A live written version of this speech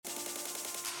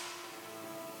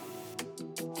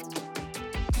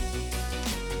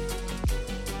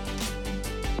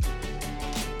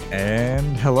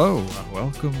And hello,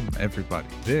 welcome everybody.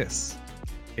 This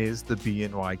is the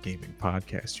BNY Gaming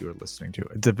Podcast you are listening to.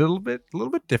 It's a little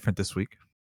bit different this week.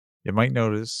 You might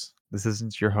notice this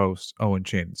isn't your host Owen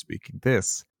Chin speaking.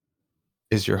 This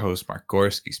is your host Mark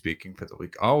Gorski speaking for the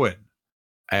week. Owen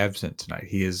absent tonight.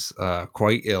 He is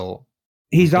quite ill.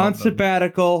 He's on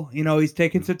sabbatical. He's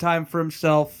taking some time for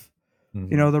himself.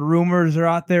 Mm-hmm. The rumors are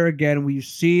out there again. We've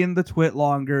seen the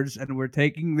twit-longers, and we're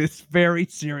taking this very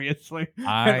seriously.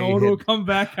 And Owen will come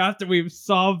back after we've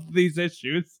solved these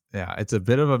issues. Yeah, it's a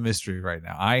bit of a mystery right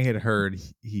now. I had heard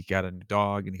he got a new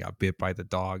dog, and he got bit by the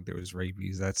dog. There was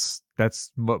rabies. That's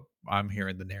what I'm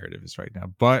hearing the narrative is right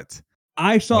now. But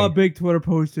I saw a big Twitter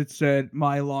post that said,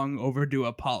 "My long overdue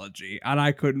apology," and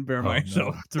I couldn't bear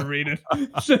myself to read it.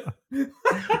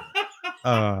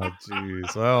 Oh,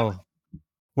 jeez. Well,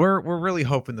 we're really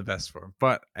hoping the best for him.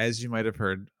 But as you might have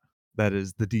heard, that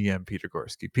is the DM, Peter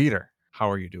Gorski. Peter, how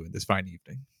are you doing this fine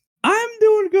evening? I'm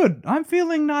doing good. I'm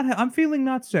feeling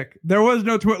not sick. There was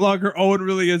no twit-longer. Owen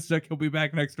really is sick. He'll be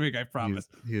back next week, I promise.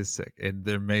 He is sick, and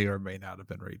there may or may not have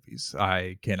been rabies.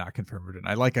 I cannot confirm it.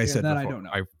 And like I said before, I don't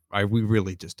know. We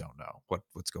really just don't know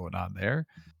what's going on there.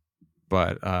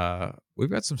 But we've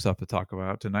got some stuff to talk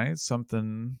about tonight.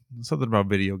 Something about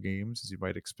video games, as you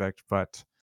might expect. But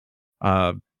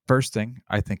first thing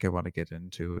I think I want to get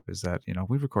into is that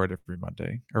we record every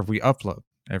Monday, or we upload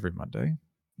every Monday.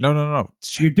 No.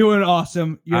 You're doing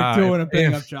awesome. You're doing a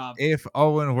big up job. If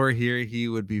Owen were here, he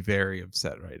would be very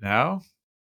upset right now.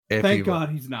 Thank God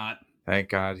he's not. Thank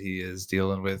God he is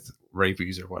dealing with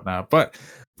rabies or whatnot. But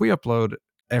we upload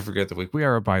every other week. We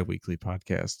are a bi-weekly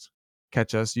podcast.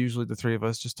 Catch us, usually the three of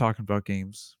us, just talking about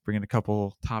games, bringing a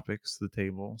couple topics to the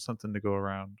table, something to go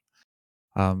around.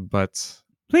 But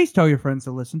please tell your friends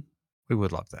to listen. We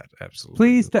would love that, absolutely.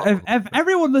 Please, if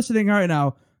everyone listening right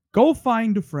now, go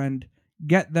find a friend,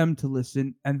 get them to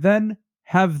listen, and then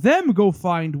have them go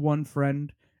find one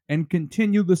friend and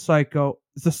continue the cycle,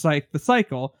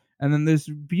 and then this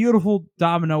beautiful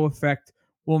domino effect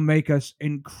will make us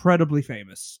incredibly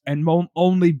famous and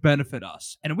only benefit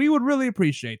us, and we would really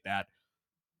appreciate that.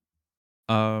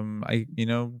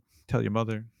 Tell your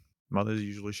mother. Mothers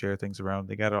usually share things around.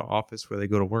 They got an office where they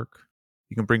go to work.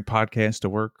 You can bring podcasts to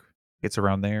work. It's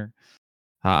around there.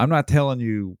 I'm not telling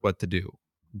you what to do,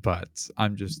 but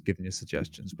I'm just giving you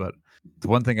suggestions. But the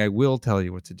one thing I will tell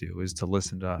you what to do is to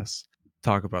listen to us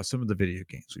talk about some of the video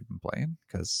games we've been playing,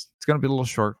 because it's going to be a little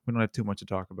short. We don't have too much to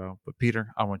talk about. But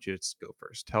Peter, I want you to go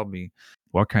first. Tell me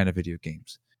what kind of video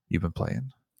games you've been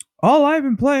playing. All I've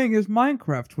been playing is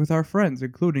Minecraft with our friends,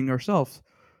 including ourselves.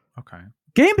 Okay.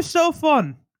 Game is so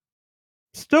fun.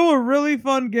 Still a really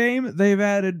fun game. They've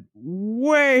added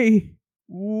way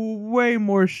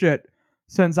more shit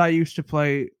since I used to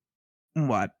play,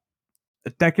 a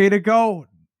decade ago?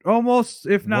 Almost,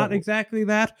 if not exactly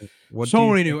that.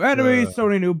 So many new enemies, so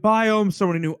many new biomes, so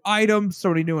many new items, so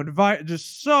many new environments,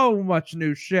 just so much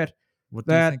new shit. What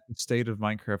do you think the state of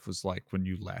Minecraft was like when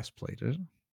you last played it?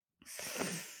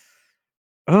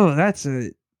 Oh, I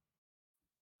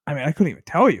couldn't even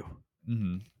tell you.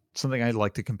 Mm-hmm. Something I'd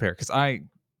like to compare, because I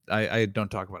don't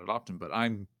talk about it often, but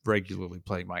I'm regularly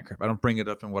playing Minecraft. I don't bring it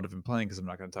up in what I've been playing because I'm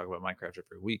not going to talk about Minecraft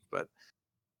every week, but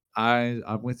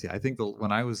I'm with you. I think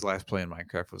when I was last playing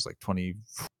Minecraft was like it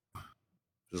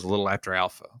was a little after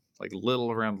alpha, like a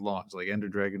little around launch. Like Ender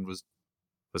Dragon was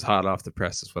hot off the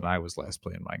presses when I was last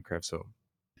playing Minecraft, so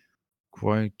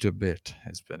quite a bit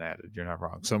has been added. You're not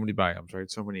wrong. So many biomes, right?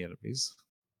 So many enemies.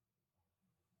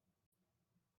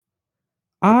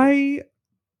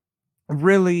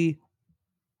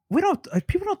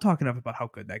 People don't talk enough about how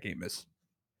good that game is.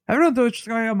 Everyone knows just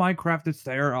Minecraft, it's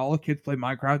there. All the kids play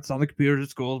Minecraft. It's on the computers at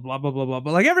schools, blah, blah, blah, blah.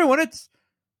 But like everyone, it's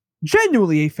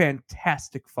genuinely a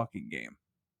fantastic fucking game.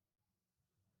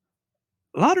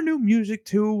 A lot of new music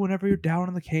too, whenever you're down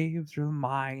in the caves or the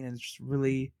mine, and it's just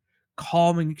really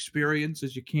calming experience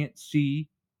as you can't see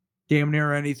damn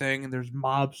near anything, and there's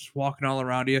mobs walking all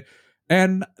around you.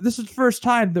 And this is the first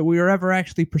time that we are ever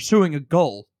actually pursuing a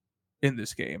goal in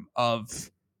this game of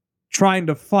trying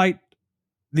to fight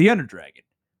the Ender Dragon.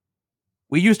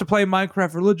 We used to play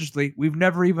Minecraft religiously. We've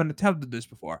never even attempted this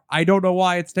before. I don't know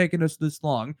why it's taken us this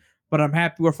long, but I'm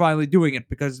happy we're finally doing it,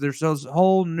 because there's this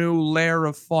whole new layer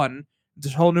of fun,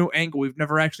 this whole new angle we've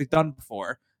never actually done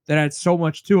before that adds so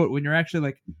much to it when you're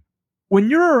actually when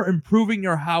you're improving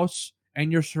your house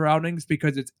and your surroundings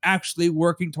because it's actually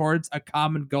working towards a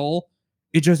common goal.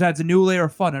 It just adds a new layer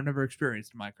of fun I've never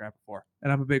experienced in Minecraft before,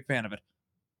 and I'm a big fan of it.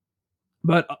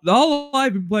 But all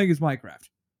I've been playing is Minecraft.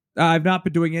 I've not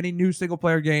been doing any new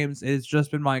single-player games. It's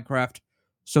just been Minecraft,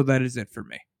 so that is it for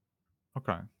me.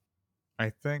 Okay. I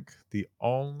think the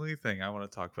only thing I want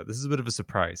to talk about, this is a bit of a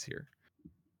surprise here.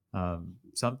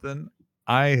 Something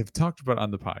I have talked about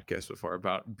on the podcast before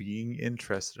about being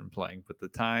interested in playing, but the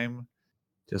time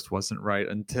just wasn't right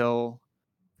until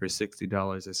for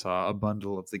 $60 I saw a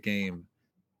bundle of the game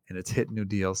and it's hit new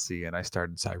DLC and I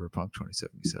started Cyberpunk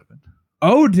 2077.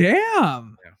 Oh,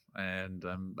 damn. Yeah. And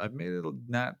I've made it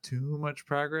not too much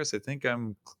progress. I think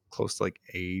I'm close to like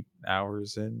 8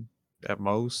 hours in at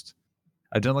most.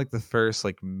 I've done like the first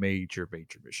like major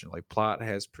mission. Like plot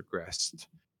has progressed.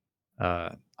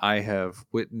 I have Have you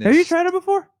witnessed. tried it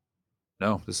before?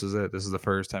 No, this is it. This is the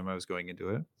first time I was going into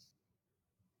it.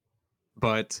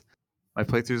 But my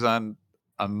playthrough's on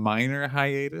a minor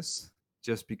hiatus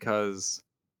just because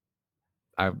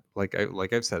I've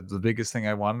said, the biggest thing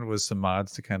I wanted was some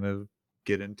mods to kind of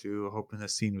get into, hoping the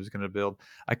scene was going to build.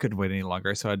 I couldn't wait any longer.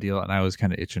 I saw a deal and I was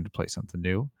kind of itching to play something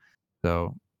new.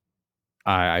 So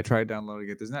I tried downloading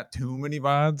it. There's not too many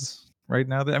mods right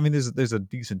now. I mean, there's a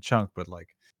decent chunk, but like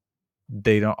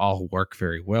they don't all work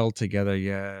very well together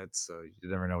yet. So you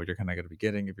never know what you're kind of going to be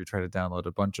getting. If you try to download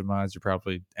a bunch of mods, you're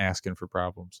probably asking for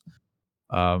problems.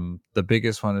 The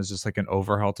biggest one is just like an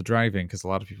overhaul to driving because a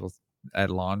lot of people at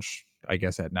launch, I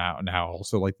guess at now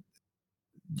also like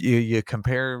you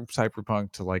compare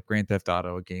Cyberpunk to like Grand Theft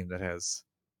Auto, a game that has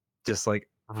just like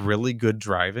really good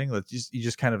driving. You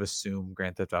just kind of assume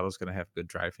Grand Theft Auto is going to have good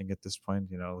driving at this point,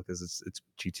 because it's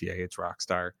GTA, it's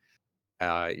Rockstar.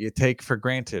 You take for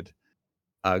granted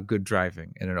good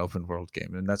driving in an open world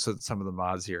game, and that's what some of the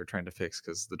mods here are trying to fix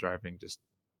because the driving just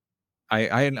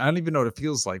I don't even know what it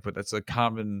feels like, but that's a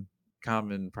common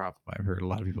problem I've heard a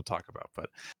lot of people talk about. But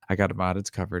I got a mod; it's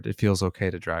covered. It feels okay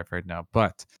to drive right now,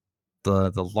 but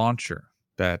the launcher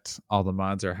that all the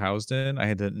mods are housed in, I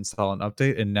had to install an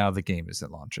update, and now the game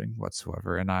isn't launching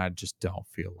whatsoever, and I just don't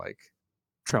feel like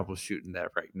troubleshooting that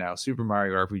right now. Super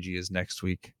Mario RPG is next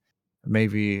week.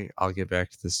 Maybe I'll get back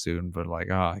to this soon, but like,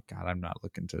 oh god, I'm not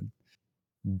looking to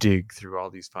dig through all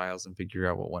these files and figure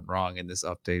out what went wrong in this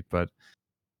update. But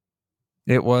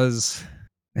it was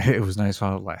it was nice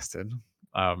while it lasted.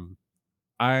 Um,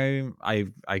 I'm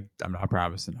not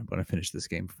promising I'm going to finish this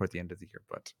game before the end of the year,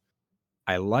 but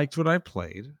I liked what I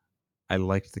played. I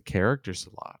liked the characters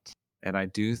a lot, and I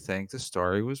do think the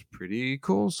story was pretty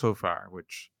cool so far.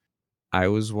 Which I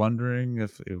was wondering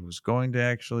if it was going to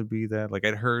actually be that. Like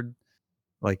I'd heard,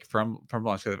 like from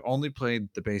launch, 'cause I've only played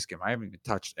the base game. I haven't even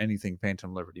touched anything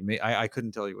Phantom Liberty. I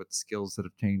couldn't tell you what the skills that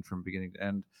have changed from beginning to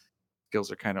end.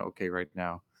 Skills are kind of okay right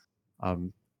now.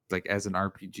 Um, like as an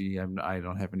RPG, I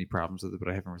don't have any problems with it, but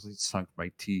I haven't really sunk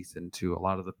my teeth into a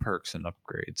lot of the perks and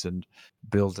upgrades and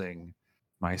building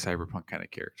my cyberpunk kind of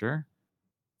character.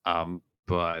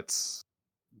 But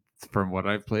from what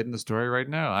I've played in the story right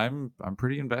now, I'm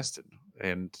pretty invested,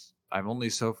 and I'm only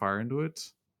so far into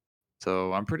it,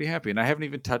 so I'm pretty happy. And I haven't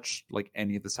even touched like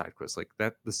any of the side quests. Like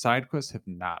that, the side quests have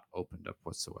not opened up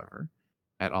whatsoever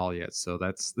at all yet. So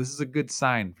this is a good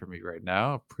sign for me right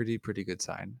now. A pretty good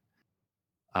sign.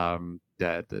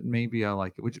 That maybe I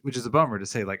like it, which is a bummer to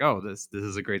say like, oh, this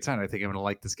is a great sign. I think I'm gonna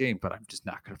like this game, but I'm just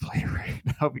not gonna play it right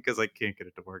now because I can't get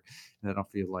it to work and I don't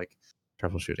feel like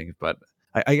troubleshooting it. But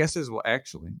I guess there's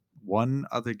actually one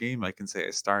other game I can say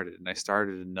I started, and I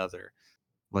started another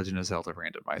Legend of Zelda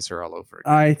randomizer all over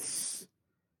again. It's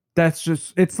That's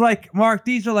just it's like Mark,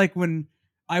 these are like when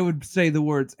I would say the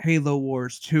words Halo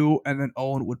Wars 2 and then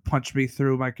Owen would punch me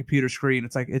through my computer screen.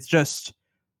 It's like it's just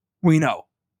we know.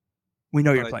 We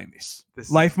know you're But playing these. this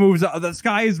is Life moves on. The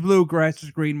sky is blue, grass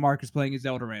is green. Mark is playing his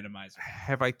Zelda randomizer.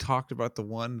 have I talked about the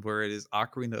one where it is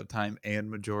Ocarina of Time and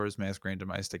Majora's Mask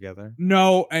randomized together?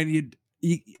 No, and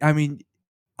I mean,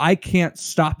 I can't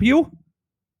stop you,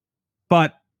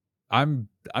 but I'm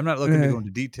not looking to uh, go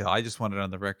into detail. I just wanted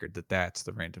on the record that that's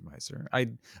the randomizer.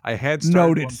 I had started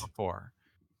noted. one before,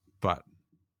 but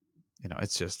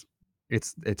it's just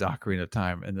it's Ocarina of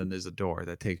Time, and then there's a door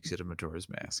that takes you to Majora's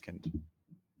Mask, and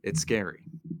it's scary,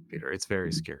 Peter. It's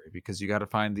very scary because you got to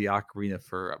find the Ocarina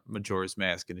for Majora's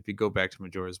Mask, and if you go back to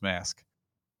Majora's Mask,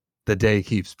 the day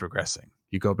keeps progressing.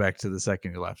 You go back to the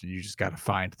second you left, and you just got to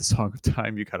find the Song of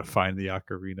Time. You got to find the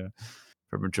Ocarina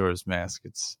for Majora's Mask.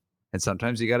 And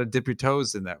sometimes you got to dip your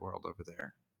toes in that world over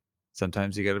there.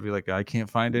 Sometimes you got to be like, I can't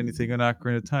find anything in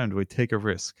Ocarina of Time. Do I take a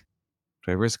risk?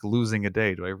 Do I risk losing a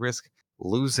day? Do I risk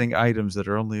losing items that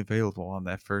are only available on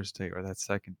that first day or that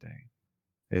second day?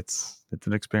 It's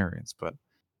an experience, but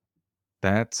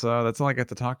that's all I got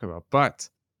to talk about. But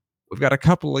we've got a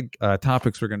couple of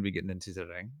topics we're going to be getting into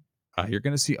today. You're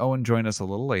going to see Owen join us a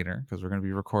little later because we're going to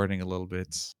be recording a little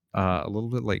bit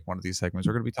late. One of these segments,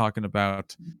 we're going to be talking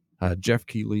about Jeff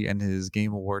Keighley and his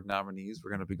Game Award nominees. We're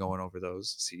going to be going over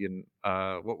those, seeing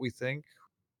what we think.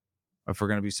 If we're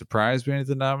going to be surprised by any of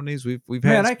the nominees, we've Man,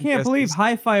 had I some can't believe guesses.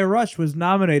 Hi-Fi Rush was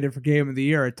nominated for Game of the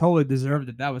Year. It totally deserved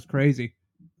it. That was crazy.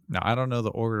 Now I don't know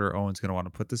the order Owen's going to want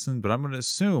to put this in, but I'm going to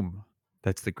assume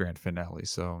that's the grand finale.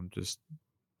 So just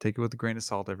take it with a grain of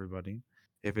salt, everybody.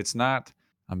 If it's not,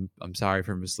 I'm sorry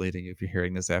for misleading you. If you're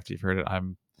hearing this after you've heard it,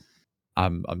 I'm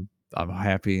I'm I'm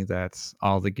happy that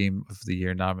all the Game of the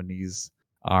Year nominees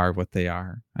are what they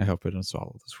are. I hope I don't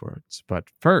swallow those words. But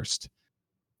first,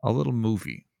 a little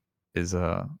movie is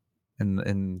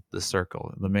in the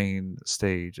circle, the main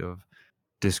stage of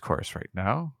discourse right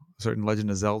now. A certain Legend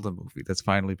of Zelda movie that's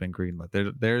finally been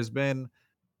greenlit. There's been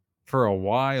for a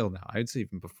while now. I'd say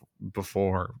even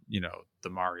before the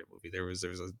Mario movie, there was a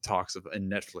talks of a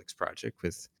Netflix project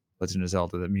with Legend of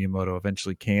Zelda that Miyamoto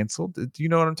eventually canceled. Do you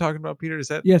know what I'm talking about, Peter? Is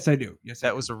that Yes, I do. Yes, I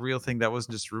that do. was a real thing? That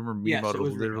wasn't just rumor. Yes, it Miyamoto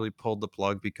was real. literally pulled the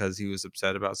plug because he was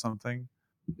upset about something.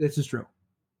 This is true.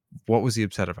 What was he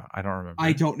upset about? I don't I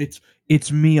remember. don't. It's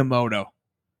Miyamoto.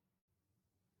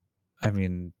 I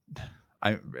mean,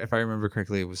 if I remember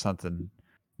correctly, it was something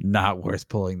not worth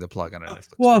pulling the plug on a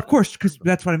Netflix Well, of project. course, because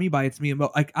that's what I mean by it's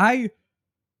Miyamoto. Like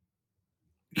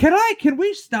can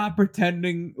we stop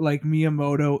pretending like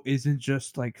Miyamoto isn't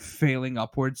just like failing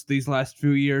upwards these last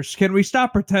few years? Can we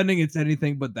stop pretending it's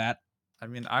anything but that? I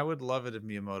mean, I would love it if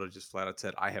Miyamoto just flat out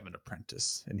said, "I have an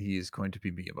apprentice, and he is going to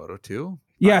be Miyamoto too." Find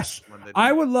Yes, someone that I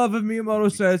he would love if would Miyamoto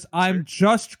be says, "I'm sponsored.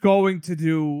 just going to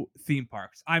do theme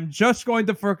parks. I'm just going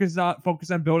to focus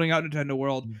on building out Nintendo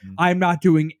World. Mhm. I'm not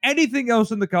doing anything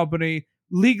else in the company.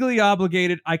 Legally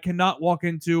obligated. I cannot walk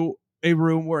into a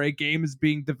room where a game is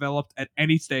being developed at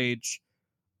any stage.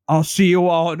 I'll see you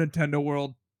all at Nintendo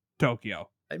World,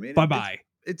 Tokyo. I mean, Bye bye."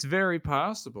 it's very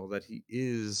possible that he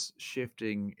is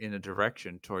shifting in a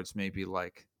direction towards maybe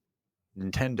like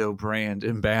Nintendo brand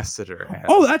ambassador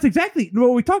Oh, as that's exactly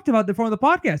what we talked about before the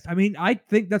podcast. I mean, I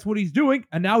think that's what he's doing,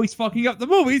 and now he's fucking up the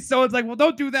movies. So it's like, well,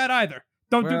 don't do that either.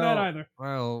 Don't do that well, either.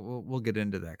 we'll get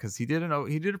into that because he did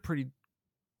a pretty.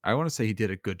 I want to say he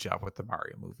did a good job with the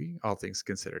Mario movie, all things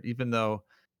considered. Even though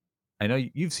I know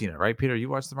you've seen it, right, Peter? You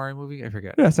watched the Mario movie? I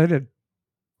forget. Yes, I did.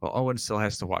 Well, Owen still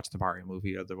has to watch the Mario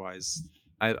movie, otherwise,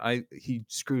 I he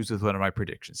screws with one of my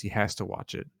predictions. He has to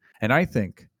watch it, and I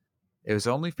think it was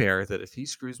only fair that if he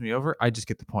screws me over, I just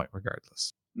get the point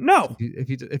regardless. No,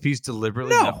 If he's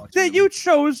deliberately not no, watching that the you movie,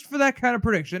 chose for that kind of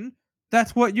prediction.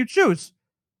 That's what you choose.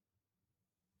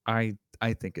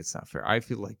 I think it's not fair. I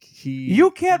feel like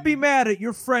You can't be mad at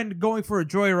your friend going for a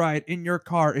joyride in your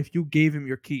car if you gave him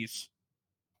your keys.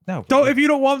 no, but So if you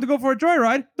don't want him to go for a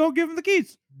joyride, don't give him the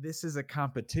keys. this is a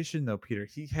competition though, Peter.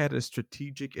 He had a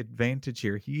strategic advantage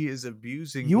here. He is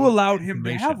abusing You instant allowed him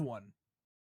to have information. one.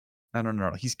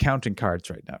 No. He's counting cards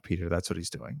right now, Peter. That's what he's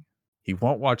doing. He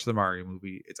won't watch the Mario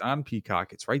movie. It's on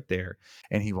Peacock. It's right there,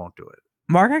 and he won't do it.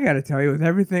 Mark, I gotta tell you, with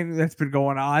everything that's been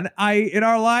going on, in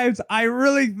our lives, I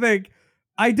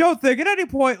don't think at any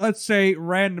point, let's say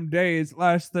random days,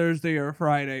 last Thursday or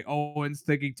Friday, Owen's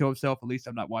thinking to himself, at least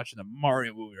I'm not watching the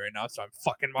Mario movie right now, so I'm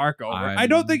fucking Mark over. I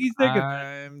don't think he's thinking that.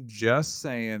 I'm just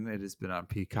saying it has been on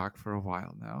Peacock for a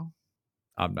while now.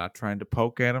 I'm not trying to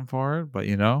poke at him for it, but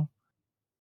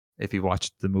if he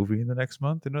watched the movie in the next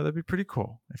month, that'd be pretty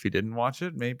cool. If he didn't watch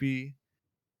it, maybe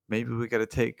we got to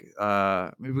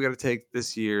take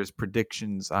this year's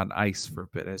predictions on ice for a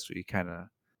bit as we kind of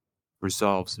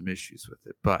resolve some issues with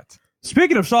it. But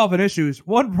Speaking of solving issues,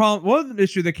 one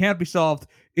issue that can't be solved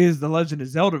is the Legend of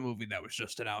Zelda movie that was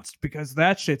just announced because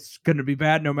that shit's gonna be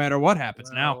bad no matter what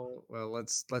happens now.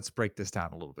 let's break this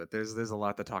down a little bit. There's a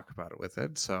lot to talk about it with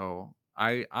it. So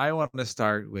I want to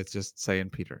start with just saying,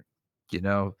 Peter, you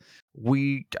know,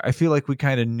 I feel like we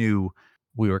kind of knew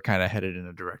we were kind of headed in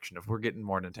a direction of we're getting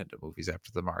more Nintendo movies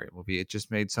after the Mario movie. It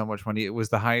just made so much money. It was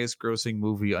the highest grossing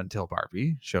movie until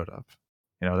Barbie showed up.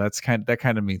 That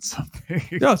kind of means something.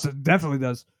 Yes, it definitely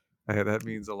does. That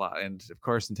means a lot. And of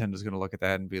course, Nintendo's going to look at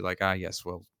that and be like, yes,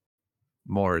 well,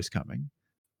 more is coming.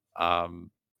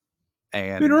 Um, I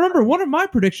mean, and remember, one of my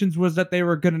predictions was that they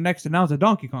were gonna next announce a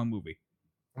Donkey Kong movie.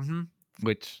 Mhm.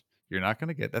 Which you're not going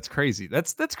to get. That's crazy.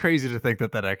 That's crazy to think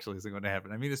that actually isn't going to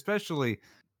happen. I mean, especially,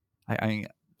 I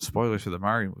spoilers for the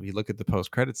Mario movie. You look at the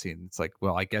post credit scene. It's like,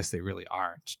 well, I guess they really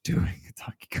aren't doing a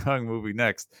Donkey Kong movie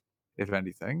next, if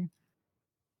anything.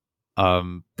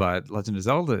 But Legend of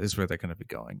Zelda is where they're going to be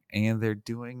going, and they're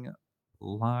doing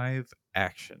live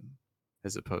action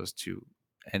as opposed to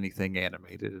anything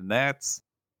animated, and that's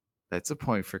a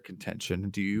point for contention.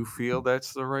 Do you feel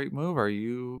that's the right move? Are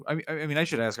you? I mean, I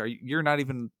should ask. You're not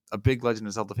even a big Legend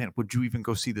of Zelda fan? Would you even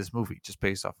go see this movie just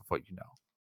based off of what you know?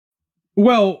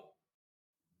 Well,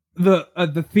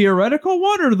 The theoretical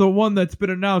one or the one that's been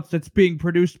announced that's being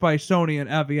produced by Sony and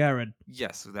Avi Arad?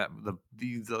 Yes, that the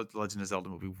Legend of Zelda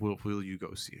movie. Will you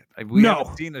go see it? We haven't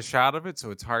No. seen a shot of it, so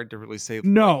it's hard to really say like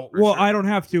No. for Well, sure. I don't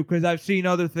have to because I've seen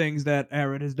other things that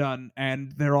Arad has done,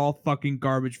 and they're all fucking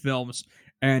garbage films.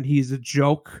 And he's a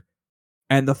joke.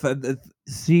 And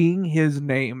seeing his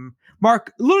name,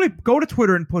 Mark, literally go to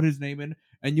Twitter and put his name in,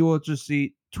 and you will just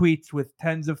see tweets with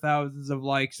tens of thousands of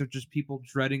likes of just people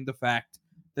dreading the fact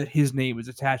that his name is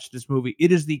attached to this movie.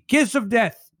 It is the kiss of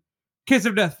death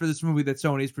for this movie that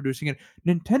Sony is producing. And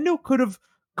Nintendo could have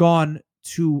gone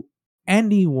to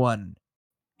anyone,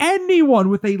 anyone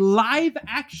with a live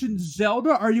action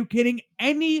Zelda. Are you kidding?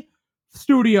 Any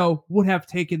studio would have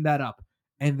taken that up,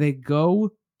 and they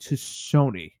go to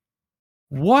Sony.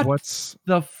 What What's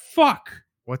the fuck?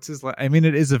 what's his? I mean,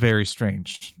 it is a very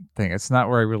strange thing. It's not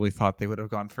where I really thought they would have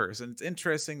gone first, and it's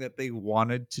interesting that they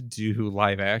wanted to do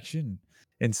live action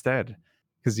instead,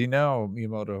 because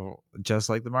Miyamoto, just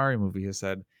like the Mario movie, has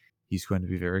said he's going to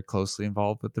be very closely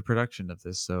involved with the production of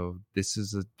this. So this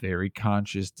is a very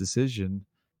conscious decision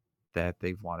that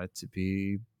they want it to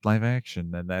be live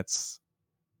action, and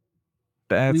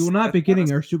We will not that's be getting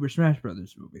honest. our Super Smash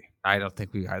Brothers movie. I don't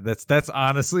think we are. That's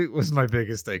honestly was my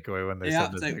biggest takeaway when they Yeah,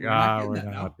 said it's this. like Like, we're not getting we're that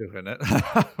not now. doing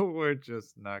it. We're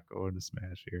just not going to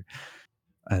Smash here.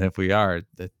 And if we are,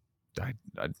 that I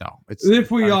no, If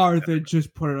it's we not even are, gonna then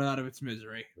just put it out of its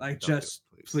misery. happen. Like, Don't do it, just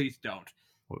please. please don't.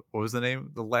 What was the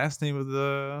name? The last name of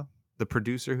the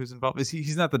producer who's involved? Is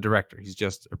he's not the director. He's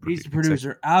just a He's the executive.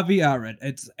 producer, Avi Arad.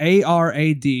 It's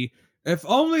Arad. If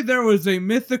only there was a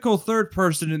mythical third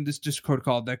person in this Discord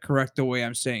call that correct the way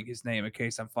I'm saying his name in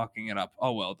case I'm fucking it up.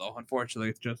 Oh well, though. Unfortunately,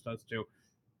 it's just us two.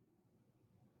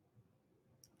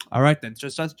 All right then, it's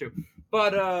just us two.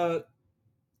 But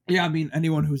yeah, I mean,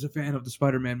 anyone who's a fan of the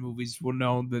Spider-Man movies will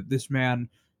know that this man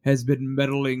has been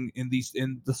meddling in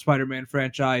the Spider-Man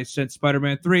franchise since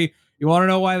Spider-Man 3. You want to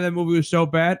know why that movie was so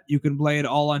bad? You can lay it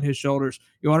all on his shoulders.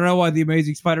 You want to know why the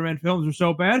Amazing Spider-Man films were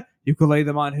so bad? You can lay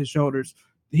them on his shoulders.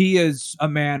 He is a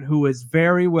man who is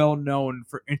very well known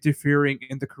for interfering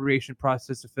in the creation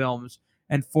process of films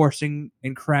and forcing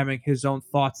and cramming his own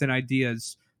thoughts and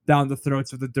ideas down the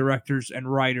throats of the directors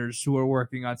and writers who are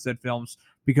working on said films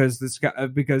because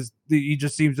he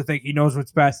just seems to think he knows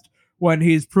what's best when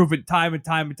he's proven time and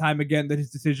time and time again that his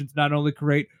decisions not only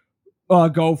create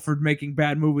go for making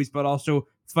bad movies but also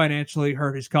financially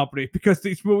hurt his company because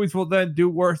these movies will then do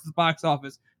worse at the box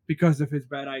office because of his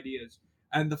bad ideas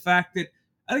and the fact that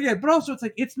and again but also it's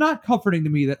like it's not comforting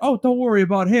to me that oh don't worry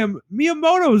about him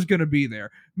Miyamoto is going to be there.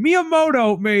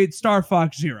 Miyamoto made Star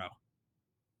Fox Zero.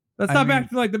 Let's I stop mean,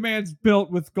 acting like the man's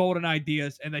built with golden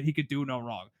ideas and that he could do no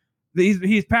wrong.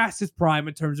 He's past his prime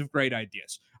in terms of great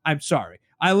ideas. I'm sorry.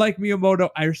 I like Miyamoto.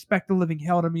 I respect the living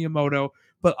hell out of Miyamoto.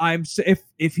 But if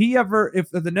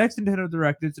the next Nintendo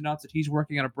Direct is announced that he's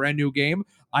working on a brand new game,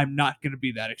 I'm not going to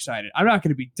be that excited. I'm not going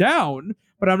to be down,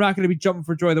 but I'm not going to be jumping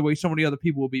for joy the way so many other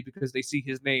people will be because they see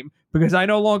his name. Because I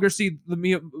no longer see the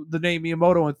name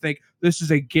Miyamoto and think this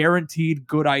is a guaranteed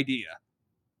good idea.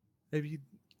 maybe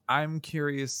I'm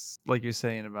curious, like you're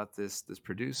saying about this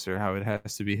producer, how it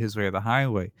has to be his way or the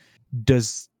highway.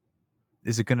 Does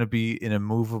Is it going to be an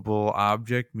immovable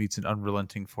object meets an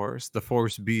unrelenting force? The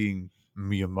force being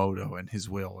Miyamoto and his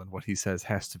will and what he says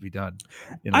has to be done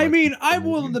in a I Legend mean, of Zelda I'm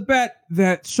willing movie. to bet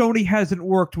that Sony hasn't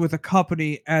worked with a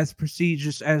company as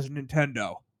prestigious as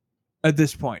Nintendo at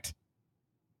this point.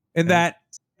 And And that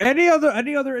any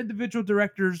other individual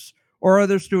directors or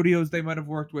other studios they might have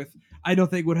worked with, I don't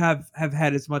think would have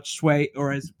had as much sway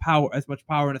or as much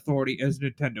power and authority as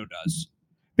Nintendo does.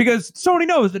 Because Sony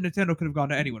knows that Nintendo could have gone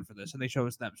to anyone for this, and they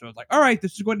chose them. So it's like, all right,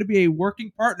 this is going to be a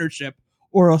working partnership,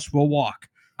 or else we'll walk.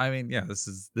 I mean, yeah, this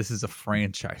is a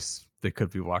franchise they could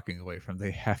be walking away from.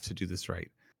 They have to do this right.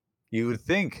 You would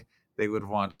think they would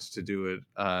want to do it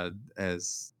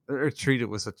as or treat it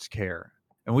with such care.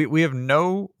 And we have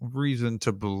no reason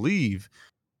to believe,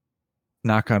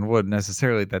 knock on wood,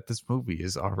 necessarily that this movie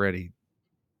is already,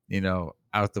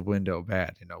 out the window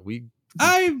bad.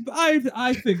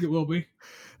 I think it will be.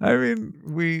 I mean,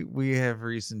 we have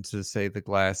reason to say the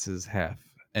glass is half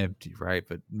empty, right?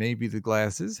 But maybe the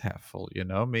glass is half full,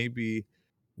 Maybe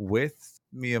with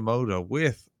Miyamoto,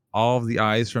 with all of the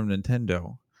eyes from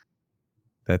Nintendo,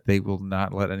 that they will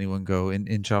not let anyone go an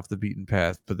inch off the beaten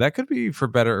path. But that could be for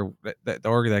better,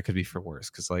 or that could be for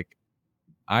worse. Because, like,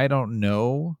 I don't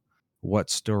know what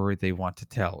story they want to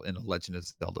tell in a Legend of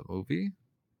Zelda movie.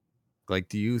 Like,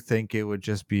 do you think it would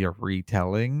just be a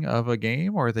retelling of a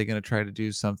game, or are they going to try to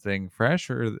do something fresh?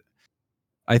 Or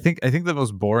I think the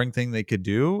most boring thing they could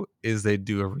do is they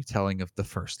do a retelling of the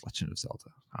first Legend of Zelda.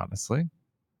 Honestly,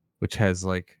 which has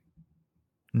like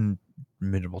n-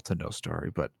 minimal to no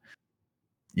story, but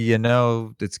you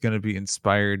know it's going to be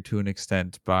inspired to an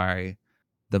extent by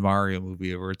the Mario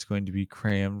movie where it's going to be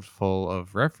crammed full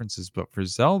of references. But for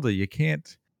Zelda, you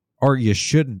can't, or you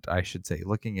shouldn't, I should say,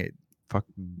 looking at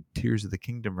fucking Tears of the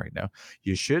Kingdom right now,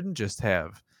 you shouldn't just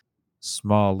have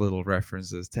small little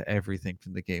references to everything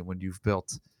from the game when you've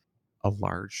built a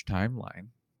large timeline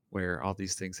where all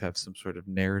these things have some sort of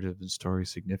narrative and story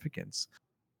significance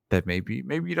that maybe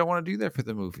you don't want to do that for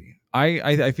the movie.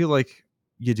 I feel like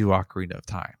you do Ocarina of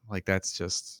Time. Like that's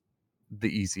just the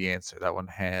easy answer. That one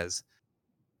has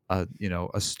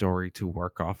a story to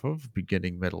work off of,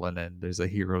 beginning, middle, and end. There's a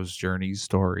hero's journey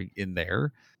story in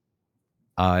there.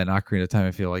 And Ocarina of Time,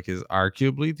 I feel like, is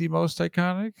arguably the most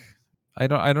iconic. I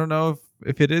don't know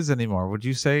if it is anymore. Would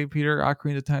you say, Peter,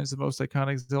 Ocarina of Time is the most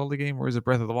iconic Zelda game, or is it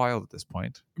Breath of the Wild at this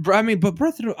point? But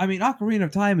Ocarina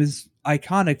of Time is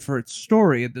iconic for its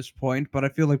story at this point, but I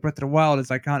feel like Breath of the Wild is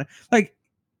iconic. Like,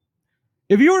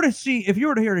 if you were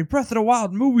to hear any Breath of the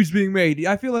Wild movies being made,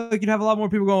 I feel like you'd have a lot more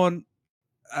people going,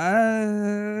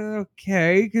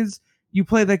 okay, because you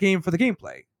play that game for the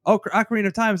gameplay. Ocarina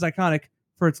of Time is iconic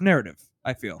for its narrative,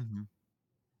 I feel. Mhm.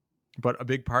 But a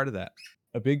big part of that,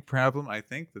 a big problem, I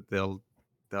think that they'll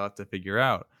have to figure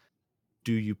out: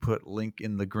 do you put Link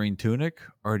in the green tunic,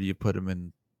 or do you put him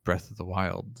in Breath of the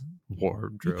Wild You put him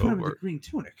wardrobe, in the or green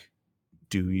tunic.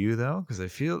 do you though? Because I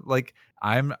feel like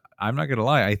I'm not gonna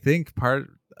lie. I think part,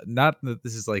 not that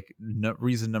this is like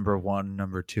reason number one,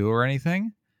 number two, or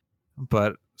anything,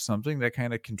 but something that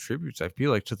kind of contributes, I feel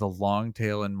like, to the long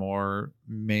tail and more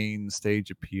main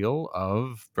stage appeal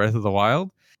of Breath of the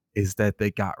Wild is that they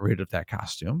got rid of that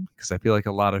costume. Because I feel like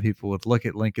a lot of people would look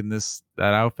at Link in that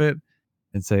outfit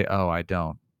and say, "Oh, I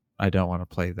don't want to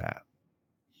play that."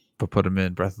 But put him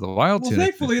in Breath of the Wild Well, tunic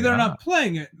and thankfully, say, they're "Ah, not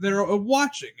playing it. They're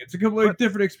watching. It's a completely but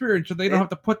different experience, so they don't it have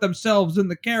to put themselves in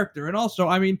the character. And also,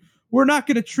 we're not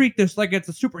going to treat this like it's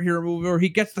a superhero movie where he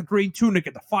gets the green tunic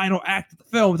at the final act of the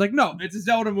film. It's like, no, it's a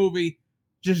Zelda movie.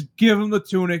 Just give him the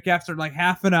tunic after like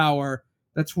half an hour.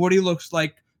 That's what he looks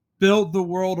like. Build the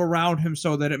world around him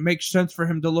so that it makes sense for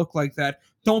him to look like that.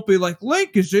 Don't be like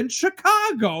Link is in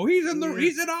Chicago. if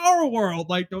He's in our world.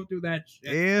 Like, don't do that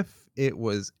shit. if it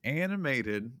was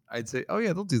animated, I'd say, oh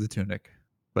yeah, they'll do the tunic,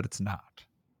 but it's not.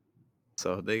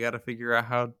 So they got to figure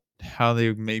out how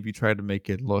they maybe try to make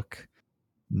it look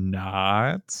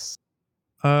not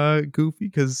goofy,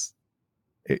 because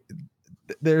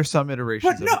there are some But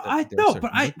iterations of no, it that I they're no, starting but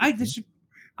to look goofy.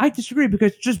 I disagree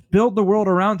because just build the world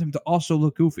around him to also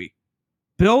look goofy.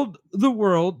 Build the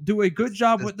world, do a good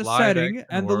job This with the live setting action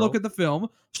and the look world, of the film,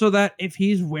 so that if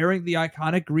he's wearing the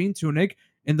iconic green tunic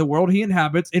in the world he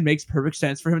inhabits, it makes perfect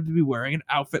sense for him to be wearing an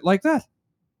outfit like that.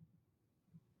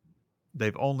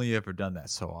 they've only ever done that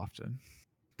so often.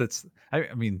 That's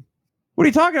I mean, What are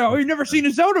you talking about? like We've you never said, seen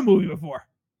a Zelda movie before.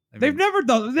 I mean, They've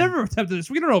and never attempted this.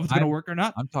 We don't know if it's gonna I'm work or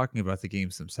not. I'm talking about the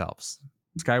games themselves.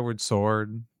 Skyward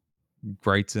Sword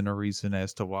writes in a reason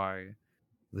as to why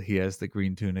he has the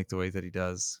green tunic the way that he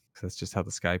does. 'Cause that's just how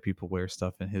the sky people wear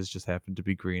stuff, and his just happened to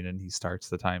be green, and he starts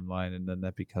the timeline, and then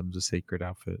that becomes a sacred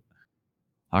outfit.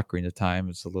 Ocarina of Time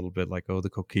is a little bit like, oh, the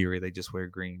Kokiri, they just wear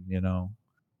green, you know?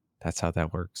 That's how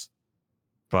that works.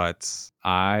 But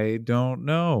I don't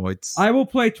know. It's I will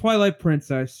play Twilight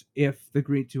Princess if the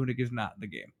green tunic is not in the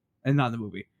game and not in the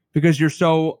movie. Because you're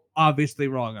so obviously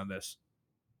wrong on this.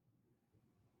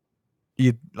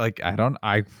 you like I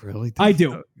really I don't do.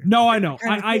 know. No, I Here's the know.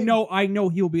 kind of thing. I know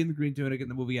he'll be in the green tunic in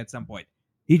the movie at some point.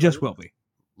 He just will be.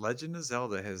 Legend of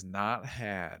Zelda has not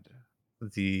had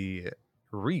the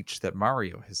reach that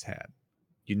Mario has had.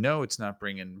 You know, it's not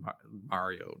bringing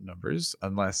Mario numbers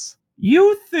unless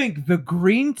You think the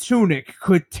green tunic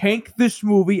could tank this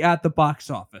movie at the box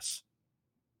office?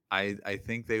 I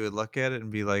think they would look at it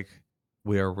and be like,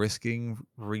 we are risking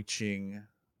reaching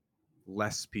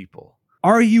less people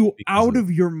Are you because out of,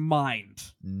 of your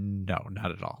mind? no,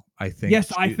 not at all. I think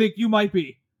Yes, I think you might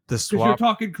be. the Because you're swap,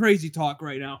 talking crazy talk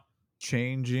right now.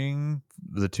 changing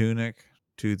the tunic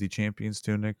to the champion's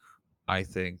tunic, I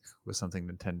think was something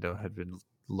Nintendo had been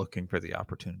looking for the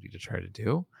opportunity to try to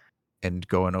do, and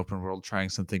go an open world trying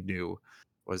something new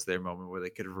was their moment where they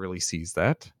could really seize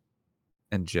that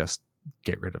and just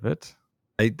get rid of it.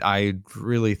 I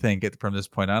really think from this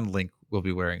point on, Link will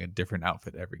be wearing a different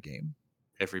outfit every game,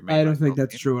 every I main don't think Zelda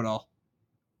that's game. true at all.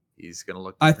 He's gonna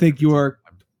look I different think every you time. are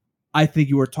I think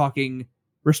you are talking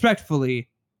respectfully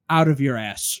out of your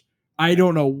ass. I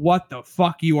don't know what the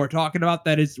fuck you are talking about.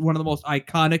 That is one of the most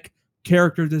iconic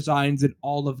character designs in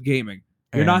all of gaming.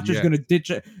 You're And not just yet, going to ditch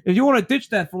it. If you want to ditch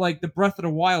that for like the Breath of the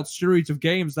Wild series of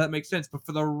games, that makes sense. But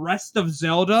for the rest of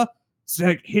Zelda,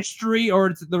 like history, or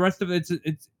it's the rest of it's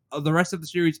the rest of the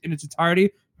series in its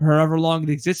entirety, however long it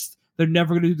exists. They're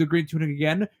never going to do the green tunic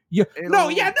again. Yeah, no,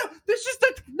 yeah, It'll. no. This is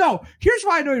the no. Here's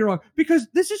why I know you're wrong, because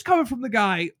this is coming from the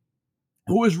guy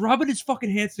who was rubbing his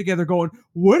fucking hands together, going,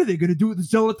 "What are they going to do with the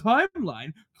Zelda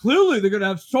timeline? Clearly, they're going to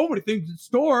have so many things in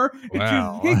store in Tears of the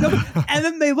Wow. Kingdom." And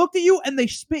then they looked at you and they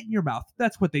spit in your mouth.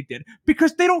 That's what they did,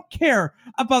 because they don't care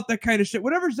about that kind of shit.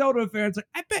 Whenever Zelda fans like,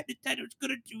 "I bet Nintendo's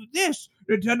going to do this,"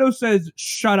 Nintendo says,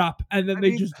 "Shut up," and then I they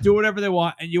mean, just do whatever they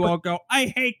want, and you but all go, "I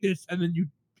hate this," and then you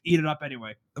eat it up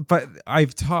anyway. but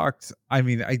I've talked. I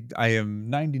mean, I am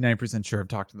 99% sure I've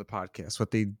talked in the podcast what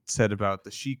they said about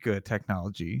the Sheikah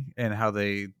technology and how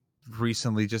they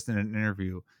recently, just in an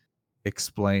interview,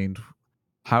 explained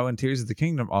how in Tears of the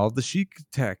Kingdom all of the Sheikah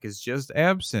tech is just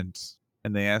absent.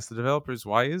 And they asked the developers,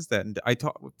 "Why is that?" And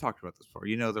we've talked about this before.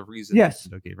 You know the reason Yes,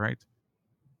 Nintendo gave, right?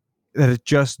 That it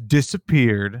just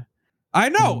disappeared, I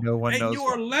and know. no one And knows you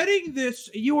why. are letting this,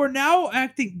 you are now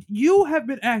acting, you have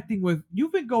been acting with,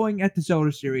 you've been going at the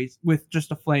Zelda series with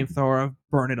just a flamethrower of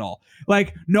burn it all.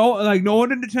 No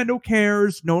one in Nintendo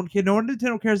cares. No one in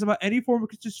Nintendo cares about any form of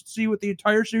consistency with the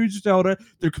entire series of Zelda.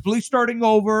 They're completely starting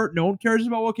over. No one cares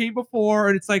about what came before.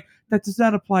 And it's like, that does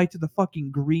not apply to the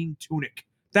fucking green tunic.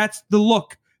 That's the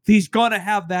look. He's gonna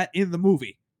have that in the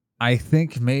movie. I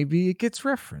think maybe it gets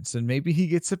referenced, and maybe he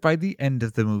gets it by the end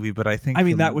of the movie. But I think I for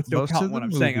mean, that would still most count of the what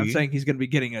I'm saying. I'm movie, saying he's going to be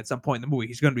getting it at some point in the movie.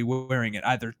 He's going to be wearing it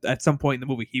either at some point in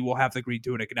the movie. He will have the green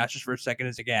tunic, and not just for a second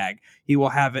as a gag. He will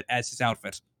have it as his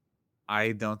outfit.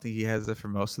 I don't think he has it for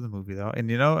most of the movie, though. And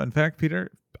in fact,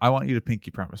 Peter, I want you to pinky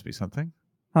promise me something.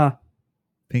 Huh.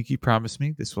 Pinky promise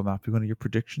me this will not be one of your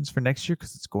predictions for next year,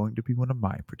 because it's going to be one of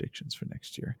my predictions for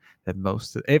next year. That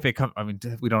if it comes, I mean,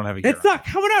 we don't have a year. It's not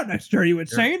coming out next year, are you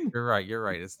insane? You're right. You're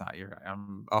right. It's not. You're right.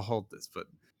 I'll hold this, but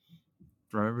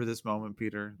remember this moment,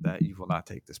 Peter, that you will not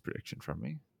take this prediction from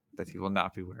me. That he will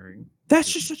not be wearing. That's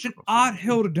just such an odd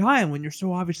hill to die on when you're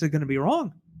so obviously going to be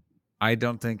wrong. I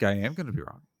don't think I am going to be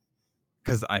wrong,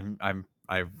 because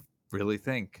I really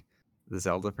think the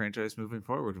Zelda franchise moving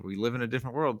forward, we live in a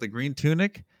different world. The green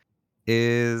tunic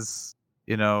is,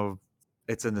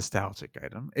 it's a nostalgic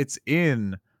item. It's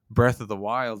in Breath of the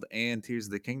Wild and Tears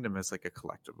of the Kingdom as like a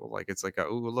collectible. Like it's like,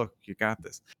 oh look, you got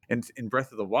this. And in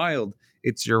Breath of the Wild,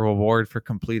 it's your reward for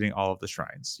completing all of the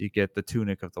shrines. You get the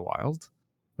Tunic of the Wild,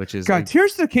 which is God,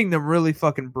 Tears of the Kingdom really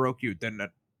fucking broke you, didn't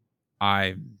it?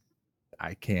 I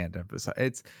can't emphasize.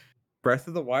 It's Breath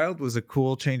of the Wild was a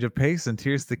cool change of pace, and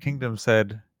Tears of the Kingdom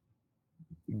said,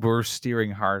 we're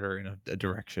steering harder in a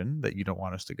direction that you don't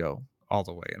want us to go all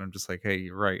the way. And I'm just like, hey,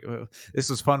 you're right. Well, this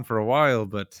was fun for a while,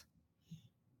 but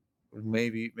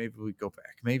maybe we go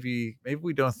back. Maybe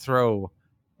we don't throw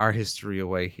our history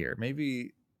away here.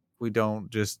 Maybe we don't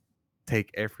just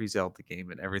take every Zelda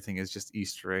game and everything is just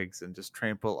Easter eggs and just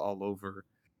trample all over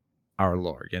our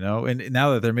lore, And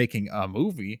now that they're making a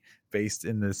movie based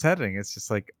in the setting, it's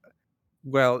just like,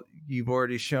 well, you've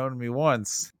already shown me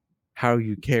once how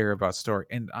you care about story,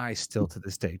 and I still to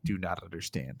this day do not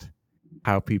understand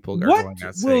how people are What going out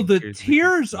will saying the Tears of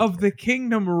Tears the Kingdom. of the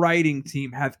Kingdom writing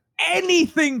team have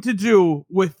anything to do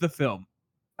with the film?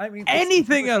 I mean,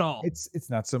 Anything at all? It's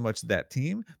not so much that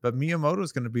team, but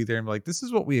Miyamoto's going to be there and be like, this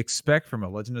is what we expect from a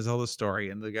Legend of Zelda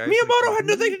story, and the guys Miyamoto had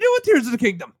nothing to do with Tears of the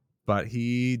Kingdom. But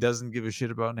he doesn't give a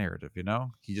shit about narrative,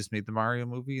 He just made the Mario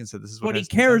movie and said this is what But he has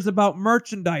to be cares done. about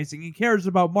merchandising. He cares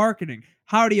about marketing.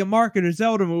 How do you market a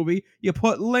Zelda movie? You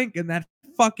put Link in that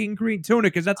fucking green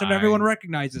tunic, because that's what everyone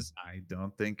recognizes. I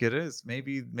don't think it is.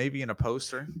 Maybe in a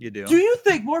poster you do. Do you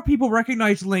think more people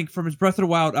recognize Link from his Breath of the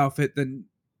Wild outfit than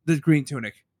the green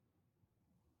tunic?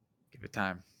 Give it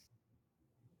time.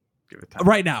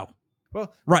 Right now.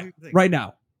 Well, Right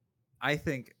now. I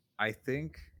think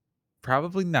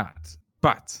probably not.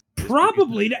 But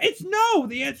Probably not. It's no.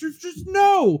 The answer is just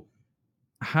no.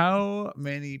 how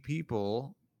many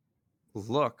people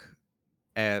look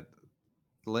at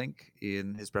Link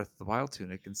in his Breath of the Wild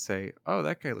tunic and say, "Oh,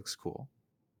 that guy looks cool.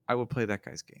 I will play that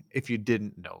guy's game." If you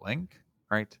didn't know Link,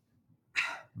 right?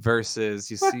 Versus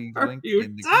you What see are Link you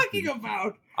in the talking game.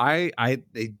 about?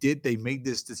 They made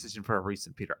this decision for a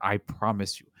reason, Peter. I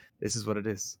promise you. This is what it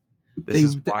is. They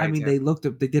looked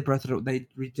up. They did Breath of the.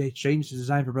 They changed the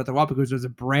design for Breath of the Wild because it was a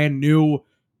brand new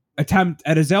attempt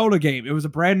at a Zelda game. It was a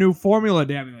brand new formula.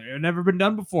 Damn it, it had never been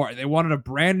done before. They wanted a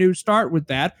brand new start with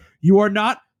that. You are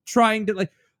not trying to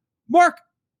Mark.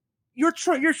 You're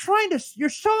telling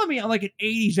me on like an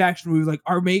 80s action movie, like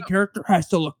our main character has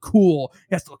to look cool,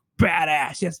 he has to look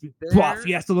badass, he has to be buff,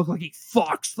 he has to look like he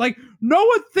fucks. Like no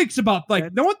one thinks about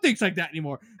no one thinks like that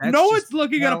anymore. No one's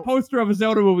looking at a poster of a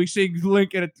Zelda movie seeing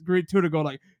Link in a green tunic go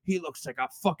like, he looks like a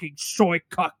fucking soy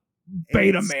cuck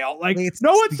beta It's male. Like, no it's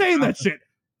one's the saying that opposite. shit.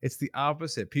 It's the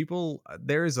opposite. People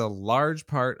there is a large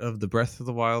part of the Breath of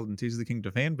the Wild and Tears of the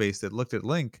Kingdom fan base that looked at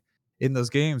Link in those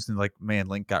games and like, man,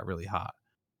 Link got really hot.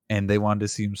 And they wanted to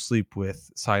see him sleep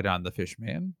with Sidon the fish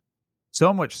man.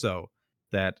 So much so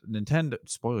that Nintendo,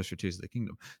 spoilers for Tears of the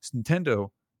Kingdom,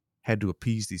 Nintendo had to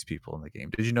appease these people in the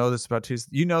game. Did you know this about Tears?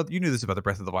 You knew this about the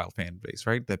Breath of the Wild fan base,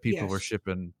 right? That people were Yes.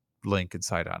 shipping Link and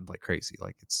Sidon like crazy.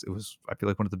 Like it was, I feel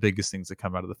like, one of the biggest things that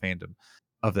come out of the fandom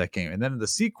of that game. And then in the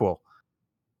sequel,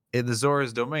 in the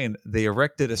Zora's Domain, they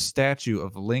erected a statue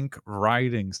of Link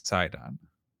riding Sidon.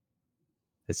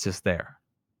 It's just there.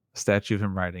 A statue of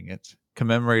him riding it,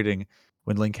 commemorating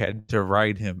when Link had to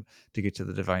ride him to get to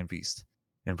the Divine Beast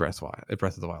in Breath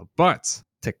of the Wild. But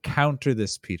to counter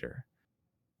this, Peter,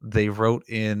 they wrote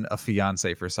in a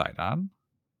fiance for Sidon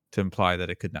to imply that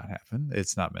it could not happen.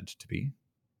 It's not meant to be.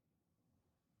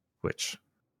 Which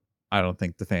I don't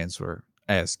think the fans were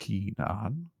as keen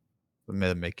on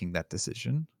making that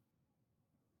decision.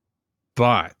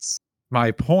 But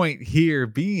my point here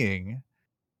being,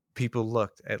 people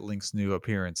looked at Link's new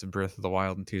appearance in Breath of the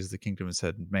Wild and Tears of the Kingdom and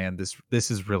said, "Man, this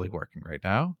is really working right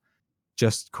now."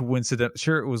 Just coincident.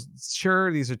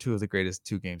 Sure, these are two of the greatest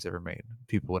two games ever made.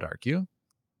 People would argue.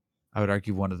 I would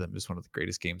argue one of them is one of the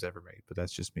greatest games ever made, but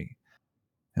that's just me.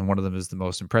 And one of them is the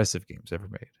most impressive games ever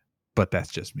made, but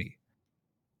that's just me.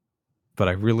 But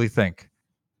I really think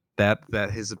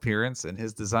that his appearance and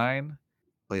his design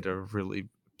played a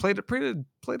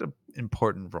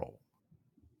important role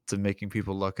to making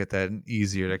people look at that and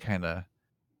easier to kind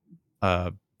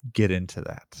of get into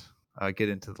that, get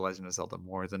into the Legend of Zelda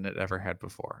more than it ever had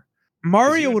before.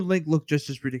 Mario and Link look just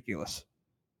as ridiculous.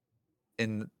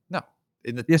 In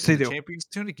Yes, they the do. Champion's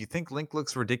tunic, you think Link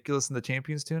looks ridiculous in the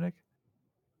Champion's tunic?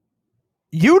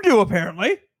 You do,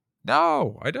 apparently.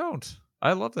 No, I don't.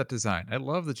 I love that design. I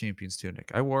love the Champion's tunic.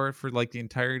 I wore it for like the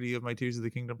entirety of my Tears of the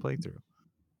Kingdom playthrough.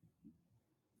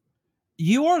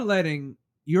 You are letting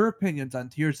your opinions on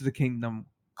Tears of the Kingdom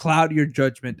cloud your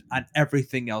judgment on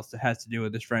everything else that has to do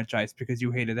with this franchise because you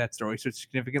hated that story so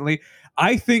significantly.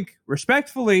 I think,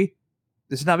 respectfully,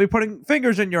 this is not me putting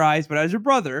fingers in your eyes, but as your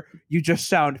brother, you just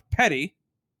sound petty.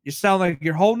 You sound like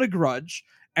you're holding a grudge,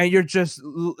 and you're just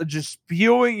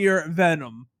spewing your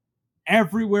venom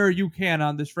everywhere you can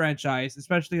on this franchise,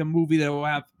 especially a movie that will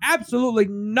have absolutely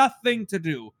nothing to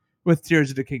do with Tears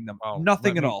of the Kingdom. Well,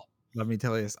 Nothing at all. let me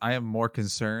tell you this. I am more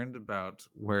concerned about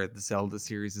where the Zelda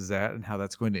series is at and how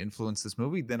that's going to influence this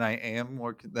movie than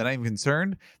I'm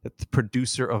concerned that the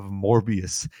producer of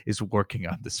Morbius is working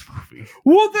on this movie.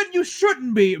 Well, then you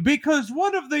shouldn't be, because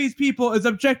one of these people is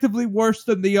objectively worse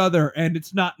than the other, and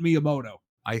it's not Miyamoto.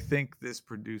 I think this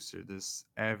producer, this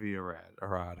Avi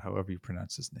Arad, however you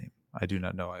pronounce his name, I do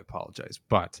not know. I apologize,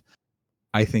 but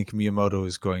I think Miyamoto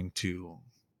is going to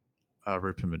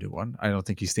rip him a new one. I don't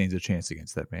think he stands a chance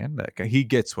against that man. That guy, he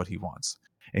gets what he wants,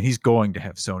 and he's going to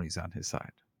have Sony's on his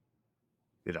side.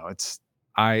 You know,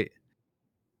 I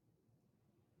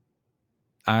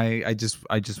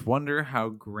just wonder how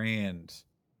grand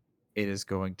it is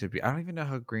going to be. I don't even know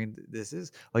how grand this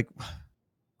is. Like,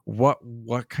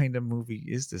 what kind of movie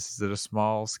is this? Is it a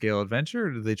small scale adventure,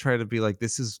 or do they try to be like,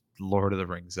 this is Lord of the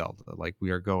Rings Zelda? Like,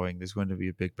 there's going to be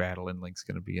a big battle and Link's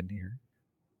going to be in here.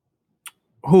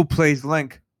 Who plays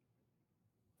Link?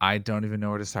 I don't even know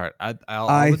where to start.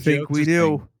 I think we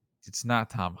do. It's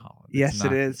not Tom Holland. Yes,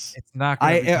 it is. It's not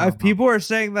going to be Tom If Holland. people are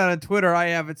saying that on Twitter, I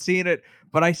haven't seen it,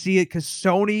 but I see it because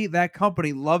Sony, that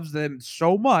company, loves them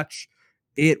so much.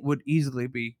 It would easily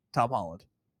be Tom Holland.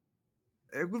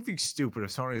 It would be stupid if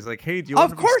Sony's like, "Hey, do you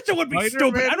want Of to course be it would be Spider-Man?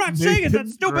 stupid. I'm not saying it's not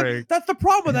Nathan stupid. Drake?" That's the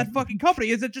problem with that fucking company,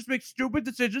 is it just makes stupid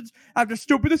decisions after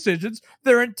stupid decisions.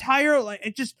 Their entire,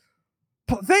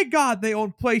 thank God they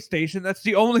own PlayStation. That's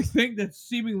the only thing that's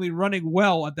seemingly running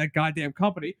well at that goddamn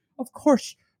company. Of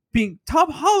course, being Tom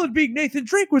Holland being Nathan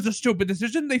Drake was a stupid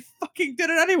decision. They fucking did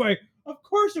it anyway. Of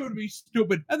course it would be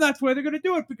stupid. And that's why they're going to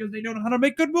do it, because they don't know how to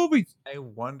make good movies. I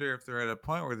wonder if they're at a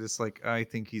point where this, like, I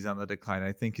think he's on the decline.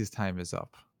 I think his time is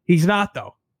up. He's not,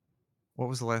 though. What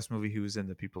was the last movie he was in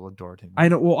that people adored him? I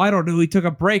don't know. He took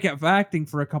a break at acting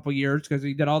for a couple years because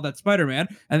he did all that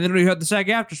Spider-Man, and then we had the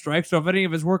SAG-AFTRA strike. So if any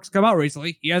of his works come out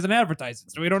recently, he hasn't advertised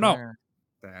it, so we don't know.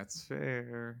 That's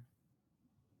fair.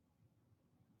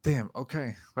 Damn.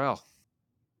 Okay. Well,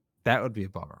 that would be a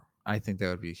bummer. I think that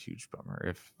would be a huge bummer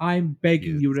if I'm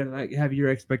begging you to have your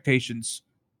expectations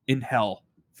in hell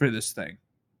for this thing.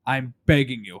 I'm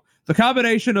begging you. The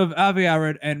combination of Avi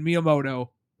Arad and Miyamoto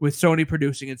with Sony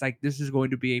producing, it's like, this is going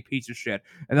to be a piece of shit.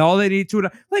 And all they need to,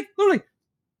 like, literally,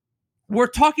 we're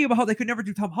talking about how they could never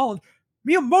do Tom Holland.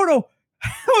 Miyamoto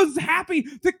I was happy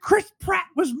that Chris Pratt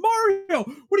was Mario.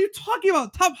 What are you talking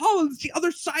about? Tom Holland's the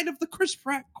other side of the Chris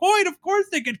Pratt coin. Of course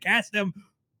they could cast him.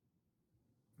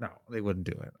 No, they wouldn't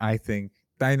do it.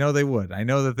 I know they would. I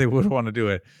know that they would want to do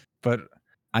it, but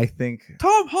I think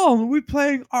Tom Holland will be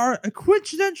playing our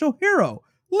coincidental hero,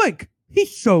 Link.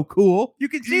 He's so cool. You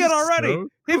can see it he's already. so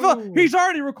cool. He's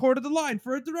already recorded the line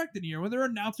for a directing year when they're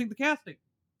announcing the casting.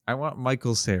 I want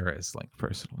Michael Cera as Link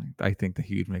personally. I think that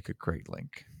he would make a great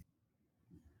Link.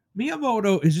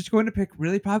 Miyamoto is just going to pick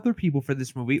really popular people for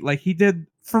this movie, like he did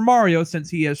for Mario, since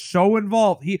he is so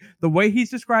involved. The way he's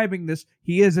describing this,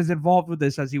 he is as involved with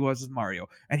this as he was with Mario,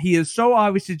 and he is so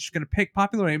obviously just going to pick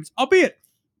popular names, albeit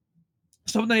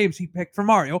some of the names he picked for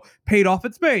Mario paid off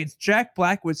in spades. Jack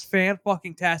Black was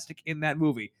fan-fucking-tastic in that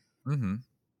movie. Mm-hmm.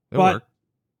 But work.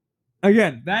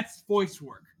 again, that's voice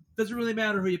work. Doesn't really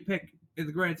matter who you pick in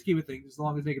the grand scheme of things, as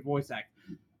long as they can voice act.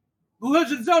 The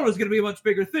Legend of Zelda is going to be a much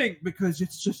bigger thing because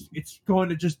it's going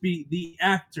to just be the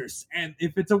actors, and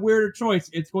if it's a weirder choice,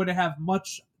 it's going to have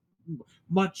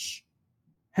much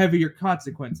heavier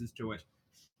consequences to it.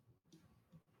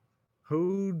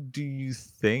 Who do you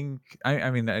think? I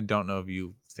mean, I don't know if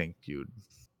you think you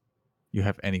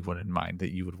have anyone in mind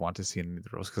that you would want to see in any of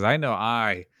the roles, because I know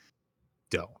I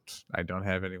don't. I don't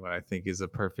have anyone I think is a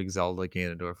perfect Zelda,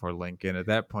 Ganondorf, or Link. And at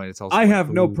that point, it's also I like, have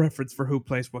no preference for who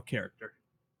plays what character.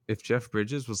 If Jeff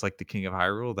Bridges was like the King of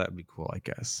Hyrule, that'd be cool, I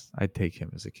guess. I'd take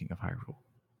him as a King of Hyrule.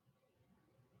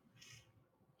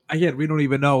 Again, we don't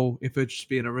even know if it'd just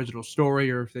be an original story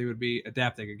or if they would be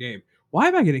adapting a game. Why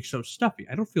am I getting so stuffy?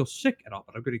 I don't feel sick at all,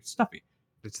 but I'm getting stuffy.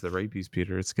 It's the rabies,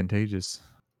 Peter. It's contagious.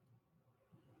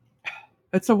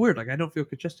 That's so weird. Like, I don't feel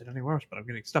congested anywhere else, but I'm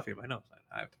getting stuffy in my nose.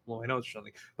 I have to blow my nose or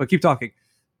something. But keep talking.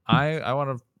 I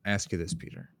want to ask you this,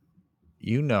 Peter.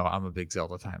 You know I'm a big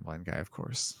Zelda timeline guy, of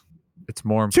course. It's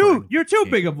more important. You're too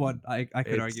big of one, I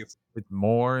could argue. It's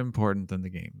more important than the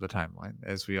game, the timeline,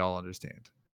 as we all understand.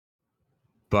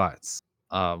 But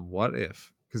what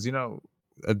if? Because, you know,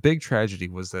 a big tragedy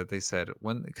was that they said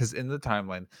because in the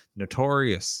timeline,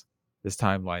 notorious, this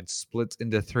timeline splits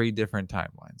into 3 different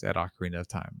timelines at Ocarina of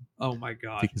Time. Oh my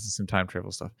god. Because of some time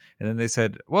travel stuff. And then they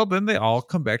said, well, then they all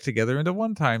come back together into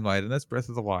one timeline, and that's Breath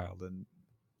of the Wild. And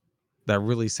that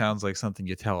really sounds like something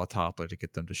you tell a toddler to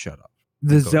get them to shut up.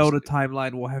 The Zelda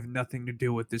timeline will have nothing to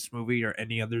do with this movie or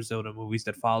any other Zelda movies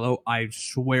that follow. I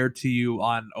swear to you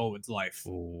on Owen's life.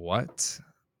 What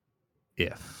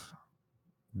if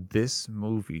this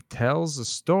movie tells a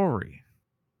story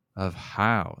of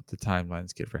how the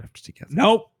timelines get wrapped together?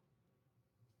 Nope.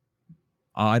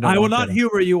 I will not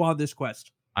humor you on this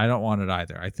quest. I don't want it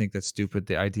either. I think that's stupid.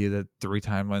 The idea that 3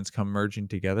 timelines come merging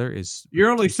together is...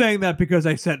 You're only saying that because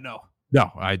I said no.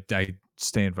 No, I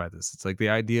stand by this. It's like the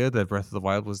idea that Breath of the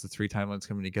Wild was the 3 timelines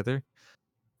coming together.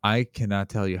 I cannot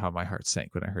tell you how my heart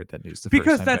sank when I heard that news.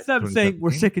 Because that's them saying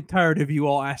we're sick and tired of you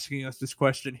all asking us this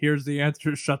question. Here's the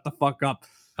answer. Shut the fuck up.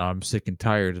 I'm sick and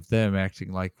tired of them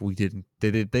acting like we didn't.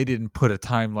 They didn't put a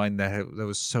timeline that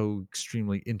was so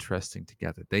extremely interesting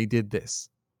together. They did this.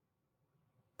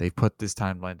 They put this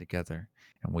timeline together,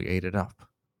 and we ate it up.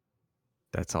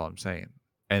 That's all I'm saying,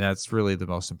 and that's really the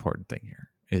most important thing here.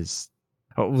 This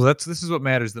is what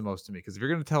matters the most to me, because if you're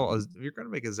going to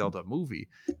make a Zelda movie,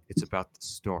 it's about the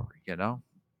story, you know?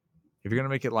 If you're going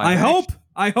to make it live action,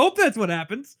 I hope that's what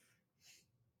happens.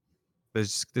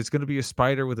 There's going to be a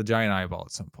spider with a giant eyeball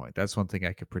at some point. That's one thing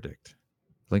I could predict.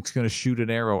 Link's going to shoot an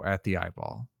arrow at the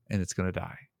eyeball, and it's going to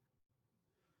die.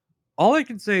 All I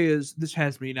can say is this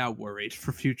has me now worried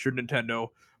for future Nintendo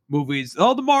movies.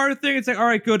 Oh, the Mario thing, it's like, all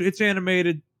right, good, it's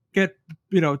animated.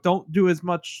 Don't do as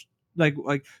much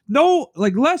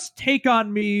less take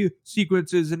on me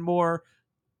sequences and more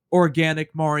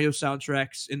organic Mario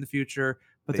soundtracks in the future.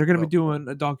 But they're going to be doing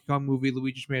a Donkey Kong movie,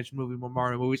 Luigi's Mansion movie, more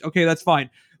Mario movies. Okay, that's fine.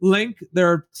 Link,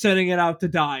 they're setting it out to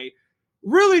die.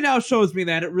 Really now shows me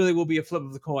that it really will be a flip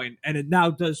of the coin. And it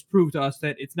now does prove to us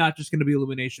that it's not just going to be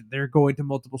Illumination. They're going to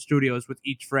multiple studios with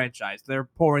each franchise. They're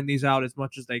pouring these out as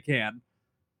much as they can.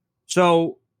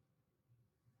 So,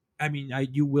 I mean,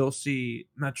 you will see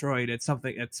Metroid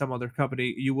at some other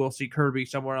company. You will see Kirby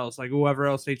somewhere else. Like whoever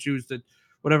else they choose to,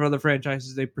 whatever other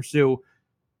franchises they pursue.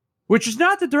 Which is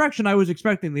not the direction I was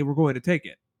expecting they were going to take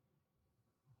it.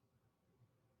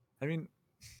 I mean,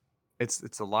 it's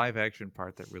the live action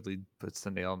part that really puts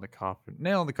the nail in the coffin.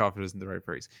 Nail in the coffin isn't the right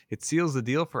phrase. It seals the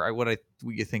deal for what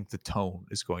you think the tone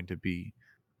is going to be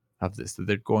of this. That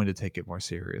they're going to take it more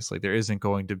serious. Like there isn't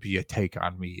going to be a take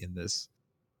on me in this.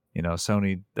 You know,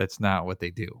 Sony, that's not what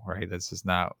they do, right? That's just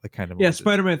not the kind of... Yeah,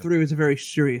 Spider-Man 3 was a very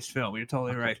serious film. You're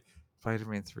totally right.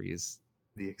 Spider-Man 3 is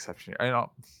the exception. I don't...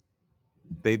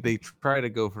 They try to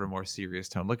go for a more serious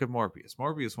tone. Look at Morbius.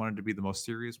 Morbius wanted to be the most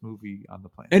serious movie on the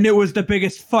planet. And it was the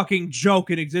biggest fucking joke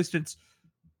in existence.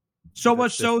 So But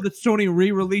much that's so different. that Sony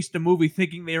re-released a movie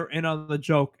thinking they were in on the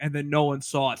joke, and then no one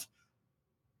saw it.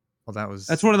 Well, that That's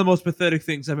was one of the most pathetic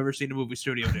things I've ever seen a movie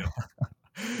studio do.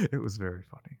 it was very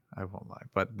funny. I won't lie,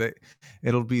 but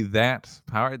it'll be that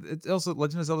power. It's also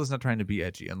Legend of Zelda's not trying to be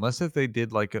edgy, unless if they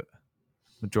did like a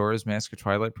Majora's Mask or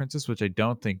Twilight Princess, which I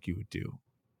don't think you would do,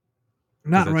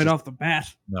 because Not that's right just off the bat.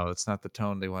 no, it's not the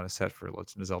tone they want to set for a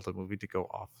Legend of Zelda movie to go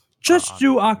off Just on.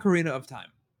 do Ocarina of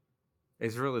Time.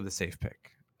 It's really the safe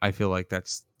pick. I feel like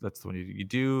that's the one you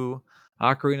do.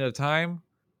 Ocarina of Time.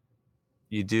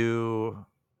 You do.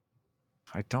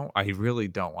 I really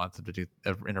don't want them to do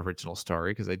an original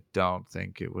story because I don't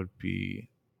think it would be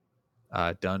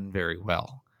done very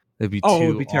well. It'd be Oh, it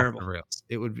would too be off the terrible. rails.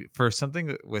 It would be for something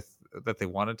that they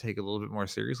want to take a little bit more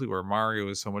seriously, where Mario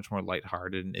is so much more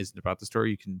lighthearted and isn't about the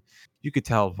story. You could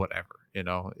tell whatever,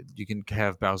 you can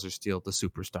have Bowser steal the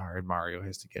superstar and Mario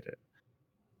has to get it.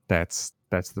 That's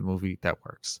the movie that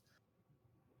works.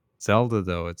 Zelda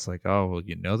though, it's like, oh well,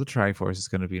 the Triforce is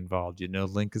going to be involved.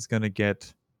 Link is going to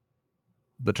get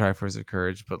the Triforce of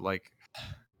Courage, but like,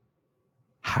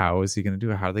 how is he going to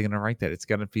do it? How are they going to write that? It's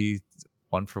going to be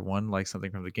one for one, like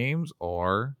something from the games,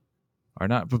 or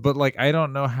not. But like, I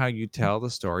don't know how you tell the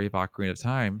story of Ocarina of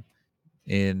Time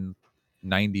in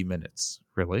 90 minutes,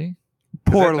 really,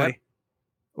 because that Poorly.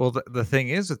 well, the thing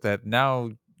is with that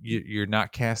now. You're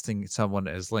not casting someone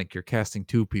as Link. You're casting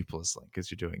two people as Link as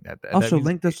you're doing that, and that Also, means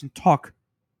Link doesn't talk.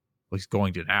 well, he's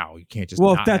going to now. You can't just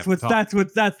Well, if not have him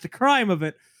talk. that's the crime of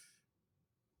it.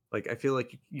 Like I feel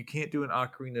like you can't do an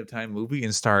Ocarina of Time movie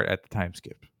and start at the time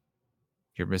skip.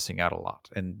 You're missing out a lot,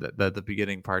 and the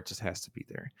beginning part just has to be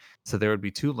there. So there would be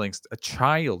two Links. A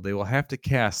child. They will have to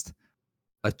cast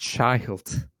a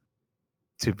child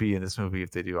to be in this movie if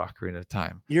they do Ocarina of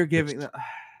Time. You're Which, giving.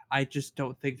 I just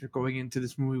don't think they're going into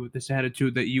this movie with this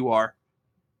attitude that you are.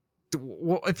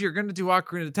 well, if you're gonna do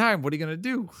Ocarina of Time, what are you gonna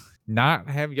do? Not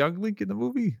have young Link in the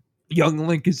movie? Young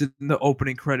Link is in the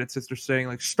opening credits as they're saying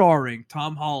like starring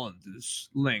Tom Holland as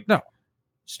Link, No, they don't.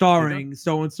 starring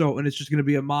so and so, and it's just going to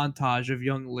be a montage of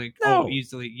young Link. Oh, No,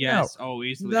 easily, no, yes. Oh,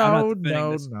 easily. I'm not no, defending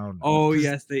no, this. no, no, no. Oh, Because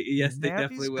yes, they Navi's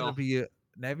definitely gonna will. be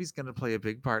Navi's gonna play a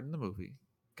big part in the movie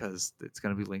because it's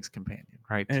gonna be Link's companion,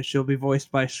 right? And she'll be voiced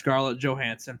by Scarlett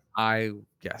Johansson.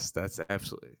 Yes, that's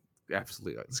absolutely.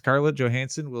 Scarlett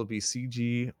Johansson will be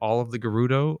CG all of the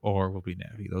Gerudo, or will be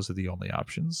Navi. Those are the only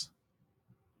options.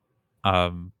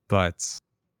 But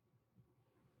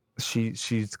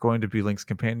she's going to be Link's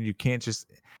companion. You can't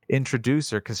just introduce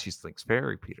her because she's Link's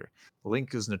fairy, Peter.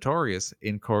 Link is notorious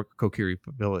in Kokiri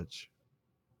Village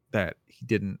that he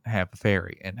didn't have a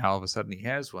fairy, and all of a sudden he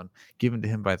has one given to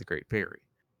him by the Great Fairy,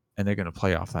 and they're going to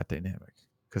play off that dynamic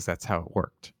because that's how it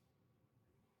worked.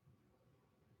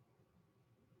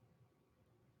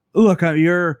 Look,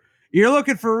 you're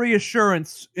looking for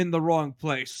reassurance in the wrong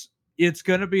place. It's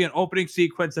going to be an opening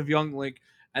sequence of young Link,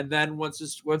 and then once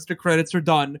the credits are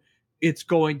done, it's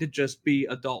going to just be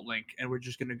adult Link, and we're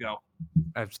just going to go.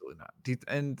 Absolutely not.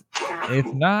 And if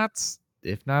not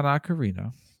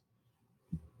Ocarina,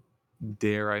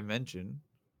 dare I mention,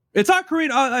 It's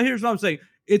Ocarina. Here's what I'm saying: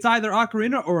 it's either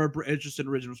Ocarina or it's just an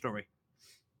original story.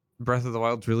 Breath of the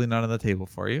Wild's really not on the table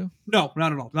for you. No,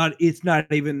 not at all. It's not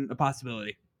even a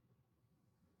possibility.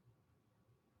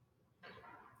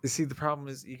 You see, the problem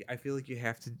is, I feel like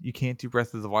you can't do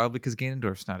Breath of the Wild because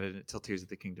Ganondorf's not in it till Tears of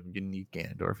the Kingdom. You need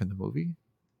Ganondorf in the movie.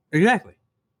 Exactly.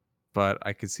 But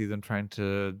I could see them trying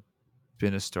to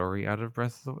spin a story out of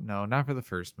Breath of the No, not for the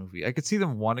first movie. I could see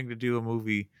them wanting to do a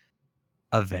movie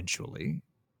eventually.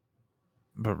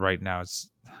 But right now,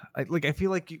 I feel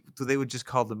like they would just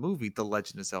call the movie The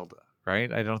Legend of Zelda,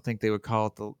 right? I don't think they would call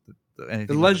it anything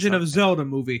The with a Legend of subtitle. Zelda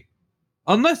movie.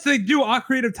 Unless they do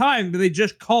Ocarina of Time, they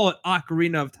just call it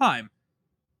Ocarina of Time.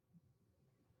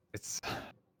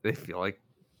 They feel like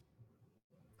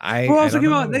Well, I also don't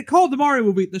came out. know. They called the Mario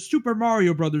movie the Super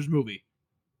Mario Brothers movie.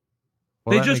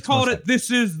 Well, They that just makes more called sense. it "This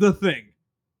Is the Thing."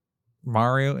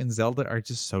 Mario and Zelda are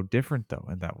just so different though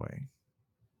in that way.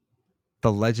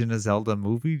 The Legend of Zelda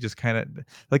movie just kind of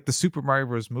like the Super Mario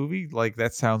Bros. Movie, like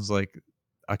that sounds like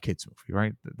a kid's movie,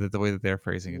 right? The way that they're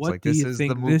phrasing it's What like do this you is the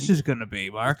think this movie. is going to be,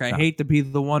 Mark? It's I not. hate to be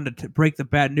the one to break the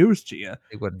bad news to you.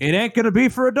 It wouldn't It be. ain't going to be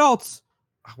for adults.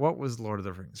 What was Lord of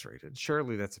the Rings rated?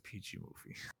 Surely that's a PG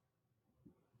movie.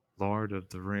 Lord of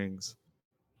the Rings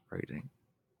rating.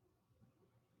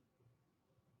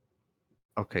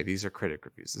 Okay, these are critic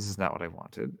reviews. This is not what I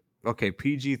wanted. Okay,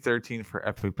 PG-13 for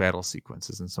epic battle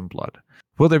sequences and some blood.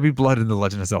 Will there be blood in the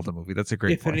Legend of Zelda movie? That's a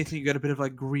great If point. anything, you got a bit of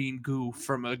like green goo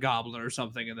from a goblin or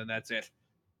something, and then that's it.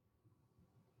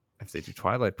 If they do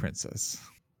Twilight Princess,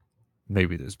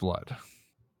 maybe there's blood.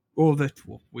 Oh, that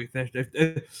well, if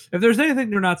there's anything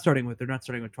they're not starting with, they're not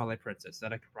starting with Twilight Princess.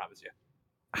 That I can promise you.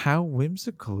 How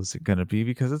whimsical is it going to be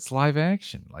because it's live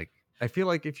action? Like, I feel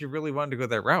like if you really wanted to go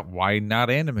that route, why not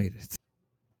animate it?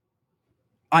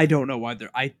 I don't know why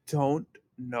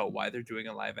they're doing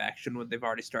a live action when they've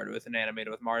already started with an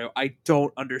animated with Mario. I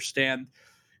don't understand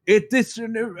it. This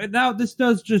now this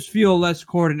does just feel less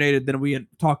coordinated than we had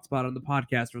talked about on the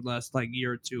podcast for the last like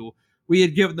year or two. We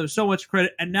had given them so much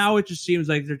credit, and now it just seems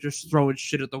like they're just throwing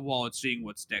shit at the wall and seeing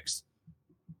what sticks.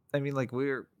 I mean, like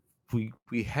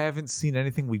we haven't seen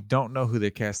anything. We don't know who they're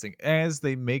casting. As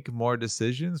they make more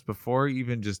decisions before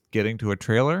even just getting to a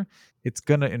trailer, it's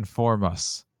gonna inform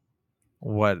us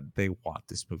what they want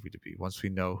this movie to be. Once we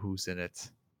know who's in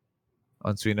it,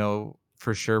 once we know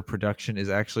for sure production is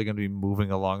actually going to be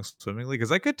moving along swimmingly,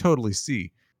 because I could totally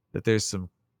see that there's some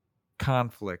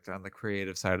conflict on the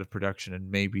creative side of production,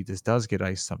 and maybe this does get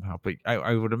iced somehow. But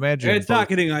I would imagine It's not both.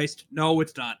 getting iced. No,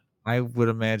 it's not. I would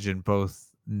imagine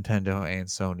both Nintendo and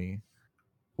Sony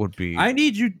would be I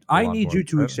need you. all I on need board you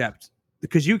to with it. accept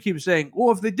because you keep saying,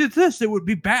 "Oh, if they did this, it would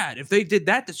be bad. If they did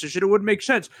that decision, it would make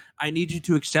sense." I need you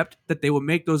to accept that they will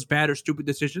make those bad or stupid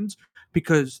decisions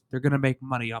because they're gonna make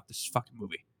money off this fucking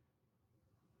movie.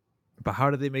 But how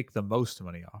do they make the most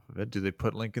money off of it? Do they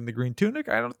put Link in the green tunic?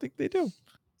 I don't think they do.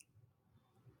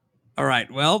 All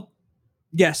right. Well,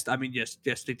 yes. I mean, yes,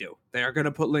 they do. They are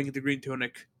gonna put Link in the green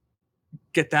tunic.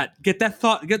 Get that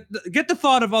thought. Get the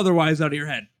thought of otherwise out of your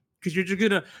head. Because you're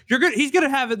gonna he's gonna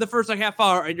have it the first like half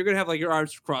hour, and you're gonna have like your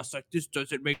arms crossed, like this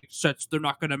doesn't make sense. They're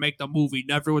not gonna make the movie.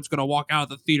 Everyone's gonna walk out of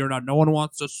the theater now. No one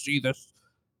wants to see this.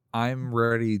 I'm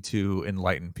ready to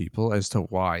enlighten people as to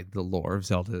why the lore of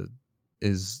Zelda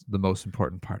is the most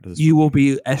important part of this You movie. will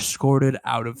be escorted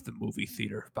out of the movie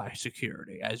theater by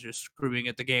security as you're screaming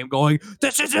at the game, going,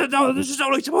 "This isn't. No, this is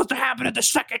only supposed to happen at the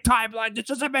second timeline. This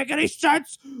doesn't make any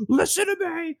sense. Listen to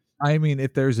me." I mean,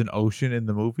 if there's an ocean in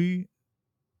the movie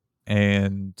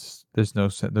and there's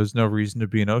no reason to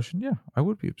be an ocean, yeah, I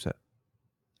would be upset.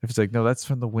 If it's like, no, that's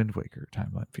from the Wind Waker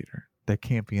timeline, Peter. That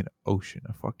can't be an ocean,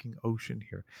 a fucking ocean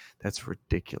here. That's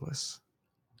ridiculous.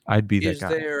 I'd be that Is guy.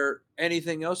 there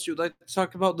anything else you'd like to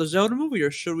talk about the Zelda movie,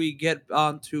 or should we get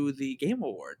on to the Game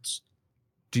Awards?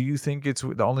 Do you think it's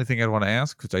the only thing I'd want to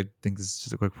ask? Because I think this is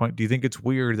just a quick point. Do you think it's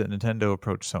weird that Nintendo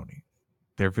approached Sony,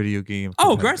 their video game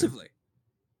Oh, competitor? aggressively.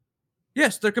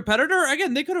 Yes, their competitor.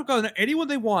 Again, they could have gone to anyone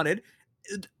they wanted.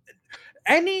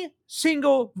 Any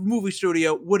single movie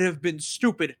studio would have been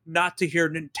stupid not to hear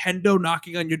Nintendo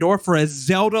knocking on your door for a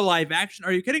Zelda live action.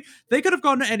 Are you kidding? They could have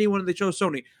gone to anyone and they chose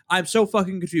Sony. I'm so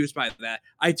fucking confused by that.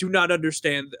 I do not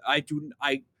understand.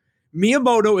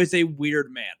 Miyamoto is a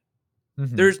weird man.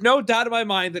 Mhm. There's no doubt in my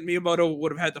mind that Miyamoto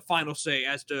would have had the final say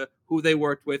as to who they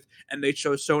worked with, and they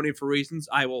chose Sony for reasons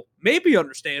I will maybe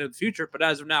understand in the future, but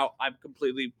as of now, I'm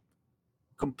completely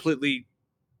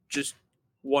just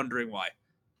wondering why.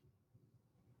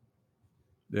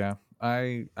 Yeah,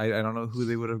 I don't know who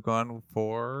they would have gone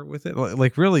for with it.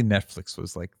 Like, really, Netflix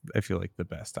was like, I feel like the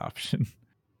best option,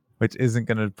 which isn't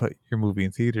going to put your movie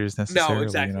in theaters No, necessarily,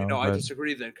 exactly. No, I But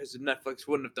disagree then because Netflix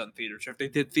wouldn't have done theaters. If they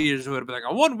did theaters, it would have been like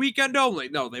a one weekend only.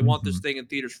 No, they want this Mhm. thing in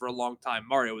theaters for a long time.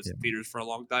 Mario was Yeah. in theaters for a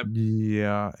long time.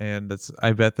 Yeah, and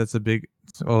I bet that's a big.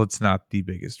 Well, it's not the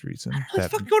biggest reason Let's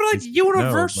that fucking go to like is no,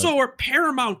 Universal but or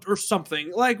Paramount or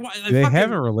something. Like, they have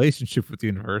fucking a relationship with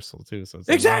Universal too, so it's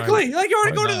like, exactly. Like you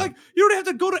already why go to not? like you don't have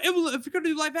to go to if you're gonna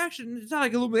do live action. It's not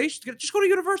like Illumination. Just go to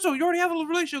Universal. You already have a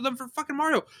relationship with them for fucking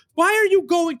Mario. Why are you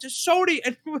going to Sony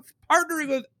and partnering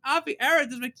with Avi Arad?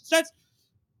 Doesn't make sense.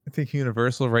 I think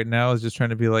Universal right now is just trying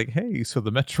to be like, hey, so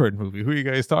the Metroid movie, who are you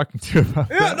guys talking to about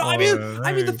Yeah, that no, one? I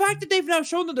mean, the Hey. fact that they've now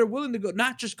shown that they're willing to go,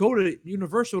 not just go to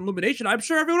Universal and Illumination. I'm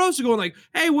sure everyone else is going like,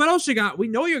 "Hey, what else you got? We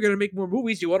know you're going to make more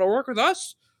movies. You want to work with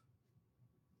us?"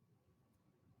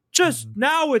 Just Mhm.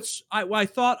 now,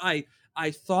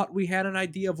 I thought we had an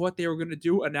idea of what they were going to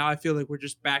do, and now I feel like we're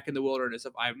just back in the wilderness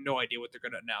of I have no idea what they're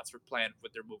going to announce or plan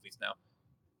with their movies now.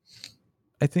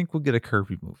 I think we'll get a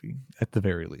Kirby movie at the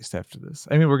very least after this.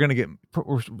 I mean,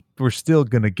 we're still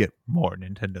gonna get more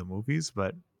Nintendo movies,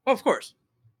 but Oh, of course,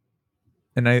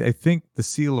 and I think the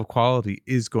seal of quality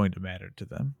is going to matter to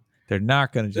them. They're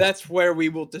not going to just. that's where we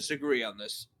will disagree on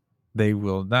this. They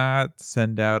will not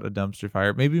send out a dumpster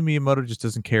fire. Maybe Miyamoto just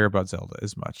doesn't care about Zelda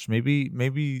as much.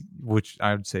 Maybe, which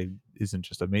I would say isn't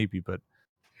just a maybe, but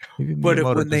maybe But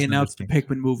Miyamoto when they doesn't announce the understand.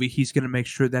 Pikmin movie, he's going to make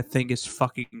sure that thing is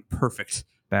fucking perfect.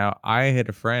 Now, I had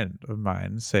a friend of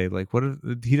mine say, like, what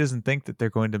if he doesn't think that they're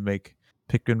going to make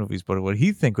Pikmin movies, but what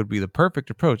he think would be the perfect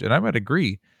approach, and I might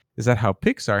agree, is that how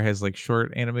Pixar has like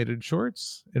short animated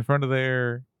shorts in front of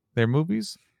their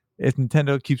movies. If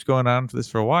Nintendo keeps going on for this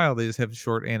for a while, they just have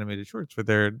short animated shorts, but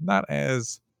they're not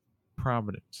as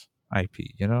prominent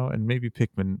IP, and maybe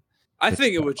Pikmin I fits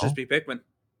think it would just well. be Pikmin.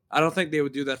 I don't think they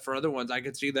would do that for other ones. I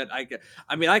could see that. I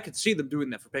could see them doing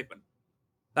that for Pikmin.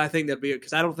 I think that'd be it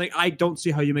because I don't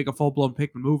see how you make a full blown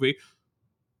Pikmin movie.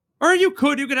 Or you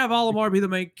could have Olimar be the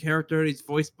main character. And he's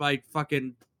voiced by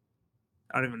fucking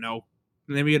I don't even know.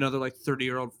 Maybe another like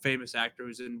 30-year-old famous actor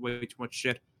who's in way too much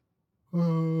shit.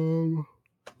 Who's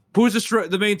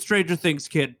the main Stranger Things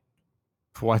kid?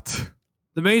 What?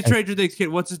 The main Stranger Things kid.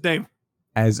 What's his name?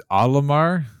 As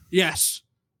Olimar? Yes.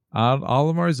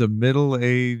 Olimar is a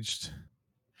middle-aged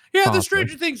Yeah, the father.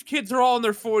 Stranger Things kids are all in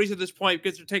their 40s at this point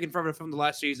because they're taking forever to film the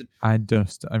last season. I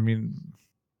mean,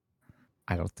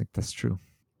 I don't think that's true.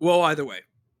 Well, either way.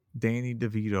 Danny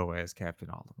DeVito as Captain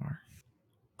Olimar.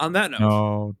 On that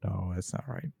note, No, that's not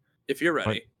right. if you're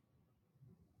ready,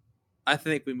 I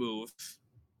think we move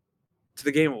to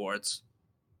the Game Awards.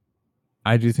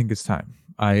 I do think it's time.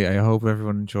 I hope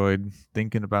everyone enjoyed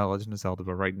thinking about Legend of Zelda,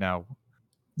 but right now,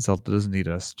 Zelda doesn't need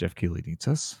us. Jeff Keighley needs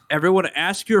us. Everyone,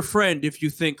 ask your friend if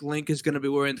you think Link is going to be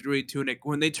wearing the green tunic.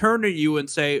 When they turn to you and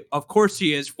say, "Of course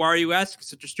he is," why are you asking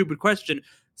such a stupid question?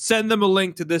 Send them a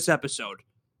link to this episode.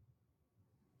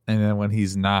 And then when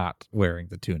he's not wearing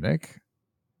the tunic,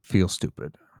 feel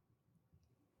stupid.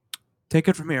 Take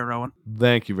it from here, Rowan.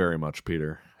 Thank you very much,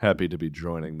 Peter. Happy to be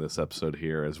joining this episode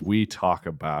here as we talk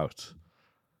about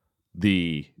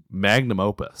the magnum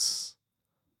opus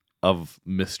of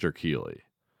Mr. Keighley.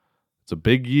 It's a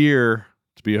big year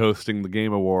to be hosting the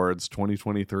Game Awards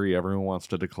 2023. Everyone wants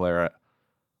to declare it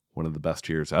one of the best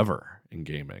years ever in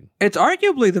gaming. It's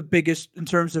arguably the biggest in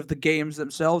terms of the games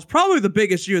themselves. Probably the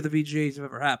biggest year the VGAs have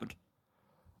ever happened.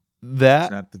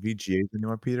 It's not the VGAs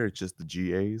anymore, Peter. It's just the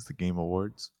GAs, the Game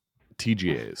Awards.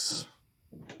 TGAs.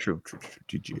 True.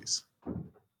 GGAs. Oh,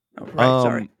 right,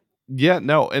 sorry. Yeah,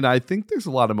 no, and I think there's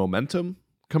a lot of momentum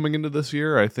coming into this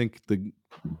year. I think the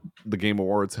Game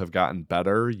Awards have gotten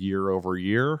better year over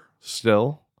year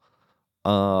still.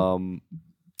 There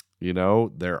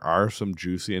are some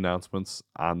juicy announcements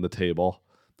on the table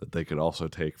that they could also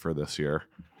take for this year.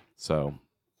 So,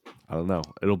 I don't know.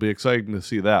 It'll be exciting to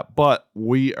see that. But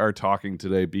we are talking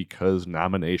today because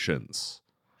nominations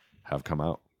have come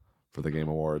out for the Game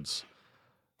Awards.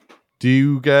 Do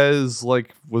you guys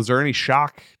was there any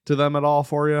shock to them at all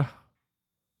for you?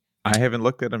 I haven't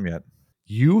looked at them yet.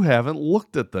 You haven't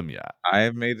looked at them yet.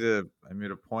 I made a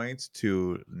point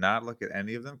to not look at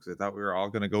any of them because I thought we were all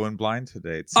going to go in blind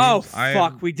today.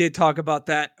 We did talk about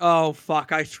that. Oh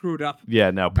fuck, I screwed up. Yeah,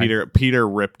 no, Peter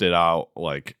ripped it out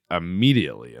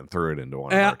immediately and threw it into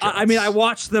one of our chats. I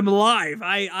watched them live.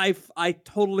 I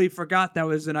totally forgot that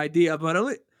was an idea, but at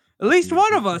least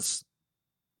one of us,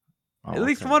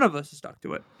 one of us stuck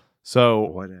to it. So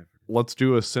whatever. Let's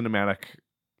do a cinematic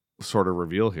sort of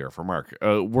reveal here for Mark.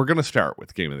 We're going to start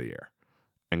with Game of the Year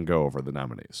and go over the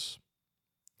nominees.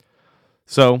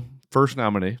 So, first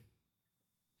nominee,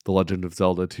 The Legend of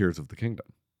Zelda: Tears of the Kingdom.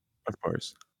 Of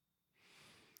course.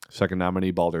 Second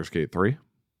nominee, Baldur's Gate 3.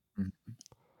 Mm-hmm.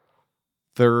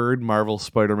 Third, Marvel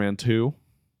Spider-Man 2.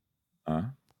 Uh-huh.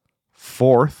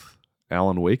 Fourth,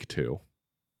 Alan Wake 2.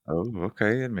 Oh,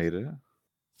 okay, it made it.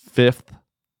 Fifth,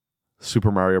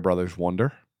 Super Mario Brothers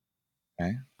Wonder.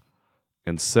 Okay.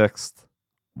 And sixth,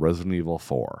 Resident Evil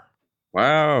 4.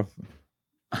 Wow.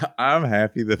 I'm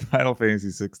happy that Final Fantasy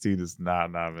 16 is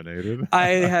not nominated. I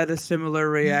had a similar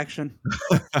reaction.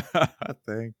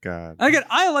 Thank God. Again,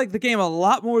 I like the game a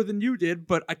lot more than you did,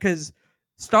 but because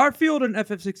Starfield and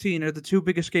FF16 are the two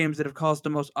biggest games that have caused the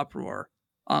most uproar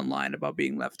online about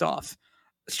being left off.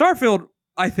 Starfield,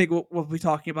 I think we'll be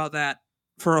talking about that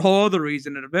for a whole other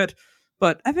reason in a bit.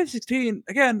 But FF16,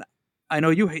 again, I know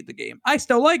you hate the game. I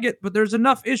still like it, but there's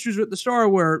enough issues with the story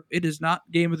where it is not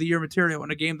Game of the Year material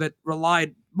in a game that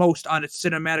relied most on its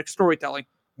cinematic storytelling.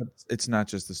 It's not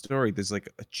just the story. There's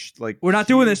we're not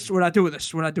doing this. We're not doing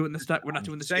this. We're not doing this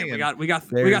game. We got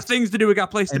things to do. We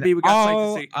got place to be. We got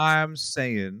sights to see. All I'm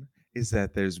saying is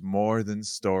that there's more than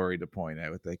story to point at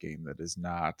with that game that is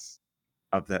not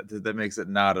of that makes it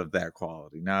not of that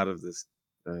quality, not of this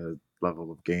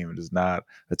level of game. It is not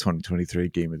a 2023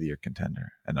 Game of the Year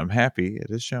contender, and I'm happy it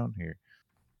is shown here.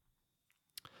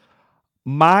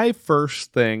 My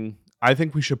first thing, I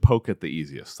think we should poke at the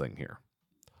easiest thing here.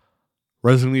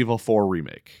 Resident Evil 4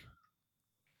 Remake.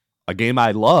 A game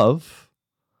I love,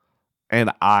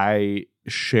 and I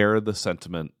share the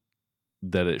sentiment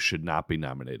that it should not be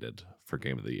nominated for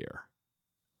Game of the Year.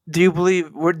 Do you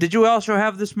believe? Did you also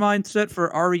have this mindset for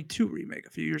RE2 remake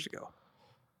a few years ago?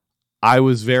 I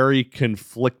was very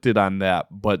conflicted on that,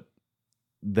 but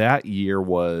that year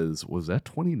was that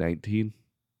 2019?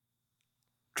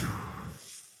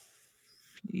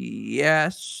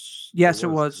 Yes, it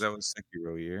was. That was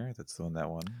Sekiro year. That's the one that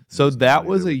won. So that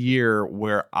was a year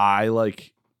where I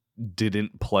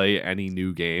didn't play any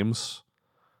new games,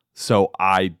 so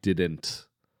I didn't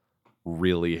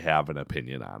really have an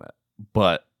opinion on it.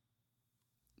 But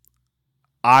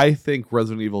I think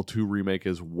Resident Evil 2 Remake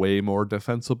is way more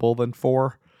defensible than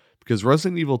 4, because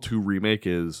Resident Evil 2 Remake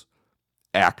is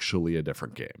actually a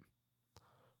different game.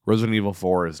 Resident Evil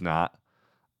 4 is not.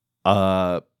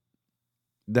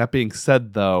 That being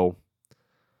said, though,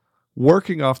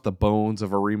 working off the bones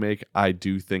of a remake, I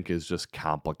do think is just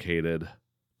complicated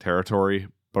territory.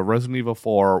 But Resident Evil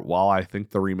 4, while I think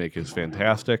the remake is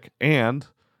fantastic, and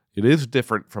it is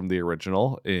different from the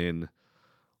original in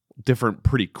different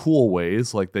pretty cool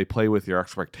ways, like they play with your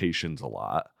expectations a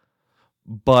lot,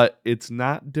 but it's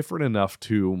not different enough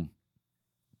to,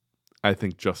 I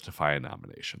think, justify a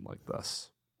nomination like this.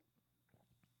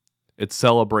 It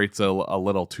celebrates a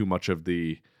little too much of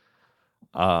the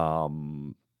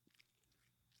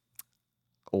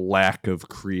lack of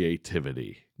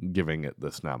creativity, giving it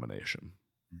this nomination.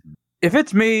 If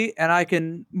it's me and I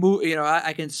can move,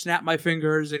 I can snap my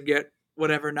fingers and get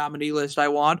whatever nominee list I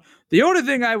want, the only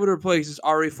thing I would replace is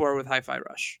RE4 with Hi-Fi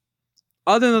Rush.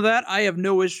 Other than that, I have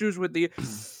no issues with the.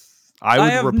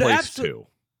 I would replace two.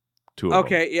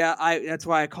 Okay, yeah, that's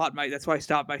why I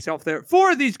stopped myself there.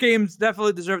 4 of these games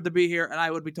definitely deserve to be here, and I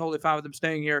would be totally fine with them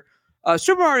staying here.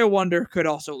 Super Mario Wonder could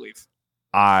also leave.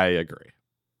 I agree.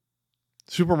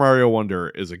 Super Mario Wonder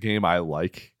is a game I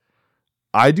like.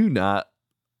 I do not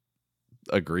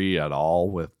agree at all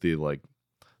with the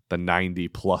 90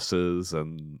 pluses,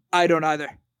 and I don't either.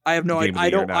 I have no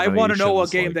idea. I want to know what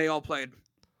game they all played.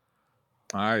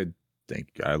 I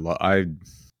think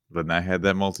when I had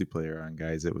that multiplayer on,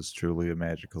 guys, it was truly a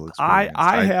magical experience.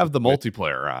 I have the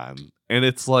multiplayer on, and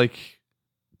it's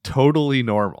totally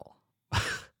normal.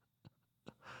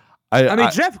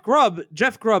 Jeff Grubb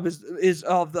is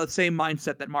of the same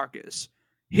mindset that Mark is.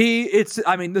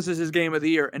 This is his game of the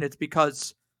year, and it's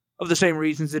because of the same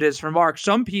reasons it is for Mark.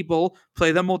 Some people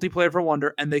play the multiplayer for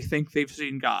Wonder, and they think they've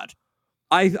seen God.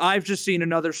 I've just seen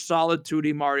another solid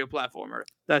 2D Mario platformer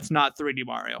that's not 3D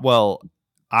Mario. Well,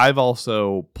 I've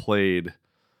also played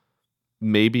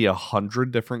maybe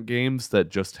 100 different games that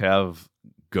just have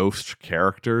ghost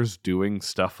characters doing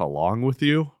stuff along with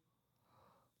you.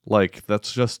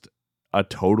 That's just a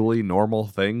totally normal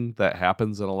thing that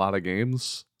happens in a lot of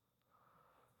games.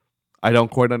 I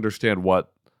don't quite understand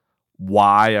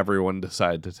why everyone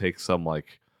decided to take some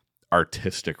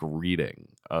artistic reading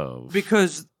of,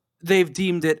 because they've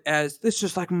deemed it as this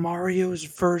just like Mario's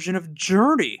version of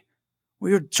Journey.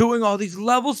 We are doing all these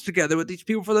levels together with these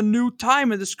people for the new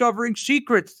time and discovering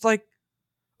secrets. It's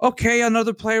okay,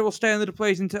 another player will stand into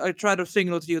place and I try to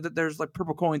signal to you that there's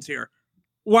purple coins here.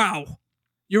 Wow.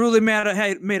 You really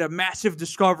made a massive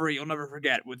discovery you'll never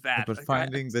forget with that. But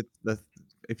finding that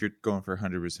if you're going for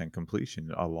 100%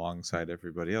 completion alongside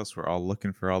everybody else, we're all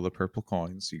looking for all the purple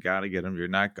coins. You got to get them.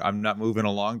 I'm not moving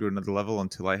along to another level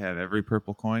until I have every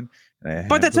purple coin.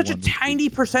 But that's such a tiny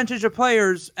percentage of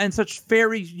players and such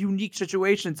very unique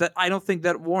situations that I don't think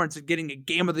that warrants it getting a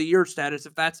Game of the Year status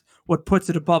if that's what puts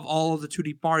it above all of the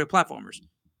 2D Mario platformers.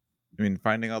 I mean,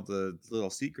 finding all the little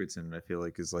secrets in it, I feel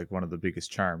is one of the biggest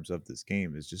charms of this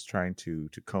game, is just trying to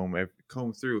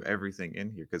comb through everything in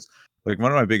here. Because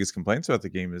one of my biggest complaints about the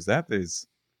game is that there's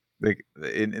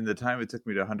in the time it took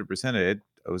me to 100% it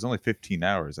was only 15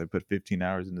 hours. I put 15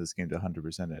 hours into this game to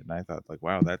 100% it, and I thought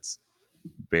wow, that's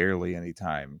barely any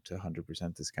time to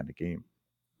 100% this kind of game.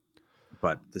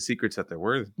 But the secrets that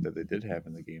they did have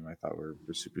in the game, I thought were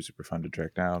super, super fun to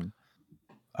track down.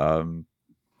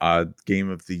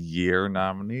 Game of the Year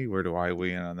nominee, where do I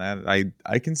weigh in on that?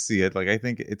 I can see it. I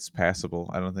think it's passable.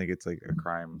 I don't think it's a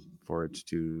crime for it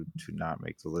to not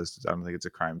make the list. I don't think it's a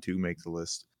crime to make the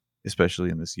list, especially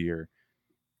in this year.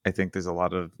 I think there's a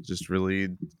lot of just really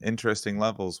interesting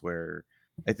levels where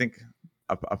I think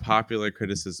a popular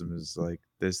criticism is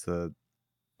there's a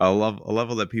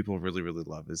level that people really, really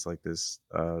love is this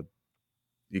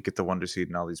you get the Wonder Seed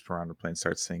and all these piranha planes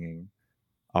start singing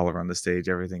all around the stage.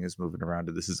 Everything is moving around.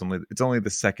 It's only the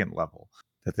second level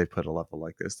that they put a level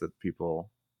like this that people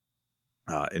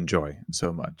enjoy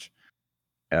so much.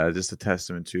 Just a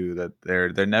testament to that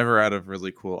they're never out of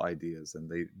really cool ideas,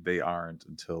 and they aren't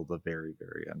until the very,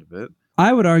 very end of it.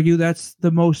 I would argue that's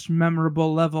the most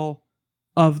memorable level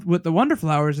with the Wonder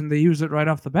Flowers, and they use it right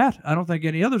off the bat. I don't think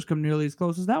any others come nearly as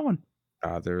close as that one.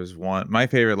 There's one. My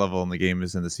favorite level in the game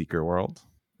is in the Secret World.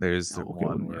 There's the Okay,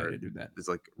 one yeah, I where did do that. there's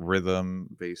like rhythm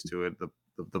based to it.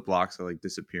 The blocks are like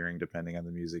disappearing depending on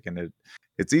the music, and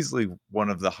it's easily one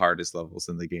of the hardest levels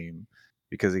in the game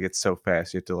because it gets so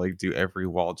fast. You have to like do every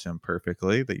wall jump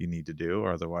perfectly that you need to do,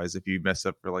 or otherwise, if you mess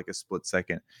up for like a split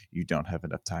second, you don't have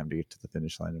enough time to get to the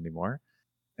finish line anymore.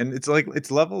 And it's like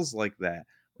it's levels like that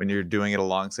when you're doing it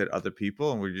alongside other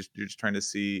people, and you're just trying to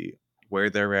see where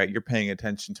they're at. You're paying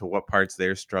attention to what parts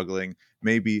they're struggling.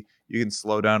 Maybe you can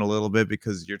slow down a little bit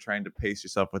because you're trying to pace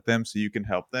yourself with them so you can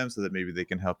help them so that maybe they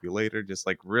can help you later. Just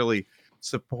like really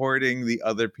supporting the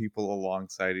other people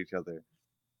alongside each other.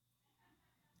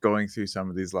 Going through some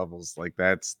of these levels, like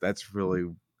that's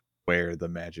really where the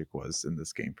magic was in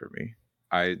this game for me.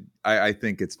 I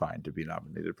think it's fine to be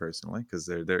nominated personally because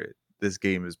they're this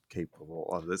game is capable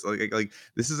of this. Like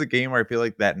this is a game where I feel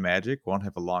like that magic won't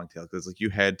have a long tail because like you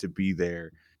had to be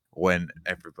there when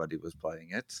everybody was playing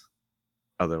it.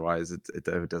 Otherwise,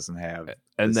 it doesn't have.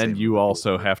 And the then same you level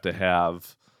also of- have to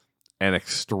have an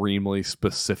extremely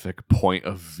specific point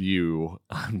of view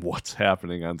on what's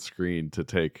happening on screen to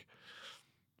take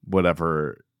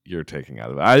whatever you're taking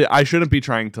out of it. I shouldn't be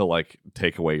trying to like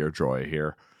take away your joy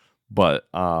here, but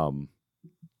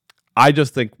I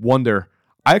just think Wonder.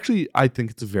 I think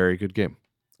it's a very good game.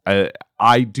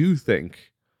 I do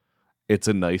think it's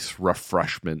a nice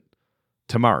refreshment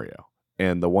to Mario.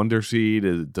 And the Wonder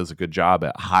Seed does a good job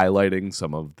at highlighting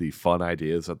some of the fun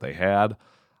ideas that they had.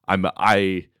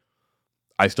 I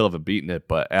still haven't beaten it,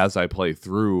 but as I play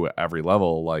through every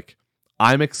level, like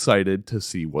I'm excited to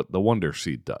see what the Wonder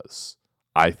Seed does.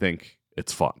 I think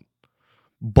it's fun.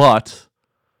 But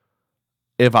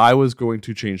if I was going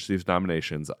to change these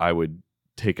nominations, I would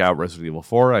take out Resident Evil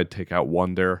 4, I'd take out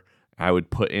Wonder, I would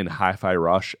put in Hi-Fi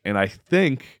Rush, and I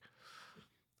think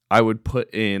I would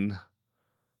put in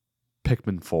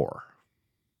Pikmin 4.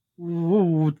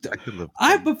 Ooh, I could live.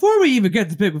 before we even get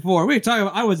to Pikmin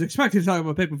 4, I was expecting to talk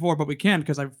about Pikmin 4, but we can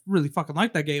because I really fucking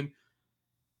like that game.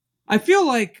 I feel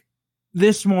like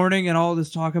this morning and all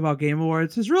this talk about Game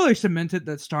Awards has really cemented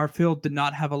that Starfield did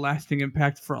not have a lasting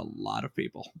impact for a lot of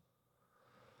people.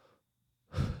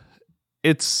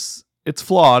 It's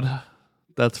flawed,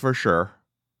 that's for sure.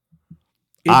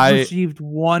 It received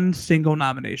one single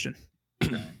nomination.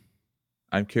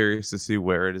 I'm curious to see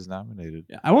where it is nominated.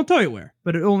 Yeah, I won't tell you where,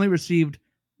 but it only received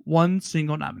one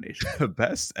single nomination. The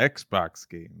best Xbox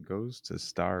game goes to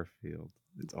Starfield.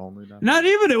 It's only nominated. Not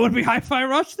even. It would be Hi-Fi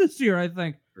Rush this year, I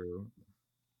think. True.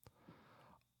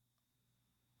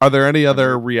 Are there any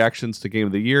other reactions to Game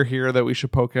of the Year here that we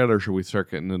should poke at, or should we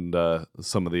start getting into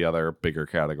some of the other bigger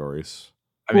categories?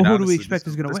 I mean, Well, who do we honestly, expect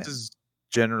is going to win? This is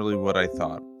generally what I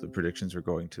thought the predictions were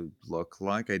going to look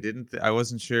like. I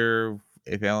wasn't sure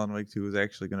if Alan Wake 2 was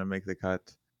actually going to make the cut.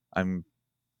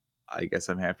 I guess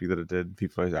I'm happy that it did.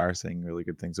 People are saying really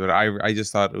good things, but I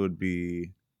just thought it would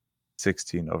be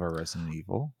 16 over Resident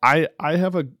Evil. I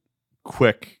have a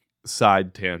quick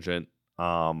side tangent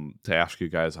to ask you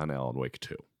guys on Alan Wake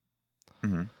 2.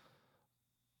 Mm-hmm.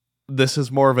 This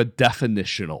is more of a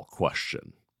definitional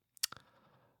question.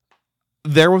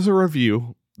 There was a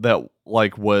review that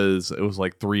was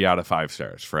 3 out of 5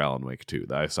 stars for Alan Wake 2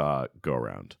 that I saw go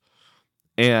around.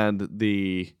 And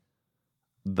the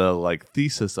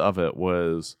thesis of it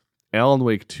was Alan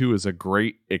Wake 2 is a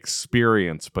great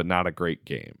experience, but not a great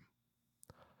game.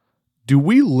 Do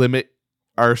we limit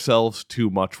ourselves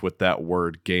too much with that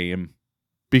word game?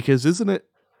 Because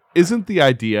isn't the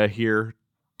idea here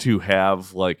to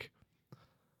have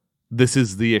this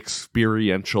is the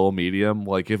experiential medium?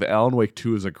 Like if Alan Wake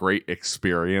 2 is a great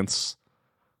experience,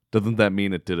 doesn't that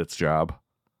mean it did its job?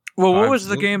 Well, what was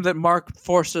the game that Mark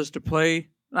forced us to play?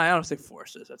 I don't say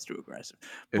forces. That's too aggressive.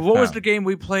 But what was the game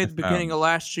we played at the beginning of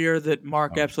last year that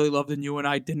Mark absolutely loved and you and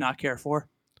I did not care for?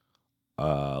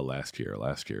 Last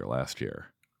year.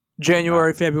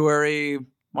 January, February,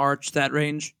 March, that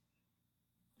range.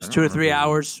 It's 2 to 3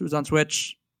 hours. It was on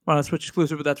Switch. Well, on Switch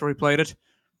exclusive, but that's where we played it.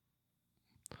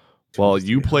 Well,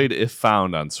 you played If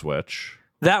Found on Switch.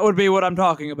 That would be what I'm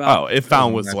talking about. Oh, If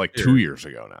Found was 2 years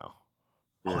ago now.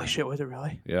 Holy shit, was it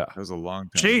really? Yeah. That was a long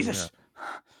time. Jesus. Yeah.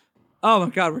 Oh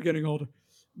my god, we're getting older.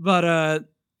 But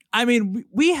I mean,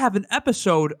 we have an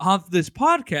episode of this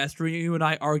podcast where you and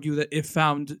I argue that If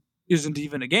Found isn't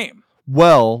even a game.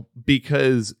 Well,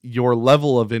 because your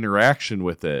level of interaction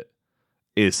with it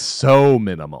is so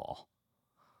minimal.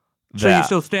 So you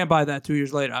still stand by that 2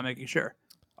 years later, I'm making sure.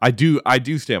 I do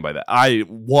stand by that.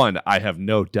 I have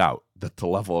no doubt that the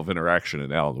level of interaction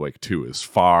in Alan Wake 2 is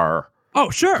far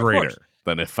greater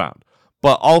than If Found.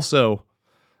 But also,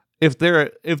 if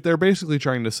they're basically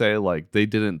trying to say like they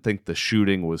didn't think the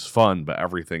shooting was fun, but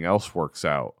everything else works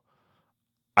out,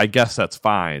 I guess that's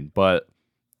fine. But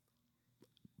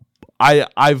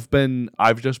I've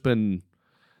just been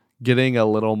getting a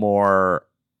little more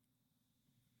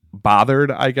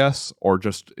bothered, I guess, or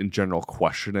just in general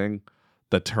questioning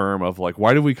the term of like,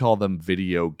 why do we call them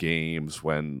video games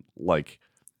when like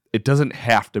it doesn't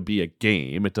have to be a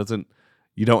game?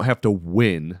 You don't have to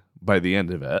win by the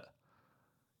end of it.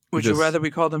 Would you rather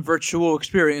we call them virtual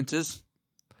experiences?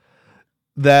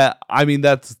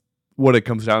 That's what it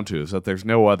comes down to, is that there's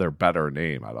no other better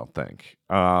name, I don't think.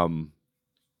 Sony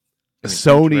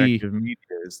interactive media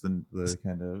is the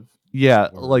kind of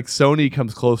like Sony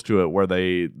comes close to it where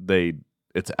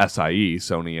it's SIE,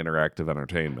 Sony Interactive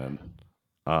Entertainment.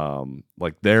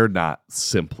 Like they're not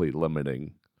simply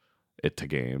limiting it to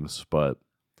games, but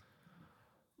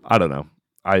I don't know.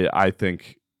 I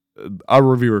think a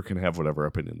reviewer can have whatever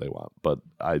opinion they want, but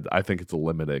I think it's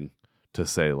limiting to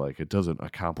say like it doesn't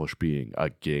accomplish being a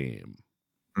game.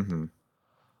 Mm-hmm.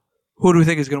 Who do we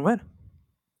think is going to win?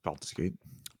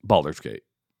 Baldur's Gate.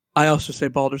 I also say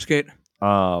Baldur's Gate.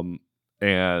 And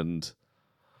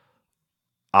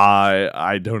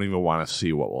I don't even want to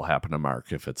see what will happen to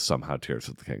Mark if it's somehow Tears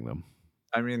of the Kingdom.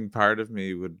 I mean, part of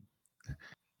me would,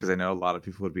 because I know a lot of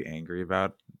people would be angry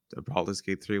about Baldur's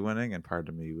Gate 3 winning, and part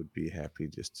of me would be happy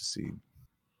just to see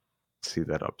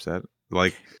that upset.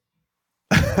 Like,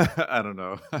 I don't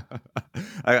know.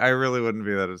 I really wouldn't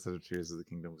be that upset if Tears of the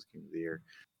Kingdom was Game of the Year.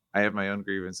 I have my own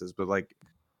grievances, but like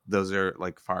those are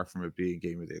like far from it being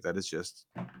Game of the Year. That is just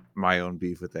my own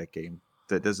beef with that game.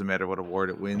 That doesn't matter what award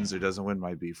it wins or doesn't win.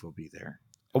 My beef will be there.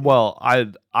 Well,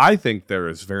 I think there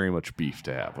is very much beef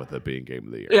to have with it being Game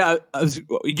of the Year. Yeah,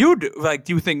 you do. Like,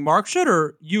 do you think Mark should,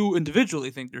 or you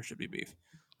individually think there should be beef?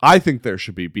 I think there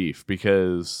should be beef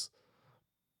because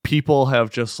people have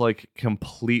just like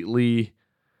completely,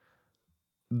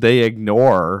 they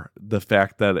ignore the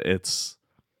fact that it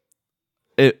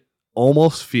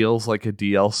almost feels like a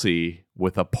DLC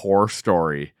with a poor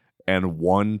story and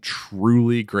one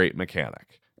truly great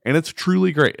mechanic. And it's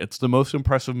truly great. It's the most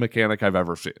impressive mechanic I've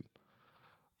ever seen.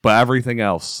 But everything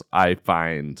else I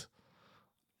find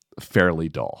fairly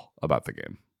dull about the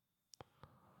game.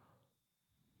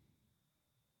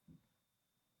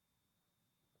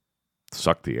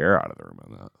 Suck the air out of the room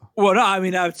on that. Well, no, I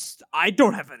mean, I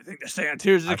don't have anything to say on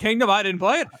Tears of the Kingdom. I didn't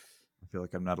play it. I feel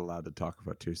like I'm not allowed to talk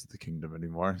about Tears of the Kingdom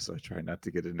anymore, so I try not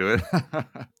to get into it.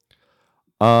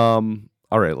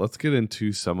 All right, let's get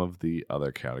into some of the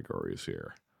other categories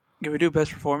here. Can we do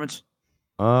best performance?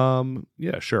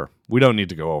 Yeah, sure. We don't need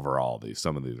to go over all these.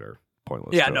 Some of these are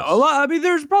pointless. Yeah, no. A lot, I mean,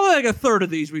 there's probably like a third of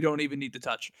these we don't even need to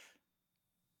touch.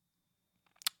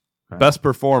 Okay. Best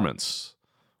performance.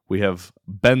 We have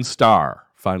Ben Starr,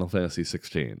 Final Fantasy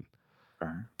 16.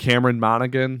 Okay. Cameron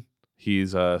Monaghan,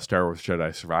 he's a Star Wars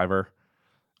Jedi Survivor.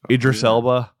 Idris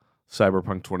Elba,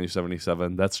 Cyberpunk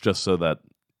 2077. That's just so that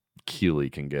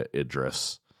Keeley can get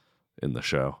Idris in the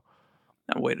show.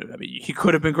 Now, wait, I mean, he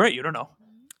could have been great. You don't know.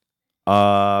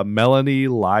 Melanie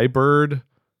Liburd,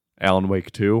 Alan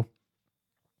Wake 2.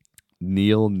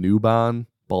 Neil Newbon,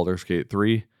 Baldur's Gate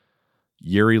 3.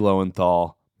 Yuri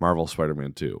Lowenthal, Marvel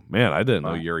Spider-Man 2. Man, I didn't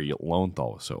know Yuri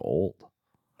Lowenthal was so old.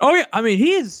 Oh, yeah. I mean,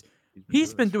 he's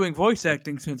been doing voice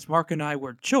acting since Mark and I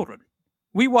were children.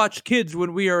 We watched Kids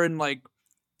when we are in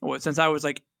since I was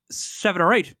 7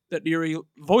 or 8 that Yuri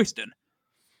voiced in.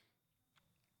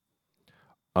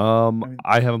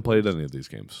 I haven't played any of these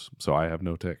games, so I have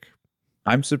no take.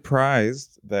 I'm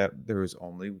surprised that there was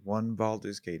only one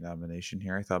Baldur's Gate nomination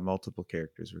here. I thought multiple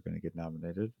characters were going to get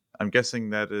nominated. I'm guessing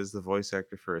that is the voice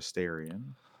actor for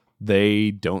Astarion.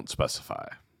 They don't specify.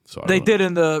 So they did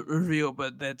in the review,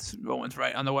 but that's Owen's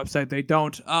right. On the website, they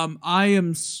don't.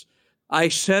 I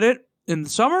said it in the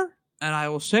summer, and I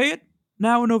will say it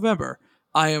now in November.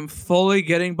 I am fully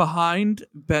getting behind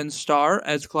Ben Starr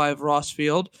as Clive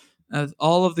Rossfield.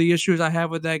 All of the issues I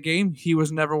have with that game, he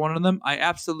was never one of them. I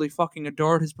absolutely fucking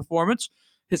adored his performance.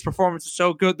 His performance is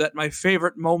so good that my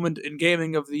favorite moment in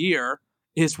gaming of the year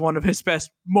is one of his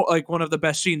best, one of the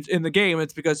best scenes in the game.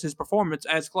 It's because his performance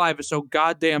as Clive is so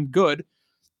goddamn good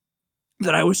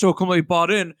that I was so completely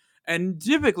bought in. And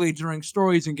typically during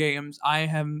stories and games, I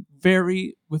am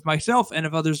very, with myself and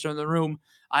if others are in the room,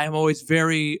 I am always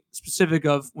very specific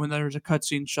of when there's a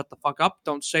cutscene, shut the fuck up,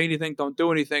 don't say anything, don't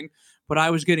do anything. But I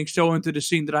was getting so into the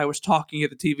scene that I was talking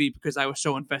at the TV because I was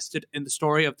so invested in the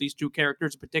story of these two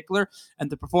characters in particular, and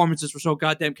the performances were so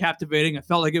goddamn captivating. I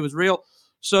felt like it was real.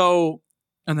 So,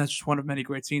 and that's just one of many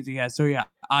great scenes he has. So yeah,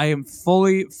 I am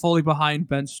fully behind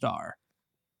Ben Starr.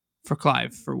 for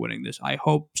Clive for winning this. I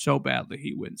hope so badly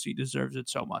he wins. He deserves it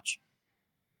so much.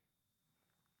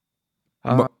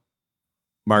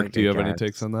 Mark, do you have any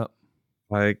takes on that?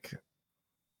 Like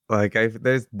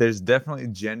there's definitely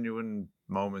genuine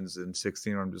moments in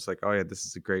 16 where I'm just like, oh yeah, this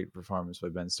is a great performance by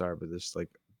Ben Starr, but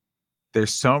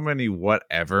there's so many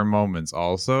whatever moments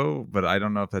also, but I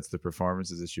don't know if that's the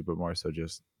performance's issue, but more so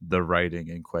just the writing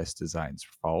and quest design's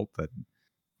fault, that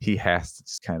he has to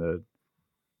just kind of,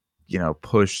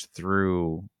 push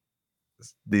through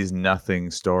these nothing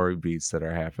story beats that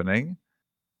are happening,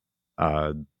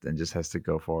 and just has to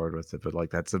go forward with it. But like,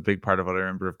 that's a big part of what I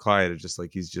remember of Clyde. It's just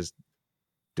like, he's just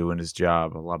doing his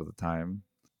job a lot of the time.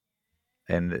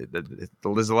 And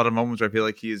there's a lot of moments where I feel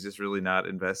like he is just really not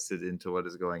invested into what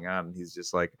is going on. He's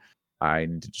just like, I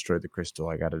need to destroy the crystal.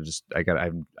 That's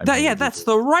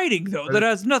the writing, though. That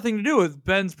has nothing to do with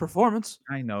Ben's performance.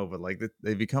 I know, but like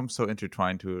they become so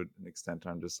intertwined to an extent.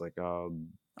 I'm just like,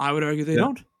 I would argue they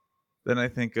don't. Then I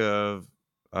think of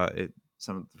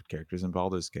some of the characters in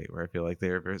Baldur's Gate, where I feel like they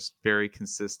are very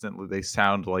consistently, they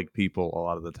sound like people a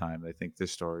lot of the time. I think their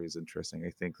story is interesting.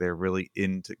 I think they're really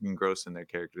engrossed in their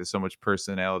character. There's so much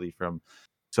personality from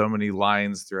so many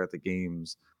lines throughout the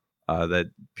games that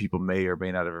people may or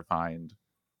may not ever find.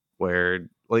 Where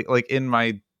like in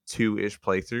my 2-ish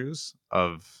playthroughs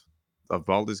of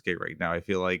Baldur's Gate right now, I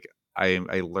feel like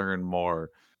I learn more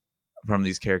from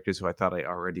these characters who I thought I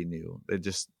already knew.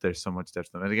 There's so much depth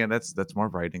to them. And again, that's more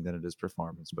writing than it is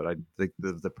performance. But I think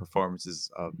the performances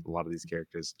of a lot of these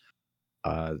characters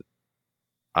are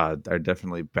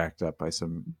definitely backed up by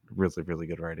some really, really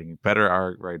good writing. Better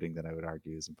art writing than I would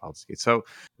argue is in Baldur's Gate. So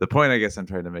the point I guess I'm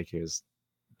trying to make here is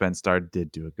Ben Starr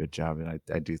did do a good job, and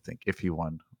I do think if he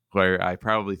won, where I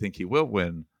probably think he will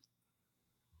win,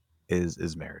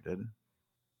 is merited.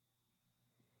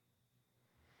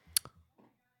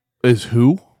 Is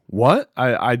who? What?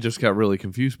 I just got really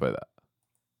confused by that.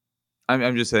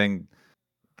 I'm just saying,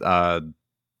 Ben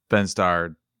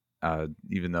Starr,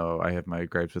 even though I have my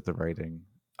gripes with the writing,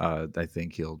 I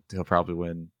think he'll probably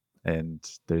win, and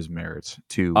there's merit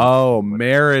to. Oh,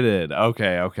 merited.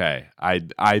 Okay.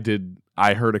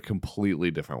 I heard a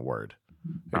completely different word.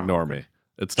 Ignore me.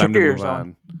 It's time to move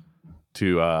on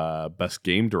to best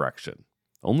game direction.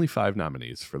 Only 5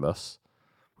 nominees for this.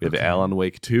 We have Alan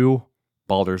Wake 2,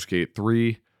 Baldur's Gate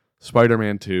 3,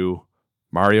 Spider-Man 2,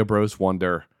 Mario Bros.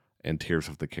 Wonder, and Tears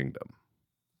of the Kingdom.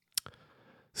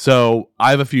 So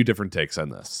I have a few different takes on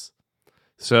this.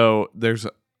 So there's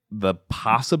the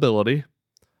possibility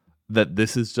that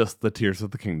this is just the Tears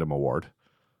of the Kingdom award,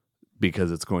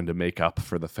 because it's going to make up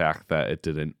for the fact that it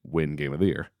didn't win Game of the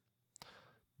Year.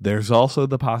 There's also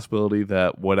the possibility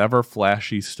that whatever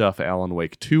flashy stuff Alan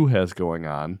Wake 2 has going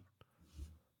on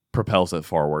propels it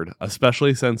forward,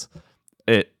 especially since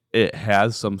it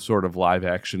has some sort of live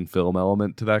action film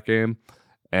element to that game.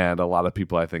 And a lot of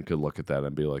people, I think, could look at that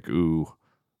and be like, ooh,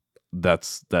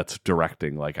 that's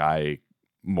directing like I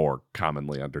more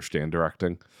commonly understand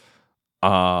directing.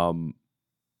 And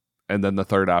then the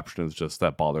third option is just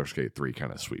that Baldur's Gate 3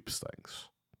 kind of sweeps things.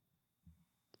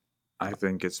 I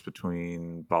think it's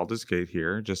between Baldur's Gate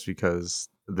here, just because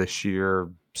the sheer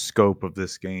scope of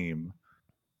this game.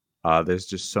 There's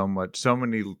just so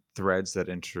many threads that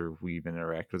interweave and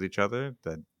interact with each other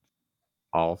that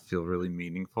all feel really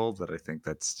meaningful, that I think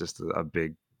that's just a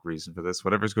big reason for this.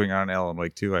 Whatever's going on in Alan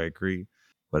Wake 2, I agree.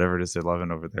 Whatever it is they're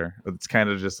loving over there. It's kind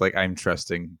of just like, I'm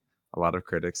trusting a lot of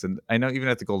critics. And I know even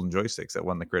at the Golden Joysticks that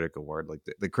won the Critic Award, like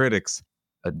the critics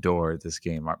adore this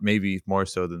game, maybe more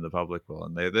so than the public will.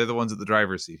 And they're the ones at the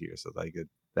driver's seat here. So like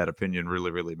that opinion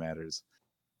really, really matters.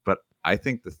 But I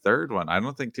think the third one, I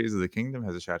don't think Tears of the Kingdom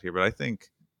has a shot here, but I think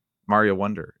Mario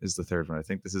Wonder is the third one. I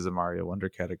think this is a Mario Wonder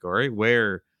category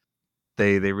where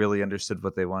they really understood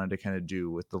what they wanted to kind of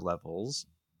do with the levels.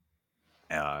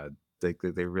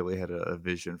 They really had a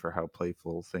vision for how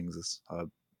playful things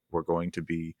were going to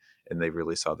be, and they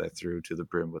really saw that through to the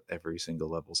brim with every single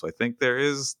level. So I think there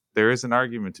is an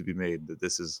argument to be made that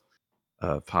this is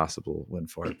a possible win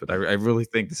for it. But I really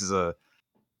think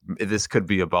this could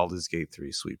be a Baldur's Gate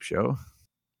 3 sweep show.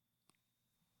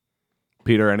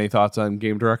 Peter, any thoughts on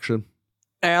game direction?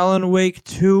 Alan Wake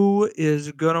 2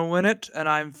 is going to win it, and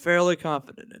I'm fairly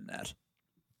confident in that.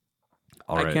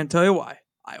 All right. I can't tell you why.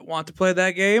 I want to play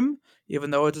that game,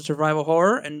 even though it's a survival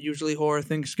horror, and usually horror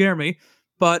things scare me.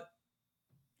 But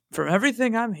from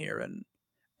everything I'm hearing,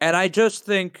 and I just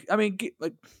think,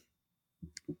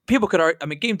 people could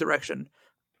argue, game direction.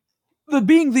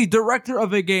 Being the director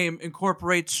of a game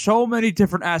incorporates so many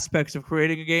different aspects of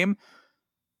creating a game.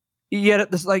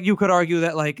 Yet, you could argue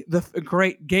that the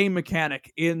great game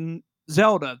mechanic in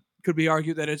Zelda could be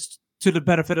argued that it's to the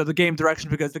benefit of the game direction,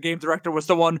 because the game director was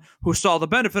the one who saw the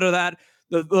benefit of that.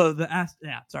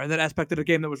 That aspect of the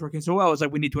game that was working so well is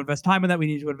like, we need to invest time in that. We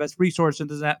need to invest resource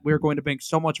into that. We're going to bank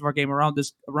so much of our game around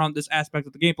this aspect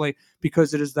of the gameplay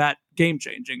because it is that game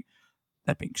changing.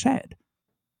 That being said,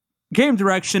 game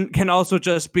direction can also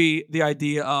just be the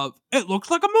idea of, it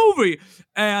looks like a movie.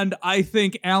 And I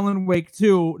think Alan Wake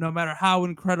 2, no matter how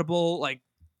incredible, like,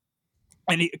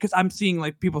 because I'm seeing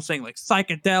like people saying like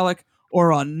psychedelic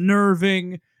or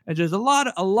unnerving, and there's a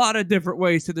lot of different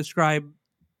ways to describe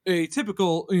a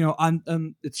typical,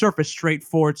 on its surface,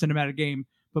 straightforward cinematic game.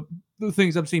 But the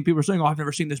things I'm seeing, people are saying, "Oh, I've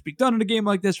never seen this be done in a game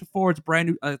like this before. It's brand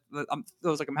new."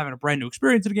 Feels like I'm having a brand new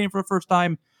experience in a game for the first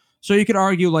time. So you could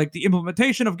argue like the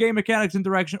implementation of game mechanics and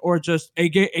direction, or just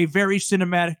a very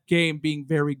cinematic game being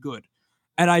very good.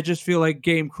 And I just feel like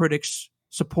game critics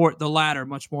support the latter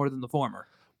much more than the former.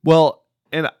 Well,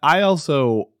 and I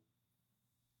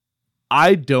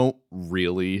don't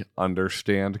really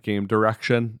understand game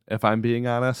direction, if I'm being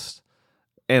honest.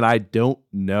 And I don't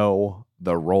know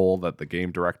the role that the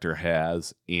game director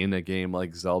has in a game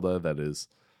like Zelda that is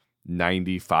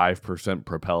 95%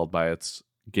 propelled by its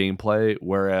gameplay,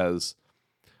 whereas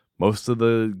most of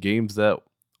the games that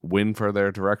win for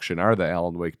their direction are the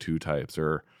Alan Wake 2 types,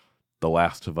 or The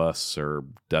Last of Us, or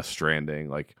Death Stranding.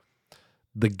 Like,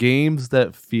 the games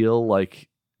that feel like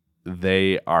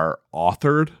they are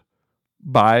authored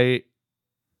by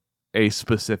a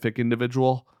specific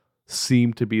individual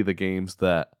seem to be the games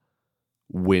that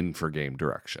win for game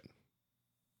direction.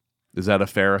 Is that a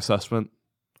fair assessment?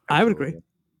 I would agree.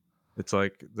 It's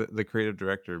like the creative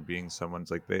director being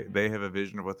someone's like, they have a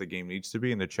vision of what the game needs to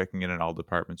be, and they're checking in all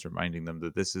departments, reminding them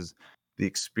that this is the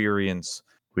experience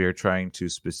we are trying to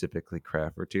specifically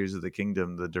craft. For Tears of the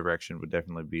Kingdom, the direction would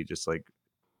definitely be just like,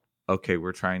 okay,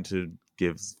 we're trying to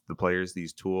give the players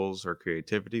these tools or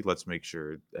creativity. Let's make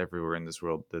sure everywhere in this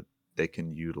world that they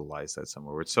can utilize that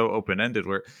somewhere. Where it's so open-ended,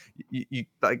 where you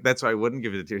like, that's why I wouldn't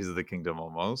give it to Tears of the Kingdom,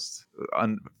 almost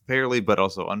unfairly, but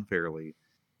also unfairly,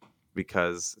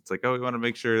 because it's like, oh, we want to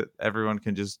make sure everyone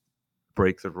can just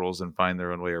break the rules and find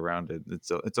their own way around it.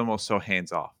 It's almost so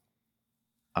hands off.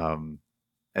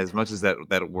 As much as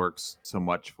that works so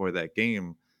much for that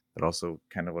game, but also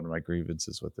kind of one of my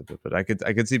grievances with it. But I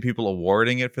could see people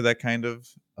awarding it for that kind of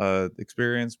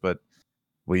experience, but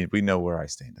we know where I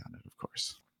stand on it, of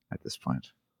course, at this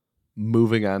point.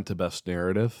 Moving on to best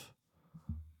narrative,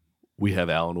 we have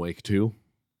Alan Wake 2,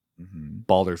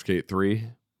 Baldur's Gate 3,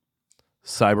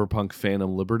 Cyberpunk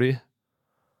Phantom Liberty,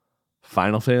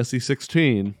 Final Fantasy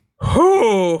 16,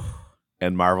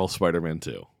 and Marvel Spider-Man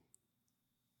 2.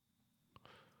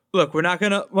 Look, we're not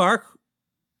gonna mark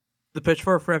the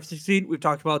pitchfork for F-16. We've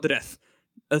talked about to death.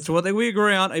 That's one thing we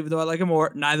agree on, even though I like it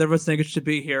more. Neither of us think it should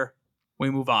be here. We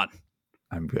move on.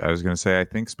 I was going to say, I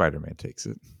think Spider-Man takes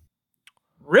it.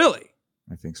 Really?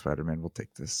 I think Spider-Man will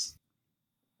take this.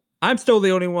 I'm still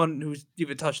the only one who's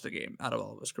even touched the game out of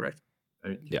all of us, correct?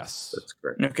 Yes, that's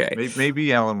correct. Okay.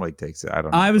 Maybe Alan Wake takes it. I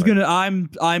don't know.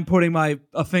 I'm putting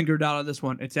a finger down on this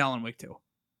one. It's Alan Wake 2.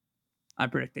 I'm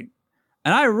predicting.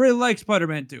 And I really like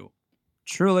Spider-Man 2.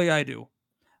 Truly I do.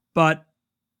 But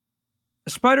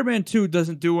Spider-Man 2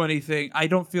 doesn't do anything. I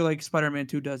don't feel like Spider-Man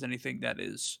 2 does anything that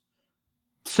is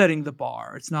setting the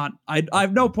bar. It's not.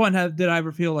 I've no point did I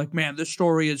ever feel like, man, this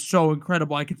story is so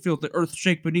incredible. I can feel the earth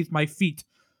shake beneath my feet.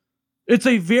 It's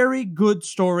a very good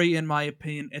story, in my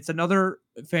opinion. It's another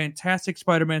fantastic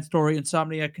Spider-Man story.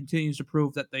 Insomniac continues to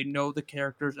prove that they know the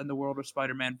characters and the world of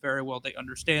Spider-Man very well. They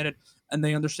understand it, and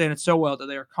they understand it so well that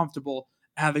they are comfortable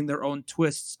having their own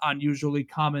twists on usually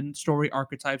common story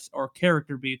archetypes or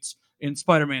character beats in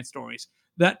Spider-Man stories.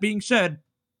 That being said,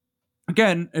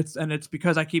 again, it's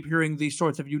because I keep hearing these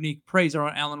sorts of unique praise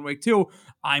around Alan Wake 2.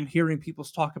 I'm hearing people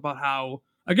talk about how,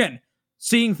 again,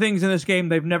 seeing things in this game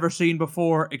they've never seen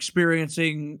before,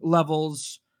 experiencing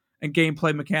levels and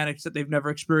gameplay mechanics that they've never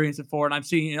experienced before, and I'm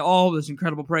seeing all this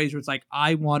incredible praise where it's like,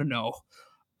 I want to know.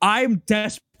 I'm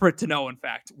desperate to know, in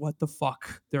fact, what the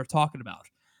fuck they're talking about.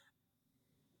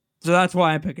 So that's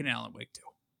why I'm picking Alan Wake 2.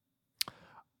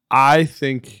 I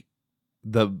think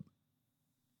the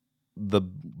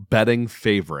betting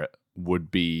favorite would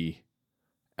be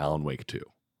Alan Wake 2.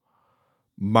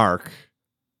 Mark,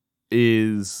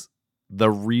 is the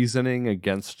reasoning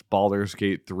against Baldur's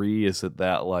Gate 3, is it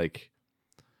that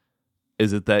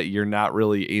you're not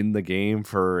really in the game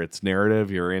for its narrative,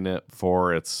 you're in it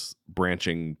for its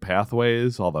branching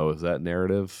pathways? Although, is that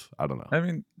narrative? I don't know. I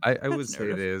mean, I would say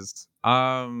it is.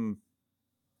 The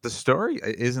story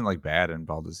isn't like bad in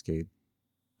Baldur's Gate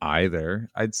either.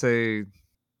 I'd say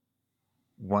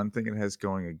one thing it has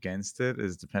going against it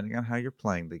is, depending on how you're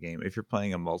playing the game, if you're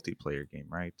playing a multiplayer game,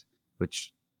 right,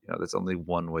 which that's only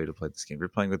one way to play this game. If you're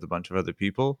playing with a bunch of other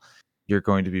people, you're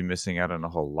going to be missing out on a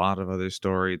whole lot of other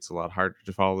story. It's a lot harder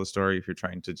to follow the story if you're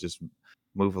trying to just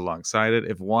move alongside it.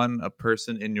 If a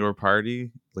person in your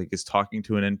party is talking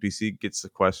to an NPC, gets a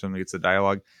question, gets a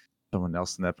dialogue, someone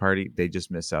else in that party, they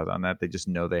just miss out on that. They just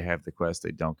know they have the quest.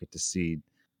 They don't get to see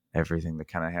everything that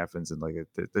kind of happens. And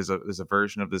there's a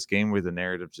version of this game where the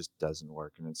narrative just doesn't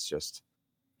work, and it's just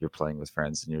you're playing with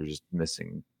friends and you're just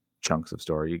missing chunks of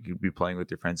story. You could be playing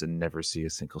with your friends and never see a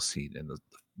single scene in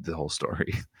the whole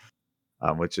story.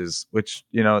 Which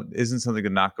isn't something to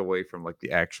knock away from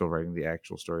the actual writing, the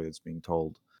actual story that's being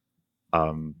told.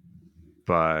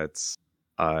 But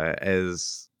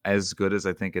as good as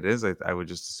I think it is, I would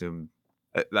just assume.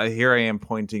 Here I am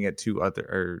pointing at two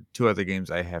other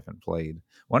games I haven't played.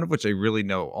 One of which I really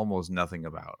know almost nothing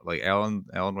about, like Alan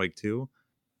Wake 2.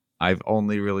 I've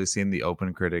only really seen the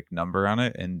Open Critic number on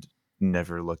it and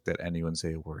never looked at anyone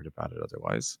say a word about it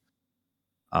otherwise.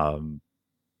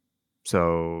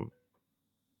 So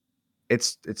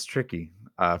it's tricky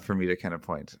for me to kind of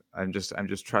point. I'm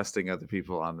just trusting other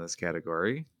people on this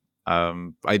category.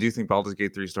 I do think Baldur's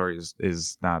Gate 3 story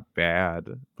is not bad,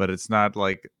 but it's not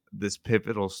this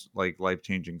pivotal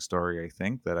life-changing story. I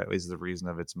think that is the reason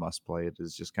of its must play. It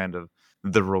is just kind of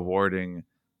the rewarding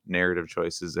narrative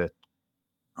choices that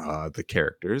the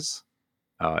characters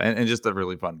and just a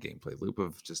really fun gameplay loop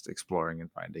of just exploring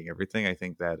and finding everything. I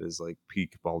think that is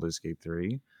peak Baldur's Gate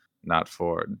 3. Not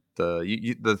for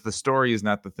the story is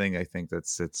not the thing I think that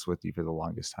sits with you for the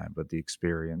longest time, but the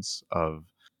experience of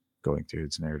going through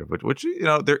its narrative, which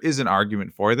there is an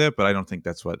argument for that, but I don't think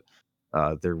that's what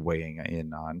they're weighing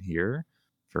in on here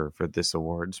for this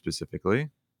award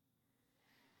specifically.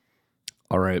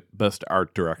 All right, best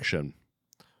art direction.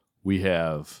 We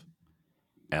have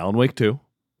Alan Wake 2,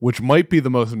 which might be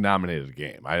the most nominated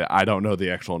game. I don't know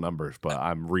the actual numbers, but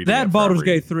I'm reading that Baldur's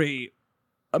Gate 3.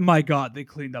 My God, they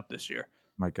cleaned up this year.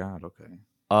 My God, okay.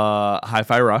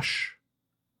 Hi-Fi Rush,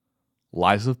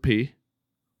 Lies of P,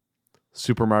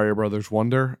 Super Mario Brothers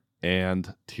Wonder,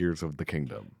 and Tears of the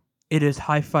Kingdom. It is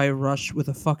Hi-Fi Rush with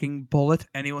a fucking bullet.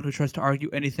 Anyone who tries to argue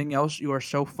anything else, you are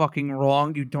so fucking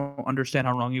wrong. You don't understand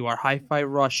how wrong you are. Hi-Fi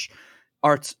Rush,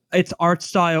 its art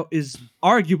style is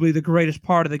arguably the greatest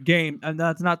part of the game, and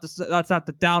that's not to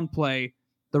downplay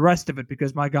the rest of it,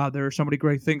 because my God, there are so many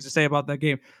great things to say about that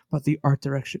game. But the art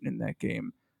direction in that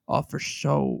game offers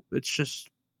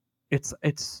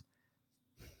it's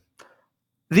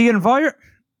the environment.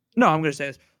 No, I'm going to say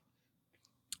this.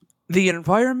 The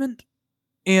environment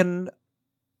in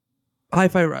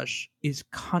Hi-Fi Rush is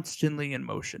constantly in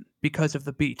motion because of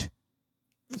the beat.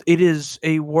 It is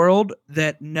a world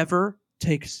that never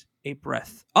takes a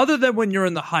breath, other than when you're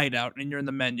in the hideout and you're in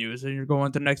the menus and you're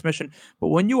going to the next mission. But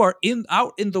when you are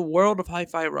out in the world of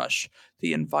Hi-Fi Rush,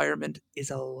 the environment is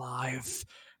alive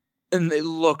and it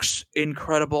looks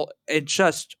incredible.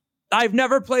 I've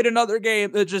never played another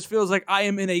game that just feels like I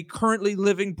am in a currently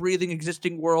living, breathing,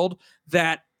 existing world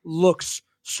that looks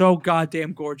so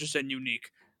goddamn gorgeous and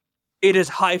unique. It is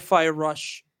Hi-Fi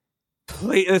Rush.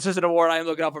 Please, this is an award I am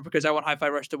looking out for because I want Hi-Fi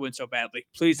Rush to win so badly.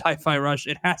 Please, Hi-Fi Rush.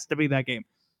 It has to be that game.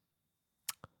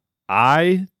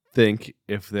 I think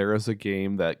if there is a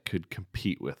game that could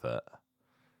compete with it,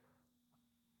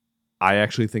 I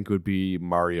actually think it would be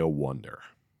Mario Wonder.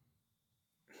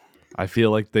 I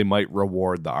feel like they might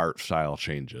reward the art style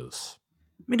changes.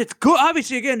 I mean, it's good.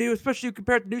 Obviously, again, especially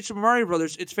compared to New Super Mario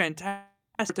Brothers, it's fantastic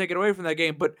to take it away from that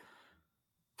game. But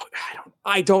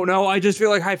I don't know. I just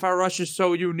feel like Hi-Fi Rush is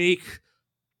so unique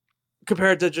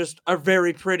compared to just a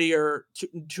very prettier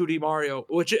 2D Mario,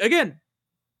 which, again,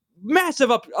 massive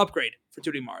upgrade for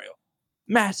 2D Mario.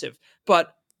 Massive.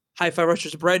 But Hi-Fi Rush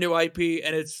is a brand new IP,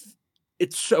 and it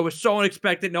was so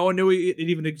unexpected. No one knew it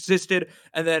even existed.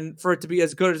 And then for it to be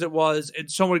as good as it was in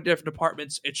so many different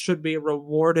departments, it should be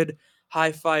rewarded.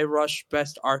 Hi-Fi Rush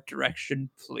best art direction,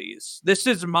 please. This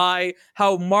is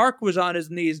how Mark was on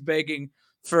his knees begging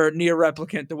for Nier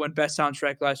Replicant to win best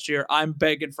soundtrack last year. I'm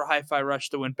begging for Hi-Fi Rush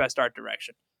to win best art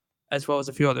direction, as well as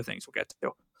a few other things we'll get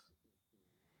to.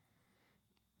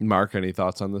 Mark, any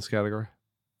thoughts on this category?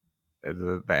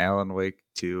 The Alan Wake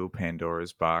 2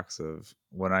 Pandora's box of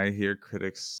when I hear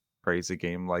critics praise a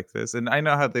game like this, and I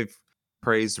know how they've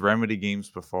praised Remedy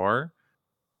games before.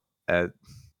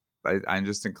 I'm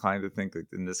just inclined to think that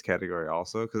in this category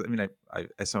also, because I mean, I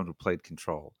as someone who played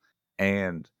Control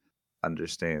and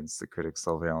understands the critics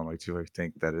love Alan Wake 2, I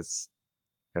think that it's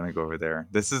gonna go over there.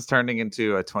 This is turning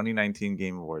into a 2019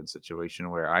 Game Awards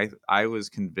situation where I was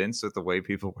convinced with the way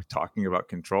people were talking about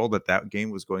Control that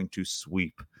game was going to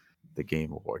sweep the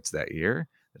Game Awards that year.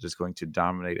 It's just going to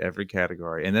dominate every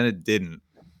category, and then it didn't.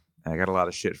 And I got a lot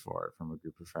of shit for it from a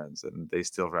group of friends, and they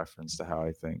still reference to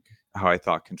how I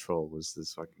thought Control was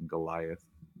this fucking Goliath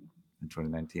in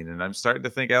 2019. And I'm starting to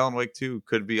think Alan Wake 2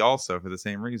 could be also for the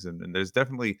same reason. And there's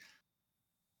definitely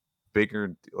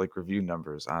bigger like review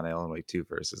numbers on Alan Wake 2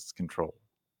 versus Control.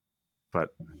 But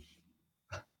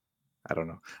I don't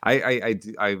know.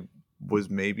 I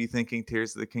was maybe thinking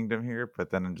Tears of the Kingdom here,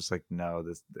 but then I'm just like, no,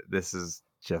 this is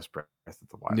just Breath of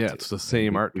the Wild. Yeah, 2. it's the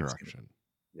same art we've seen it. direction.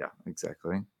 Yeah,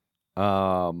 exactly.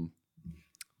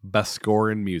 Best score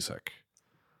in music.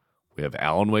 We have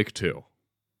Alan Wake 2.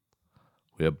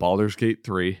 We have Baldur's Gate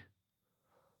 3.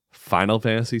 Final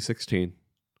Fantasy 16.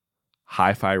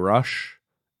 Hi-Fi Rush.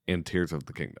 And Tears of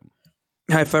the Kingdom.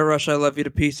 Hi-Fi Rush, I love you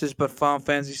to pieces, but Final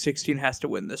Fantasy 16 has to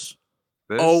win this.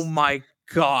 This, Oh my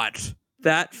god.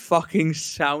 That fucking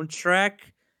soundtrack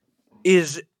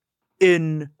is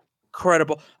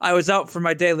incredible. I was out for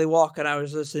my daily walk and I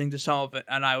was listening to some of it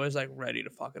and I was like ready to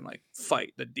fucking like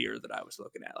fight the deer that I was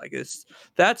looking at. Like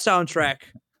that soundtrack,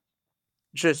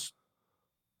 just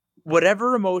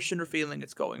whatever emotion or feeling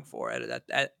it's going for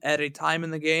at a time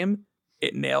in the game,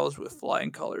 it nails with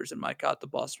flying colors. And my god, the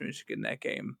boss music in that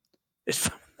game is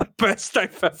the best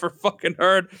I've ever fucking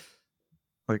heard.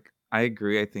 like, I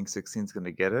agree. I think 16 is going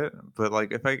to get it, but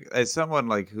like, if I, as someone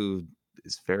like who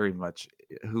is very much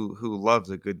who loves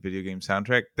a good video game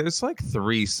soundtrack, there's like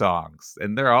 3 songs,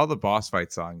 and they're all the boss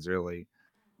fight songs, really,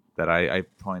 that I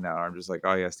point out. I'm just like,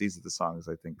 oh yes, these are the songs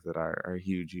I think that are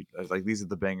huge. Like these are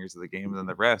the bangers of the game, and then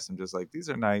the rest, I'm just like, these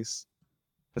are nice,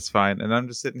 that's fine. And I'm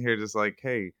just sitting here, just like,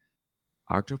 hey,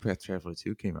 Octopath Traveler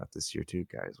 2 came out this year too,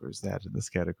 guys. Where's that in this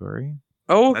category?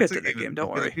 Oh, we'll That's get a to that game.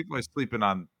 Don't I feel worry. like people are sleeping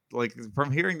on, like,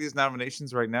 from hearing these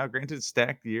nominations right now. Granted,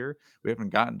 stacked year, we haven't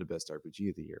gotten to Best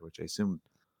RPG of the Year, which I assume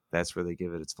that's where they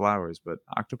give it its flowers. But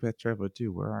Octopath Traveler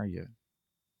 2, where are you?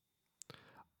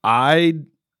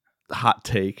 Hot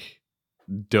take,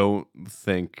 don't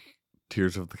think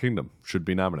Tears of the Kingdom should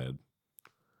be nominated.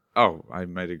 Oh, I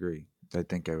might agree. I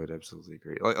think I would absolutely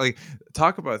agree. Like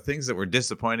talk about things that were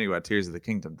disappointing about Tears of the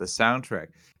Kingdom. The soundtrack,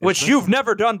 Which you've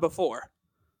never done before.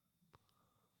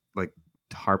 like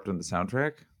harped on the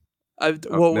soundtrack. What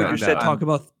no, you said? no. Talk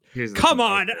about. Tears of the Come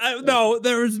Kingdom. on! No,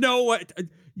 there is no way.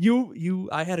 You.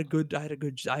 I had a good. Yeah,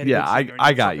 good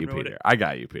I got you, Peter. I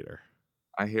got you, Peter.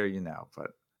 I hear you now,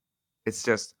 but it's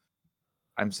just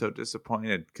I'm so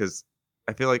disappointed because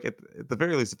I feel like at the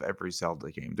very least of every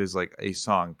Zelda game, there's like a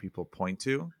song people point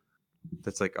to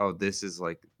that's like, oh, this is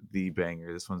like the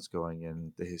banger. This one's going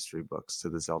in the history books to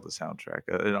the Zelda soundtrack.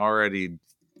 An already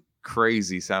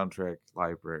crazy soundtrack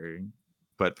library.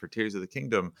 But for Tears of the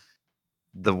Kingdom,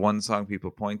 the one song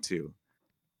people point to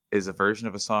is a version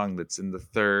of a song that's in the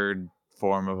third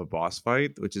form of a boss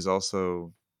fight, which is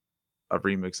also a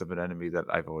remix of an enemy that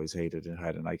I've always hated and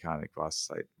had an iconic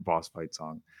boss fight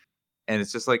song. And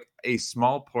it's just like a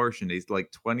small portion, a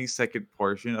like 20-second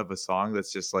portion of a song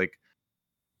that's just like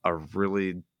a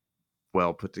really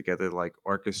well put together like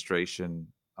orchestration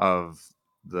of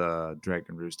the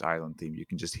Dragon Roost Island theme. You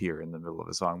can just hear in the middle of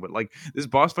a song. But like this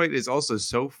boss fight is also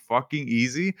so fucking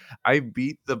easy. I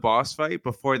beat the boss fight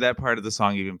before that part of the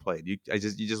song even played. You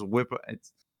just whip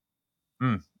it's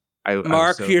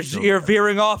Mark, you're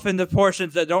veering off into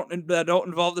portions that don't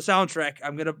involve the soundtrack.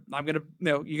 I'm gonna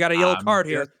you got a yellow card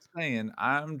here.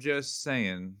 I'm just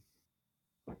saying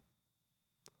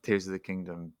Tears of the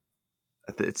Kingdom,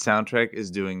 its soundtrack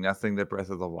is doing nothing that Breath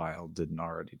of the Wild didn't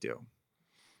already do.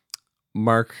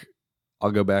 Mark,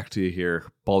 I'll go back to you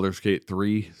here. Baldur's Gate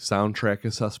 3 soundtrack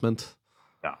assessment.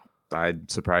 No, I'm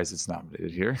surprised it's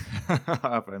nominated here, if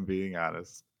I'm being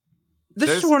honest.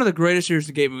 This is one of the greatest years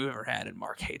of game we've ever had, and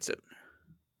Mark hates it.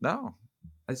 No,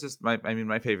 it's just my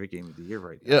favorite game of the year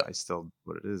right now. Yeah. I still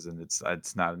what it is, and it's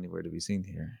not anywhere to be seen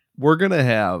here. We're gonna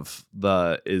have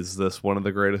is this one of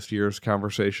the greatest years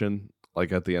conversation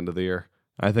like at the end of the year.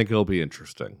 I think it'll be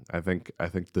interesting. I think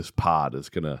this pod is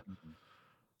gonna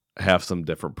have some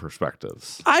different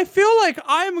perspectives. I feel like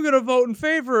I'm gonna vote in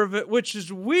favor of it, which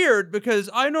is weird because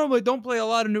I normally don't play a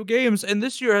lot of new games, and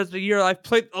this year has the year I've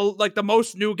played like the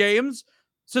most new games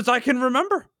since I can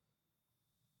remember.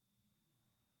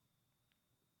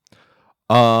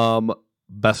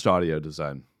 Best audio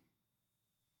design.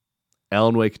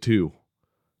 Alan Wake 2,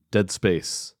 Dead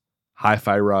Space,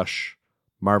 Hi-Fi Rush,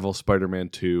 Marvel Spider-Man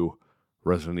 2,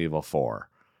 Resident Evil 4.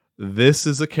 This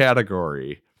is a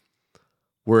category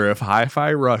where if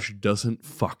Hi-Fi Rush doesn't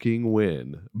fucking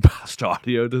win Best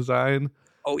Audio Design,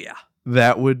 oh yeah,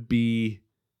 that would be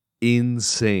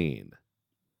insane.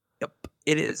 Yep,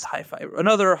 it is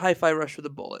another Hi-Fi Rush with a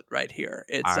bullet right here.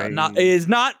 We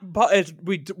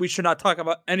should not talk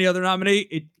about any other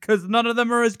nominee because none of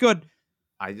them are as good.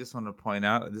 I just want to point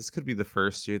out this could be the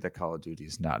first year that Call of Duty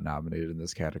is not nominated in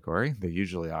this category. They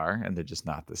usually are, and they're just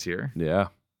not this year. Yeah.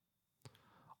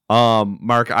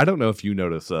 Mark, I don't know if you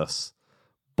noticed this,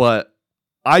 but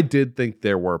I did think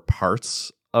there were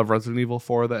parts of Resident Evil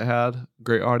 4 that had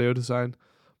great audio design,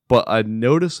 but a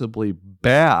noticeably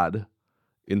bad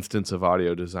instance of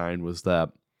audio design was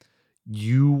that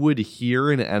you would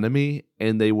hear an enemy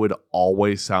and they would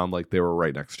always sound like they were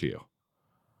right next to you.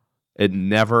 It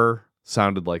never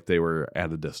sounded like they were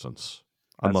at a distance,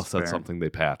 unless that's fair. something they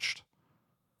patched.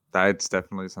 That's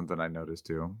definitely something I noticed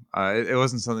too. It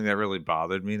wasn't something that really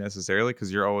bothered me necessarily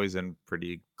because you're always in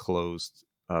pretty closed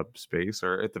up space,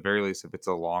 or at the very least, if it's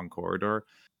a long corridor,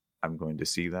 I'm going to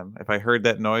see them. If I heard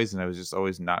that noise and I was just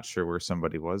always not sure where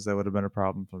somebody was, that would have been a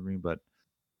problem for me. But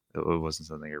it wasn't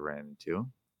something I ran into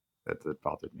that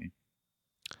bothered me.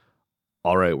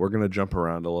 All right, we're going to jump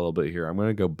around a little bit here. I'm going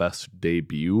to go best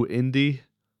debut indie.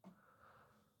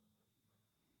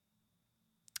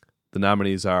 The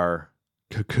nominees are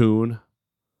Cocoon,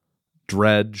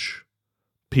 Dredge,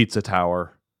 Pizza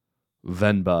Tower,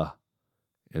 Venba,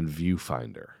 and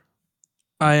Viewfinder.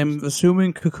 I am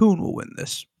assuming Cocoon will win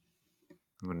this.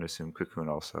 I'm going to assume Cocoon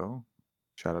also.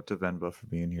 Shout out to Venba for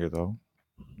being here, though.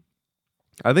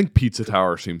 I think Pizza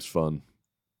Tower seems fun.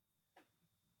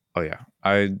 Oh yeah,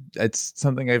 it's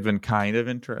something I've been kind of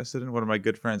interested in. One of my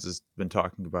good friends has been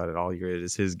talking about it all year. It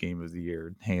is his game of the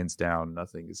year, hands down.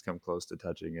 Nothing has come close to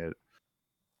touching it.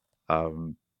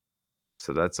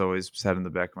 So that's always sat in the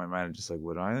back of my mind. I'm just like,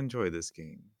 would I enjoy this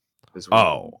game?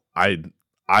 Oh,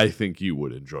 I think you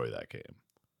would enjoy that game.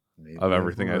 Maybe Of I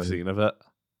everything I've would. seen of it.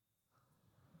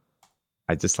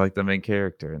 I just like the main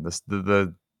character and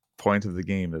the point of the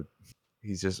game that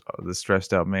he's just the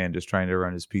stressed out man just trying to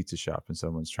run his pizza shop and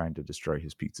someone's trying to destroy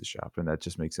his pizza shop, and that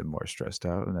just makes him more stressed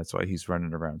out, and that's why he's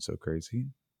running around so crazy.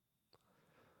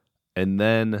 And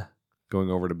then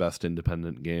going over to best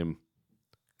independent game,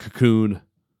 Cocoon,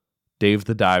 Dave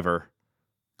the Diver,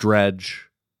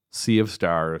 Dredge, Sea of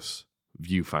Stars,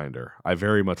 Viewfinder. I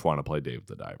very much want to play Dave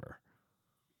the Diver.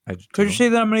 Could you say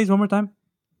the nominees one more time?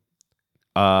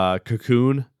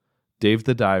 Cocoon, Dave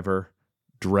the Diver,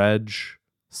 Dredge,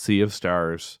 Sea of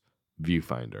Stars,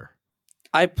 Viewfinder.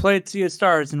 I played Sea of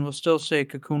Stars and will still say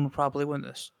Cocoon will probably win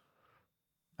this.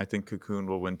 I think Cocoon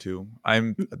will win too.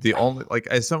 I'm the only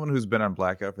as someone who's been on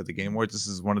Blackout for the Game Awards, this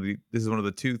is one of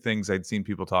the two things I'd seen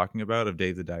people talking about of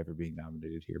Dave the Diver being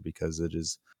nominated here because it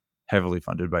is heavily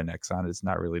funded by Nexon. It's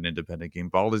not really an independent game.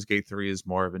 Baldur's Gate 3 is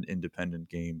more of an independent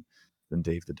game than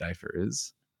Dave the Diver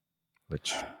is,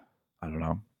 which I don't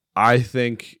know. I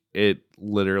think it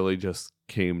literally just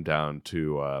came down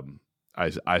to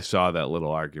I saw that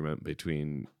little argument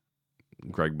between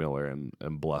Greg Miller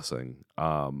and Blessing.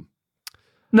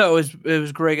 No, it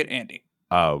was Greg and Andy.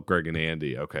 Oh, Greg and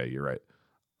Andy. Okay, you're right.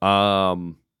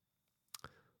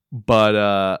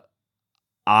 But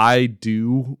I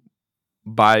do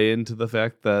buy into the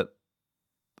fact that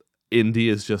indie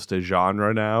is just a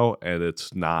genre now, and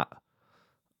it's not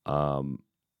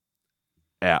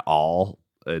at all.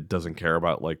 It doesn't care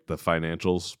about like the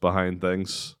financials behind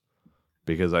things,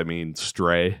 because I mean,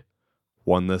 Stray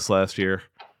won this last year,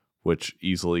 which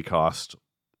easily cost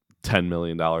 $10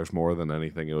 million more than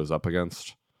anything it was up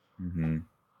against. Mm-hmm.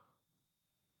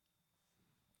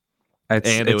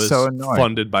 It was so annoying.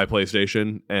 funded by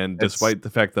PlayStation, and despite the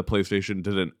fact that PlayStation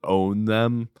didn't own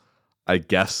them, I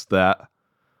guess that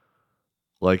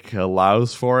like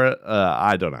allows for it.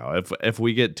 I don't know. If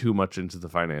we get too much into the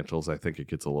financials, I think it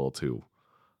gets a little too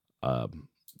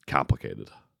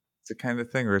complicated. It's the kind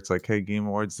of thing where it's like, hey, Game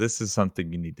Awards, this is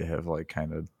something you need to have like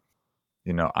kind of,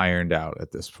 ironed out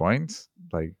at this point.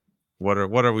 Like, what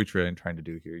are we trying to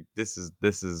do here? This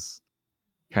is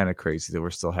kind of crazy that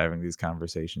we're still having these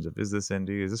conversations of, is this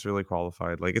indie? Is this really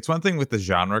qualified? Like, it's one thing with the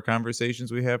genre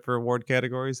conversations we have for award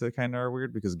categories that kind of are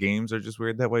weird because games are just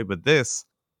weird that way. But this,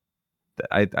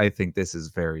 I think this is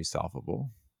very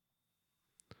solvable.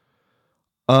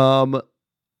 What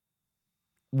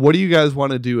do you guys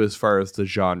want to do as far as the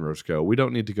genres go? We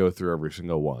don't need to go through every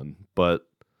single one, but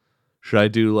should I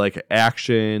do like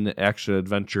action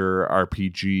adventure,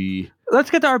 RPG? Let's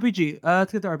get the RPG.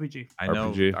 I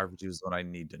know RPG? RPG is what I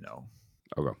need to know.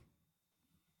 Okay.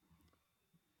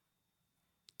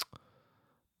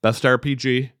 Best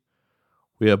RPG.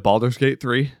 We have Baldur's Gate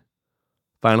 3,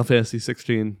 Final Fantasy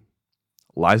 16,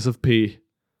 Lies of P,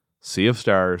 Sea of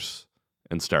Stars,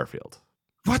 and Starfield.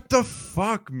 What the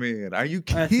fuck, man? Are you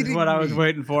kidding me? That's what I was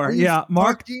waiting for. Are you Yeah,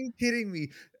 Mark. fucking kidding me?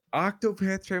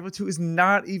 Octopath Traveler 2 is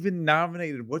not even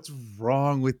nominated. What's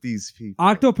wrong with these people?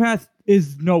 Octopath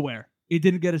is nowhere. It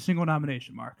didn't get a single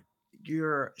nomination, Mark.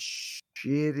 You're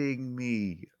shitting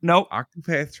me. Nope.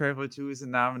 Octopath Traveler 2 is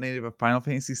nominated, but Final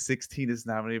Fantasy 16 is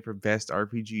nominated for Best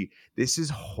RPG. This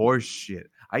is horseshit.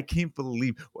 I can't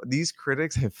believe these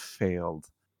critics have failed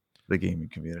the gaming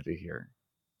community here.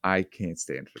 I can't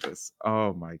stand for this.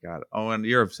 Oh my god. Oh, and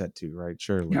you're upset too, right?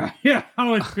 Surely. Yeah, I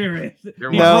was furious.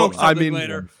 You're He No, broke I something mean-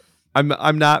 later.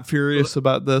 I'm not furious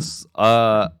about this.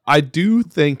 I do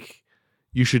think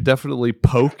you should definitely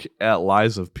poke at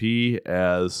Lies of P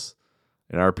as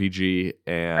an RPG,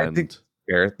 and think-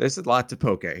 Gareth, there's a lot to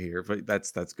poke at here, but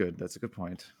that's good. That's a good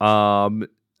point.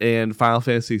 and Final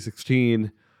Fantasy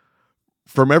 16.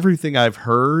 From everything I've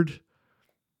heard,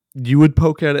 you would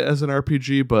poke at it as an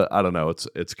RPG, but I don't know.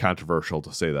 It's controversial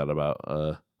to say that about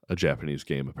a Japanese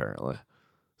game, apparently.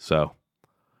 So,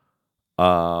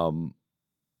 but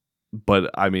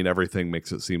I mean, everything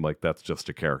makes it seem like that's just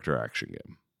a character action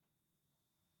game.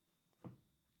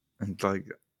 And like,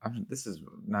 this is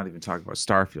not even talking about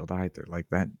Starfield either. Like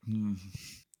that.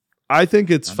 I think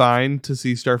it's fine to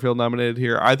see Starfield nominated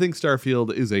here. I think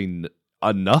Starfield is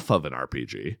enough of an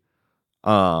RPG.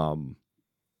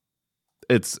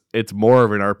 It's more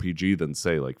of an RPG than,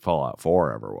 say, like Fallout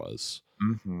 4 ever was.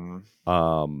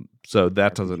 Mm-hmm. So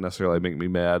that doesn't necessarily make me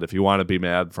mad. If you want to be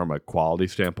mad from a quality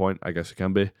standpoint, I guess it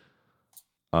can be.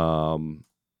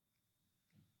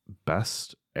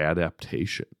 Best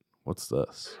adaptation. What's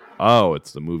this? Oh,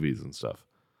 it's the movies and stuff.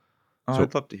 Oh, So-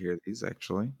 I'd love to hear these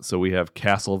actually. So we have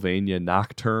Castlevania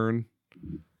Nocturne,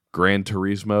 Gran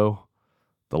Turismo,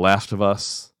 The Last of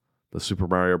Us, the Super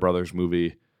Mario Brothers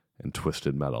movie, and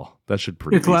Twisted Metal. That should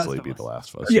pretty It's Last easily of be Us. The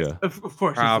Last of Us. Yes, Yeah. of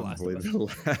course. Probably It's The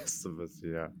Last of Us. The Last of Us.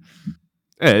 Yeah.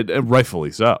 And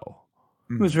rightfully so.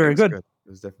 It was very good. It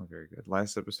was definitely very good.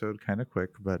 Last episode kind of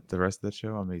quick, but the rest of the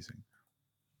show amazing.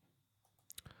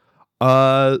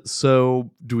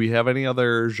 So do we have any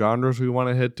other genres we want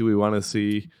to hit? Do we want to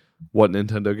see what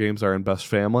Nintendo games are in Best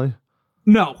Family?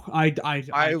 No, I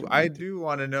do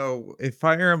want to know if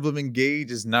Fire Emblem Engage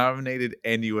is nominated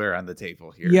anywhere on the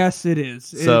table here. Yes, it is.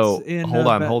 So It's in, hold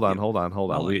on. I'll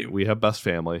let you. We have Best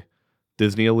Family,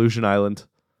 Disney Illusion Island,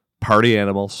 Party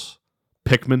Animals,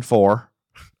 Pikmin 4,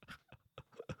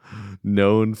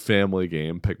 known family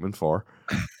game, Pikmin 4,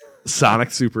 Sonic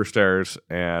Superstars,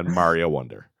 and Mario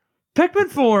Wonder. Pikmin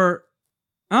 4.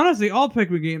 Honestly, all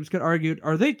Pikmin games could argue,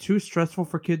 are they too stressful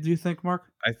for kids, you think, Mark?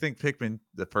 I think Pikmin,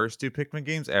 the first two Pikmin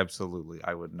games, absolutely.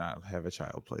 I would not have a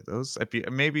child play those. If you,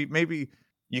 maybe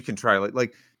you can try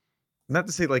like not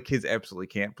to say like kids absolutely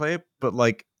can't play it, but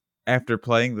like after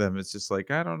playing them, it's just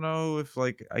like I don't know if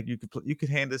like you could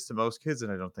hand this to most kids,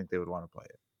 and I don't think they would want to play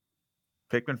it.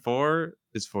 Pikmin 4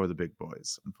 is for the big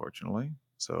boys, unfortunately.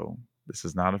 So this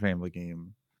is not a family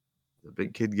game. It's a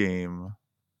big kid game.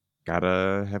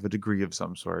 Gotta have a degree of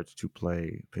some sort to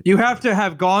play Pikmin. You have 4. to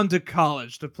have gone to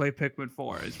college to play Pikmin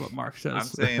 4, is what Mark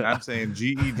says. I'm saying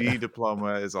GED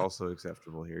diploma is also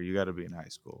acceptable here. You got to be in high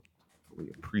school.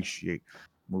 We appreciate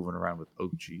moving around with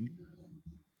OG.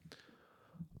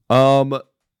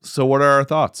 So what are our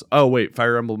thoughts? Oh wait,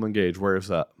 Fire Emblem Engage. Where is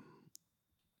that?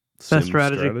 Best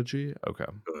strategy. Okay.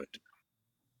 Good.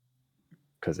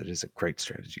 Because it is a great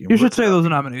strategy. You should say those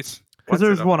nominees, because What's it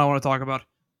there's up? one I want to talk about.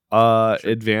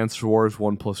 Advanced Wars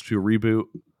 1+2 reboot,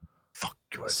 Fuck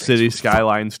you, City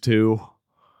Skylines 2,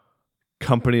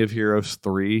 Company of Heroes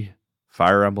 3,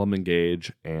 Fire Emblem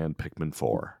Engage, and Pikmin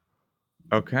 4.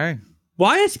 Okay.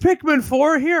 Why is Pikmin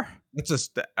 4 here?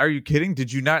 Are you kidding?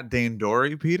 Did you not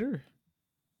Dandori, Peter?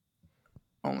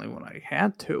 Only when I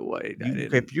had to. I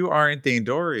didn't. If you aren't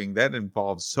Dandoring, that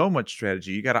involves so much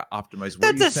strategy. You got to optimize.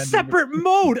 Where That's a separate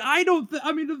mode. I don't.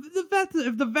 I mean,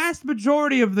 if the vast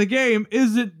majority of the game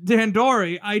isn't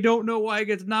Dandori, I don't know why it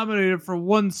gets nominated for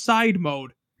one side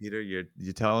mode. Peter, you're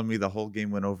telling me the whole game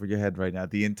went over your head right now.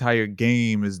 The entire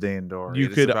game is Dandori. You It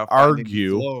is could about finding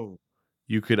argue- flow.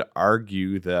 You could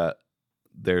argue that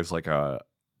there's like a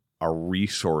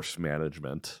resource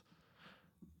management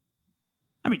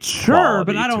I mean, sure,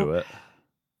 but quality I to don't. it.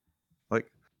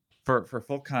 Like for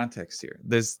full context here,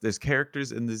 there's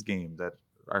characters in this game that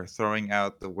are throwing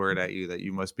out the word at you that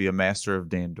you must be a master of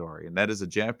Dandori, and that is a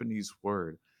Japanese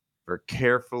word for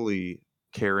carefully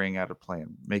carrying out a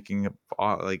plan, making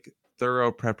like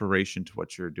thorough preparation to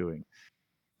what you're doing,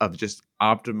 of just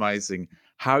optimizing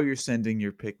how you're sending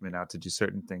your Pikmin out to do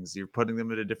certain things. You're putting them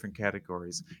into different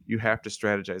categories. You have to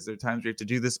strategize. There are times you have to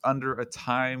do this under a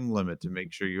time limit to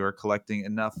make sure you are collecting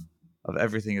enough of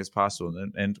everything as possible.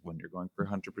 And when you're going for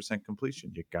 100%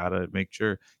 completion, you gotta make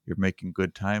sure you're making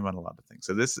good time on a lot of things.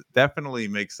 So this definitely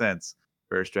makes sense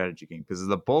for a strategy game, because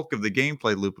the bulk of the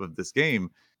gameplay loop of this game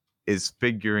is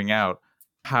figuring out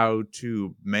how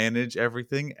to manage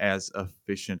everything as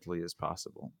efficiently as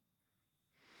possible.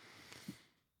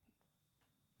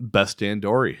 Best Dan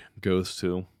Dory goes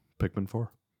to Pikmin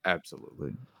 4.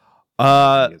 Absolutely.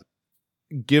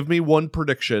 Give me one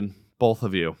prediction, both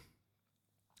of you,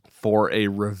 for a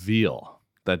reveal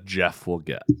that Jeff will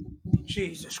get.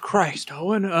 Jesus Christ,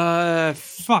 Owen.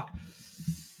 Fuck.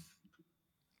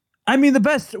 I mean,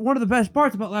 one of the best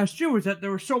parts about last year was that there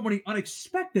were so many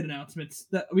unexpected announcements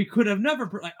that we could have never.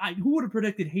 Who would have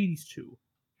predicted Hades 2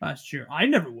 last year? I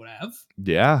never would have.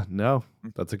 Yeah, no,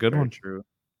 that's a good Very one. true.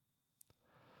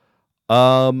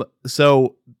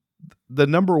 So the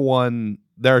number one,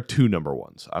 there are two number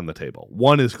ones on the table.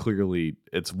 One is clearly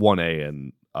it's 1A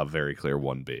and a very clear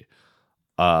 1B.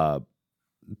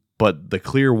 But the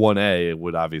clear 1A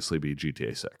would obviously be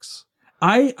GTA 6.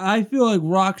 I feel like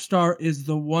Rockstar is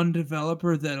the one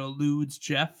developer that eludes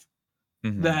Jeff.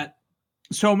 Mhm. That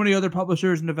so many other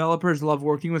publishers and developers love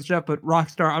working with Jeff, but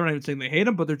Rockstar, I'm not even saying they hate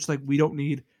him, but they're just like, we don't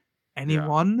need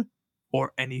anyone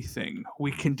or anything.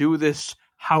 We can do this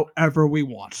however we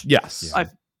want. Yes. Yeah.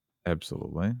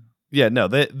 Absolutely. Yeah, no,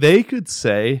 they could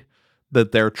say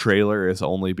that their trailer is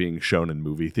only being shown in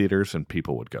movie theaters and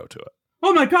people would go to it.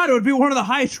 Oh my god, it would be one of the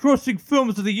highest grossing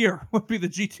films of the year. Would be the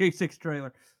GTA 6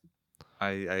 trailer. I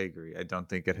agree. I don't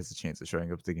think it has a chance of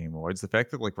showing up at the Game Awards. The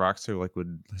fact that like Rockstar like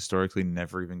would historically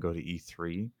never even go to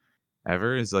E3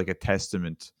 ever is like a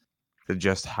testament to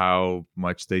just how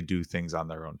much they do things on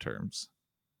their own terms.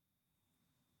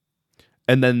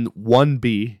 And then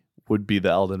 1B would be the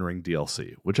Elden Ring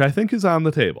DLC, which I think is on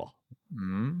the table.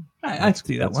 Mm-hmm. I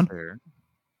see that one. Fair.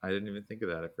 I didn't even think of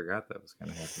that. I forgot that was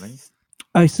kind of happening.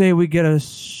 I say we get a.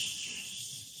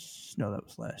 No, that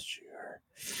was last year.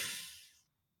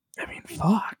 I mean,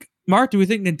 fuck. Mark, do we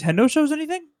think Nintendo shows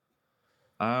anything?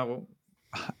 Well,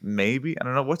 maybe. I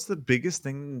don't know. What's the biggest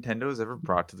thing Nintendo's ever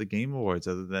brought to the Game Awards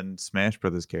other than Smash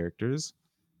Brothers characters?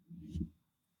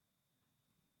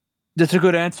 That's a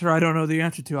good answer. I don't know the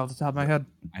answer to off the top of my head.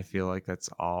 I feel like that's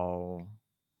all.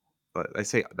 But I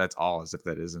say that's all as if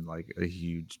that isn't like a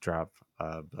huge drop.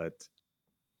 But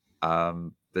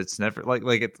it's never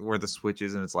like it where the Switch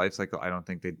is in its life cycle. I don't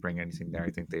think they'd bring anything there.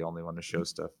 I think they only want to show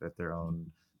stuff at their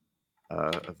own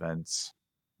events.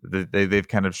 They've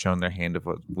kind of shown their hand of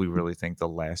what we really think the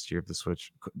last year of the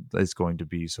Switch is going to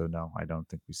be. So no, I don't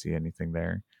think we see anything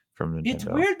there from Nintendo. It's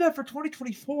weird that for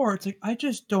 2024, it's like I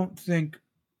just don't think.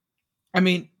 I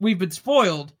mean, we've been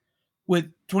spoiled with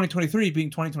 2023 being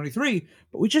 2023,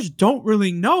 but we just don't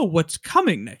really know what's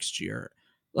coming next year.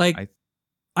 Like,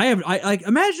 I like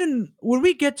imagine when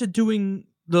we get to doing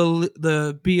the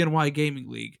BNY Gaming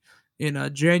League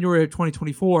in January of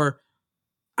 2024.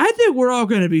 I think we're all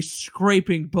going to be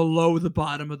scraping below the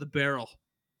bottom of the barrel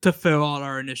to fill out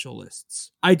our initial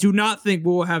lists. I do not think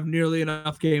we'll have nearly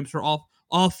enough games for all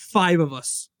 5 of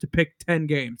us to pick 10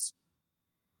 games.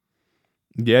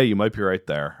 Yeah, you might be right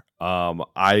there.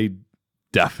 I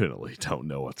definitely don't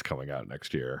know what's coming out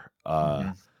next year.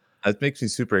 That makes me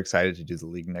super excited to do the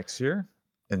league next year,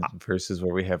 and versus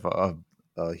where we have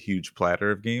a huge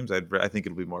platter of games. I think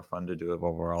it'll be more fun to do it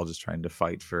while we're all just trying to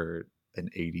fight for an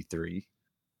 83.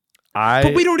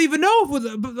 But we don't even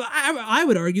know. I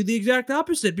would argue the exact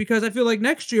opposite, because I feel like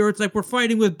next year it's like we're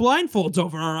fighting with blindfolds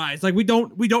over our eyes. Like we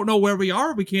don't know where we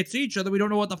are. We can't see each other. We don't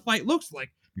know what the fight looks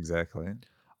like. Exactly.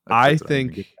 I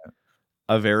think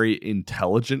a very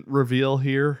intelligent reveal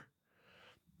here,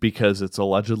 because it's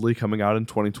allegedly coming out in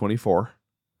 2024,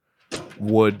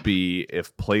 would be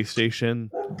if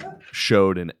PlayStation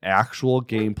showed an actual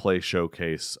gameplay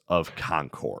showcase of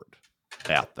Concord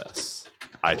at this.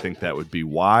 I think that would be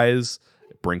wise.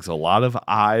 It brings a lot of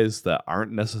eyes that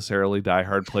aren't necessarily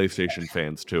diehard PlayStation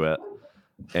fans to it,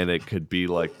 and it could be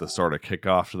like the sort of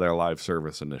kickoff to their live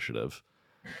service initiative.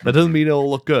 That doesn't mean it'll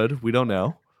look good. We don't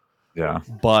know. Yeah.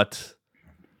 But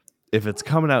if it's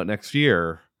coming out next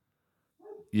year,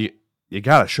 you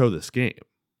got to show this game.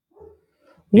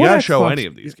 You got to show any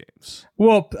of these games.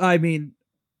 Well, I mean,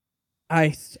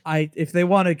 if they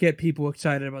want to get people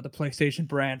excited about the PlayStation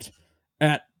brand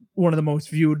at one of the most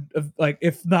viewed, like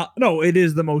if not, no, it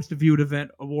is the most viewed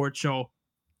event award show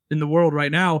in the world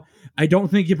right now. I don't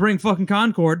think you bring fucking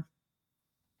Concord.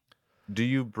 Do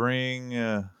you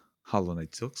bring Hollow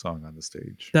Knight Silksong on the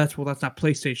stage? That's not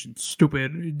PlayStation.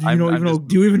 Stupid. Do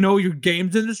you even know your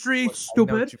games industry?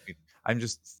 Stupid. I'm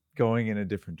just going in a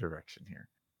different direction here.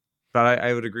 But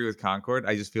I would agree with Concord.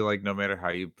 I just feel like no matter how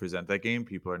you present that game,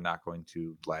 people are not going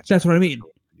to latch. That's what I mean.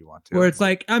 You want to. Where it's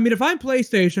like, I mean, if I'm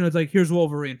PlayStation, it's like, here's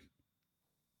Wolverine.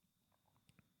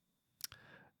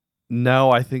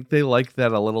 No, I think they like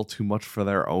that a little too much for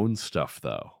their own stuff,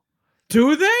 though.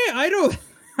 Do they? I don't.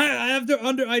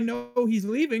 I know he's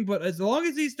leaving, but as long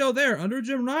as he's still there under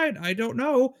Jim Ryan, I don't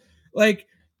know. Like,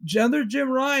 under Jim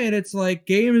Ryan, it's like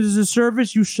games as a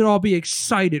service you should all be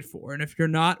excited for. And if you're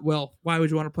not, well, why would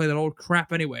you want to play that old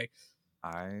crap anyway?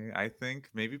 I think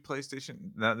maybe PlayStation.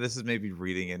 Now this is maybe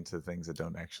reading into things that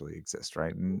don't actually exist,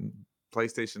 right? And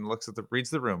PlayStation reads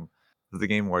the room of the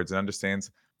Game Awards and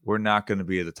understands we're not going to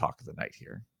be the talk of the night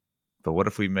here. But what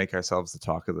if we make ourselves the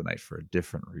talk of the night for a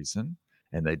different reason?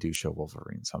 And they do show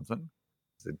Wolverine something.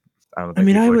 I don't think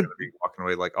people are going to be walking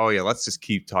away like, oh yeah, let's just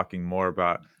keep talking more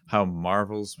about how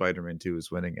Marvel's Spider-Man 2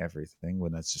 is winning everything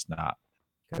when that's just not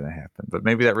going to happen. But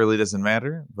maybe that really doesn't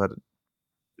matter. But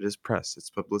it is press. It's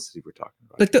publicity we're talking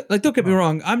about. Like, don't get me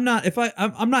wrong. I'm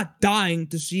not dying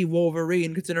to see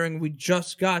Wolverine, considering we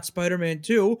just got Spider-Man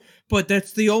 2. But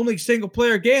that's the only single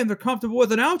player game they're comfortable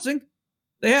with announcing.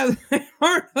 They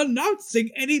aren't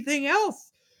announcing anything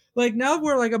else. Like now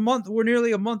we're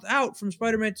nearly a month out from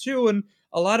Spider-Man 2, and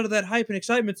a lot of that hype and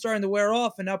excitement starting to wear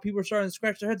off, and now people are starting to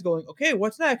scratch their heads going, okay,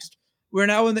 what's next? We're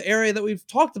now in the area that we've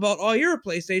talked about all year at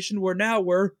PlayStation, where now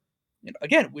we're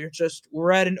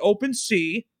at an open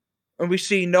sea, and we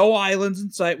see no islands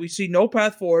in sight, we see no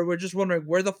path forward, we're just wondering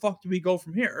where the fuck do we go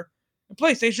from here? And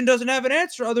PlayStation doesn't have an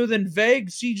answer other than vague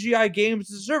CGI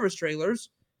games as a service trailers,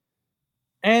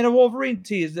 and a Wolverine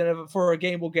tease for a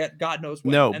game we'll get God knows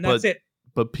when. No, and that's it.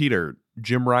 But Peter,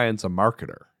 Jim Ryan's a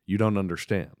marketer. You don't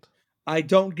understand. I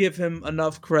don't give him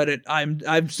enough credit.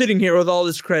 I'm sitting here with all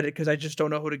this credit because I just don't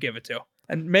know who to give it to.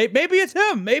 And maybe it's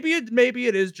him. Maybe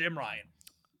it is Jim Ryan.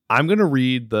 I'm gonna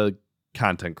read the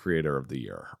content creator of the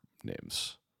year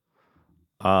names.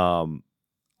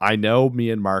 I know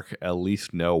me and Mark at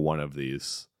least know one of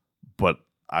these, but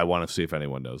I want to see if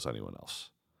anyone knows anyone else.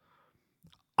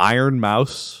 Iron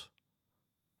Mouse,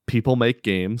 People Make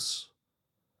Games,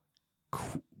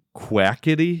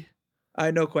 Quackity.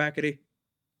 I know Quackity.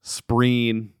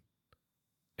 Spreen,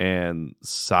 and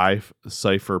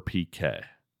Cypher PK.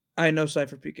 I know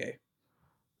Cypher PK.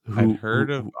 I've heard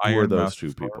of who are those Mouse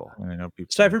two before, people? and I know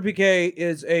people. Cypher PK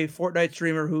is a Fortnite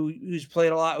streamer who's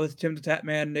played a lot with Tim the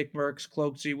Tatman, Nick Merckx,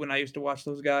 Cloaksy when I used to watch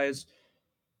those guys.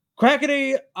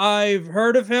 Quackity, I've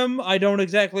heard of him. I don't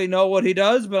exactly know what he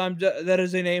does, but that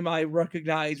is a name I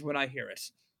recognize when I hear it.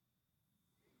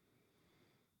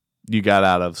 You got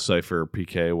out of Cypher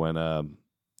PK when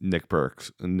Nick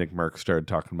Merckx started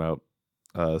talking about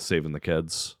saving the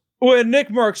kids. When Nick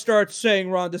Merckx starts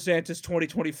saying Ron DeSantis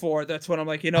 2024, that's when I'm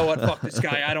like, you know what? Fuck this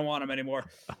guy. I don't want him anymore.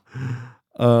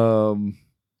 I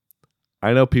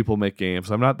know People Make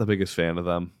Games. I'm not the biggest fan of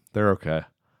them. They're okay.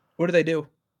 What do they do?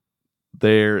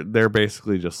 They're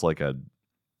basically just like a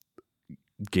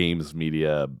games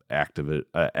media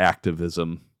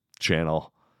activism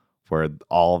channel where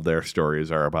all of their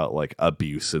stories are about like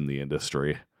abuse in the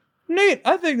industry. Neat.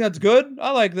 I think that's good.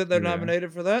 I like that they're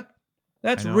nominated for that.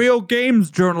 That's real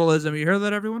games journalism. You hear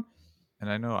that, everyone? And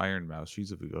I know Iron Mouse.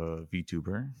 She's a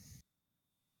VTuber.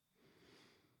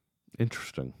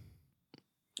 Interesting.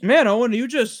 Man, Owen, you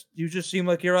just seem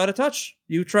like you're out of touch.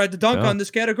 You tried to dunk on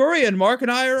this category, and Mark and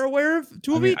I are aware of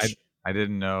two of each. I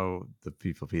didn't know the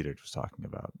people Peter was talking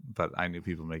about, but I knew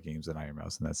People Make Games and Iron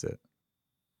Mouse, and that's it.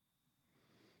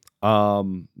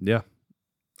 Yeah.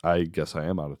 I guess I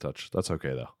am out of touch. That's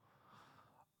okay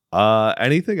though.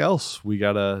 Anything else we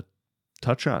gotta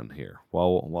touch on here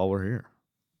while we're here?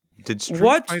 Did Street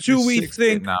what Fighter do we 6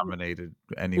 think get nominated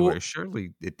anywhere?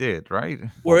 Surely it did, right?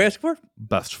 We're asking for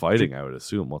Best fighting, I would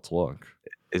assume. Let's look.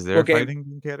 Is there a fighting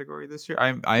game category this year?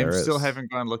 I still haven't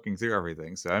gone looking through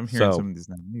everything, so I'm hearing some of these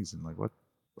nominees and like what.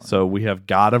 So we have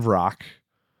God of Rock,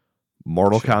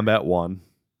 Mortal Kombat 1,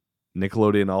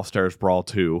 Nickelodeon All Stars Brawl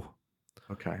 2,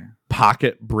 okay,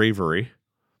 Pocket Bravery,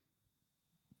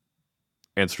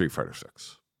 and Street Fighter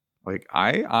 6. Like,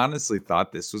 I honestly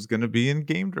thought this was going to be in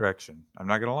game direction. I'm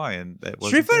not going to lie. And that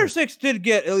Street Fighter 6 did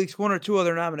get at least one or two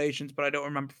other nominations, but I don't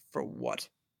remember for what.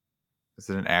 Is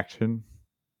it an action?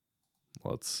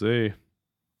 Let's see.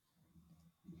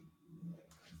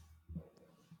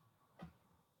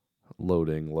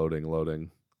 Loading.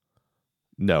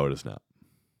 No, it is not.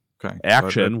 Okay.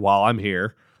 Action, while I'm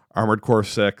here, Armored Core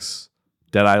 6,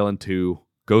 Dead Island 2,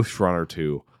 Ghost Runner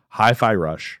 2, Hi-Fi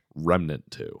Rush, Remnant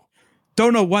 2.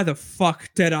 Don't know why the fuck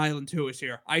Dead Island 2 is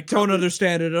here. I don't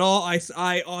understand it at all.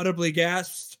 I audibly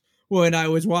gasped when I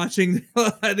was watching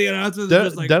the announcements.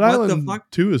 Dead Island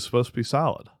 2 is supposed to be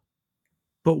solid.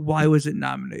 But why was it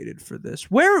nominated for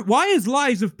this? Why is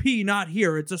Lies of P not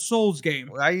here? It's a Souls game.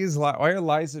 Why are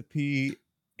Lies of P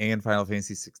and Final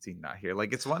Fantasy 16 not here?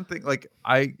 Like, it's one thing. Like,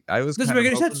 I was. Doesn't make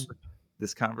any sense.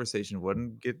 this conversation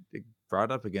wouldn't get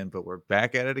brought up again, but we're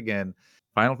back at it again.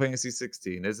 Final Fantasy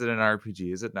 16, is it an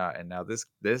RPG? Is it not? And now these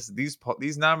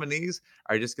nominees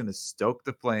are just going to stoke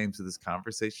the flames of this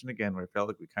conversation again, where I felt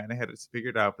like we kind of had it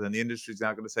figured out, but then the industry's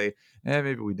now going to say,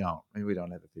 maybe we don't. Maybe we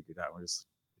don't have it figured out.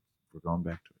 We're going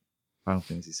back to it. Final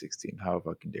Fantasy 16. How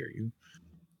fucking dare you?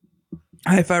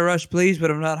 Hi-Fi Rush, please,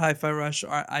 but I'm not Hi-Fi Rush.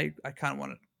 I kind of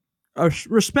want to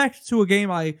respect to a game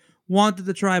I wanted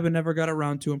to try but never got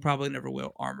around to and probably never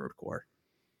will. Armored Core.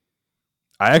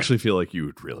 I actually feel like you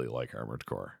would really like Armored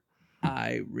Core.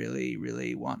 I really,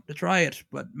 really want to try it,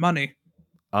 but money.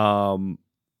 I'll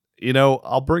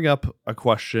bring up a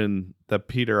question that,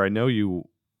 Peter, I know you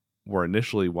were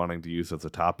initially wanting to use as a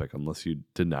topic, unless you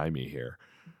deny me here.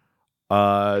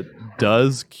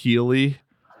 Does Keighley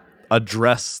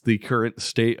address the current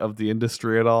state of the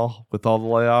industry at all with all the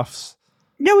layoffs?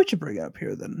 Yeah, we should bring it up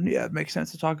here then. Yeah, it makes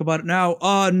sense to talk about it now.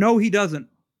 No, he doesn't.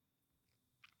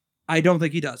 I don't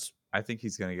think he does. I think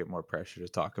he's going to get more pressure to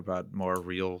talk about more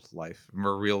real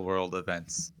world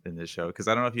events in this show. Because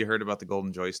I don't know if you heard about the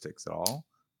golden joysticks at all.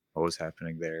 What was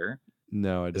happening there?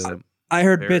 No, I didn't. I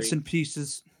heard bits and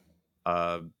pieces.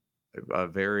 A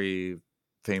very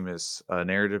famous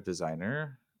narrative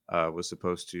designer was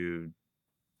supposed to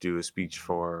do a speech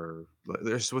was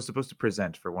supposed to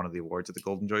present for one of the awards at the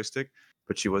golden joystick,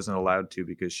 but she wasn't allowed to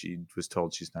because she was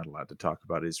told she's not allowed to talk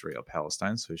about Israel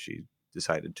Palestine, so she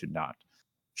decided to not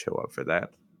show up for that.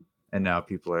 And now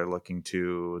people are looking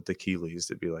to the Keighleys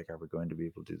to be like, are we going to be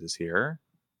able to do this here?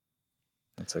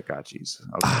 It's like, oh, geez.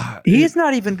 Okay. He's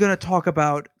not even going to talk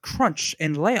about crunch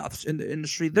and layoffs in the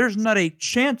industry. There's not a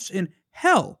chance in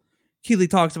hell Keighley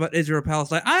talks about Israel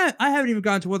Palestine. I haven't even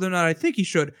gotten to whether or not I think he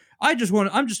should. I'm just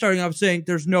starting off saying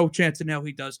there's no chance in hell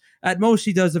he does. At most,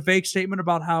 he does a vague statement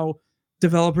about how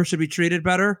developers should be treated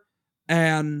better,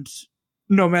 and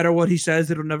no matter what he says,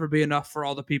 it'll never be enough for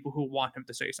all the people who want him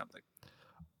to say something.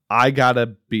 I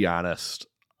gotta be honest.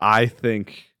 I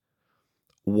think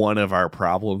one of our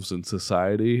problems in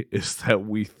society is that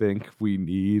we think we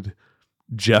need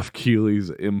Jeff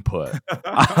Keighley's input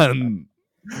on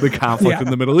the conflict in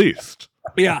the Middle East.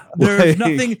 Yeah, there's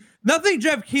nothing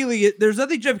Jeff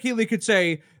Keighley could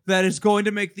say that is going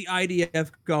to make the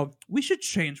IDF go, we should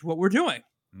change what we're doing.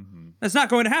 Mm-hmm. That's not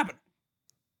going to happen.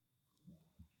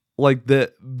 Like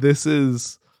this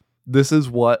is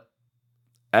what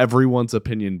everyone's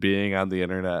opinion being on the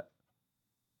internet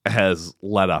has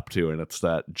led up to, and it's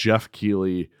that Jeff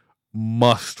Keighley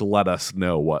must let us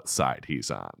know what side he's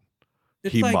on.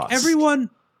 It's he like must.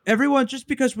 Everyone, just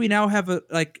because we now have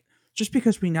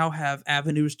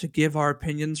avenues to give our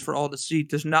opinions for all to see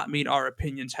does not mean our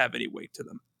opinions have any weight to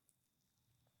them.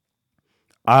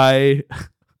 I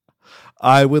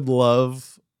would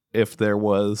love if there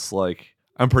was, like,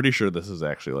 I'm pretty sure this is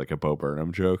actually like a Bo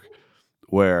Burnham joke,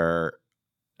 where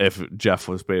if Jeff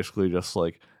was basically just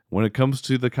like, when it comes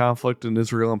to the conflict in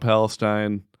Israel and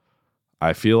Palestine,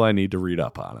 I feel I need to read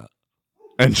up on it.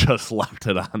 And just left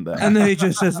it on that. And then he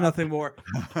just says nothing more.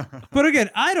 But again,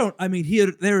 I want to be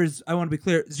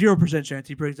clear, 0% chance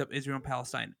he brings up Israel and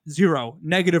Palestine.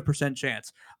 -%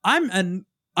 chance. I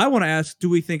want to ask, do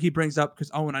we think he brings up, because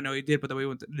Owen, I know he did, but then we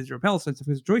went to Israel Palestine for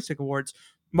his joystick awards.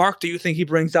 Mark, do you think he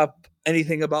brings up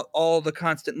anything about all the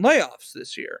constant layoffs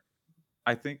this year?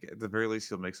 I think at the very least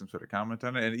he'll make some sort of comment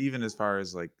on it. And even as far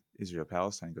as like Israel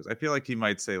Palestine goes, I feel like he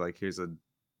might say, like, here's a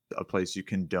place you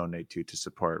can donate to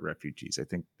support refugees. I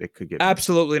think it could get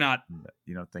absolutely not.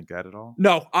 You don't think that at all?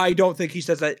 No, I don't think he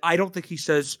says that. I don't think he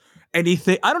says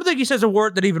anything. I don't think he says a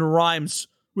word that even rhymes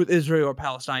with Israel or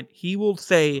Palestine. He will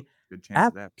say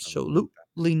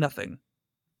absolutely nothing.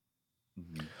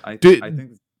 Mm-hmm. I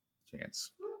think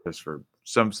chance just for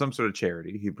some sort of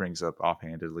charity he brings up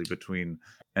offhandedly between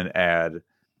an ad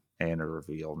and a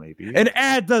reveal, maybe. An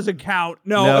ad doesn't count.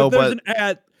 No, if there's an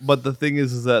ad. But the thing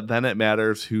is that then it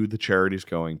matters who the charity's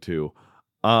going to.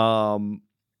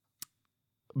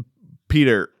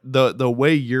 Peter, the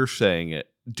way you're saying it,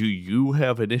 do you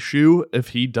have an issue if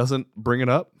he doesn't bring it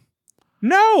up?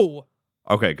 No.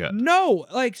 Okay, good. No,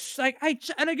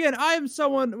 I'm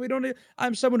someone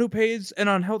who pays an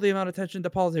unhealthy amount of attention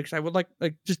to politics. I would like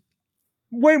just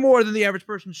way more than the average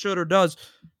person should or does.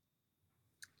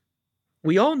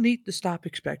 We all need to stop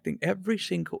expecting every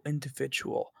single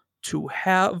individual to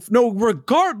have,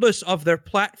 regardless of their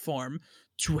platform,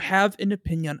 to have an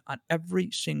opinion on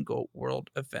every single world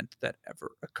event that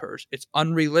ever occurs. It's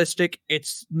unrealistic,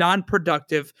 it's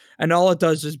non-productive, and all it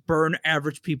does is burn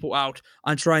average people out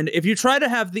on if you try to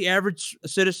have the average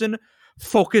citizen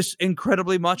focus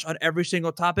incredibly much on every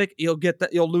single topic,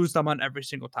 you'll lose them on every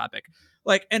single topic.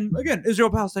 And again, Israel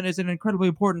Palestine is an incredibly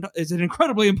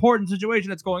important situation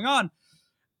that's going on.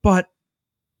 But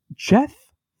Jeff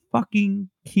fucking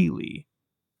Keighley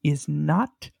is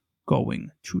not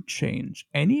going to change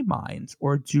any minds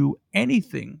or do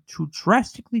anything to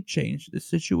drastically change the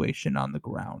situation on the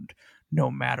ground,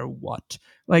 no matter what.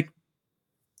 Like,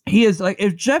 he is like,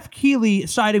 if Jeff Keighley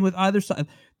siding with either side,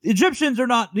 the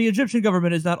Egyptian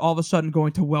government is not all of a sudden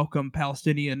going to welcome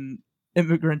Palestinian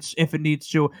immigrants if it needs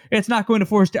to. It's not going to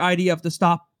force the IDF to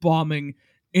stop bombing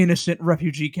innocent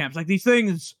refugee camps. Like, these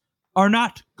things are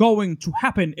not going to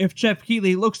happen if Jeff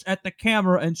Keighley looks at the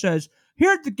camera and says,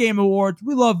 here at the Game Awards,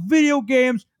 we love video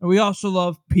games and we also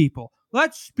love people.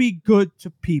 Let's be good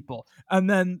to people. And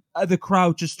then the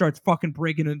crowd just starts fucking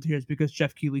breaking into tears because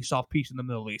Jeff Keighley saw peace in the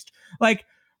Middle East. Like,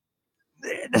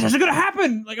 this isn't gonna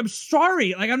happen. Like, I'm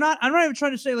sorry. Like, I'm not even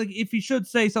trying to say, like, if he should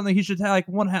say something, he should have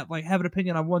an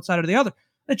opinion on one side or the other.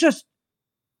 I just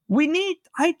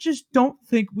don't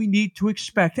think we need to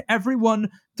expect everyone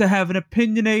to have an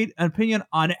opinion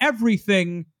on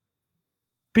everything,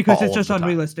 because All it's of just the time.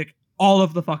 unrealistic all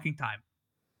of the fucking time.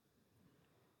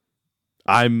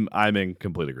 I'm in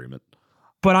complete agreement.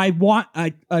 But I want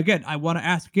to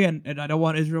ask again, and I don't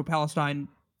want Israel-Palestine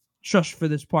shush for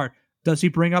this part. Does he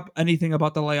bring up anything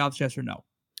about the layoffs, yes or no?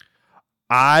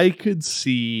 I could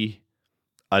see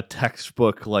a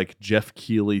textbook like Jeff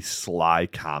Keighley sly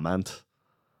comment,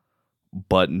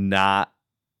 but not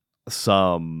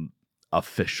some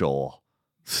official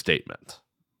statement.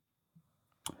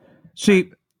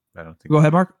 See, I don't think. go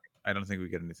ahead, Mark. I don't think we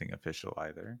get anything official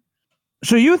either.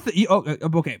 So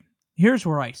okay. Here's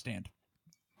where I stand.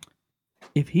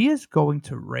 If he is going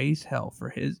to raise hell for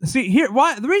his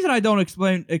the reason I don't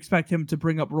expect him to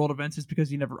bring up world events is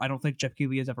because I don't think Jeff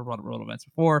Keighley has ever brought up world events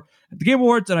before at the Game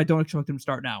Awards, and I don't expect him to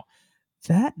start now.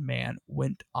 That man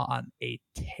went on a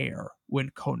tear when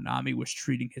Konami was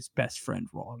treating his best friend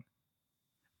wrong.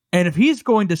 And if he's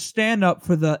going to stand up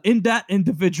for that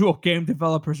individual game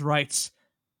developer's rights,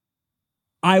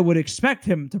 I would expect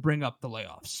him to bring up the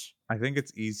layoffs. I think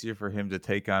it's easier for him to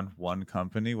take on one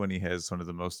company when he has one of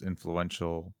the most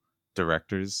influential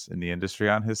directors in the industry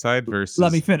on his side versus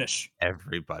Let me finish.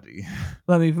 everybody.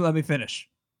 Let me finish.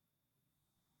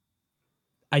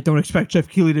 I don't expect Jeff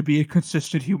Keighley to be a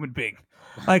consistent human being.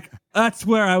 Like, that's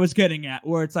where I was getting at,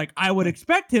 where it's like, I would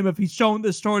expect him, if he's shown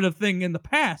this sort of thing in the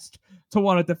past, to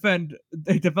want to defend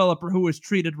a developer who was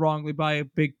treated wrongly by a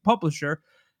big publisher.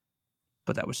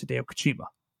 But that was Hideo Kojima.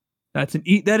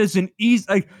 That is an easy,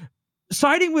 like,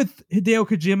 siding with Hideo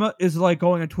Kojima is like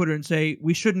going on Twitter and say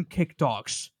we shouldn't kick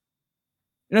dogs.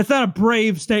 And that's not a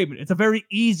brave statement. It's a very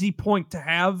easy point to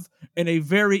have and a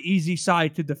very easy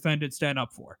side to defend and stand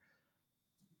up for.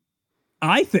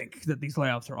 I think that these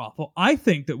layoffs are awful. I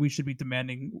think that we should be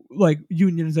demanding, like,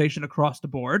 unionization across the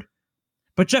board.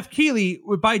 But Jeff Keighley,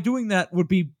 by doing that, would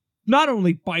be not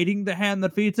only biting the hand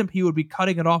that feeds him, he would be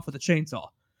cutting it off with a chainsaw.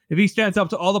 If he stands up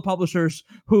to all the publishers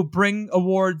who bring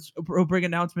awards, who bring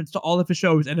announcements to all of his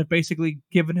shows, and have basically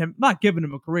not given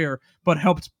him a career, but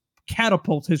helped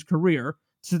catapult his career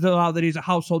to allow that he's a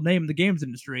household name in the games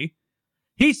industry,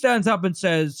 he stands up and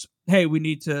says, hey, we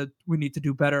need to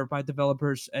do better by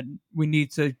developers, and we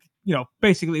need to,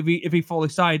 basically, if he fully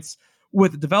sides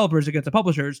with the developers against the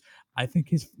publishers, I think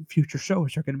his future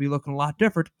shows are going to be looking a lot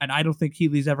different, and I don't think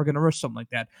Keighley's ever going to risk something like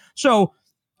that. So,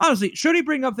 honestly, should he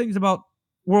bring up things about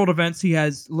world events he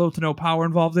has little to no power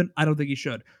involved in? I don't think he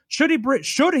should. Should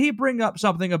he bring up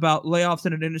something about layoffs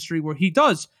in an industry where he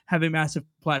does have a massive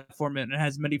platform and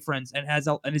has many friends and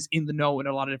is in the know in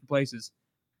a lot of different places?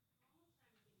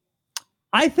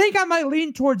 I think I might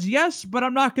lean towards yes, but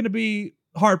I'm not going to be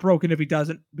heartbroken if he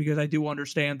doesn't, because I do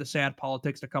understand the sad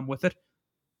politics that come with it.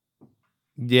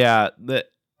 Yeah,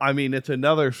 it's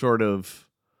another sort of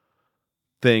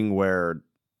thing where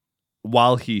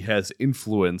while he has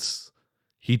influence,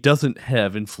 he doesn't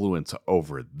have influence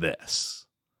over this.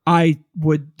 I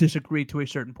would disagree to a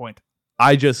certain point.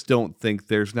 I just don't think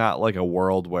there's not like a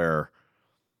world where,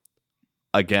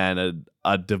 again,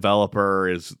 a developer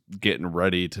is getting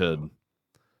ready to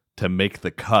make the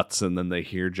cuts, and then they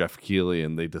hear Jeff Keighley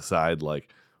and they decide,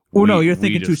 like, you're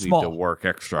thinking too small. Need to work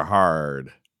extra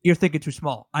hard. You're thinking too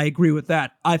small. I agree with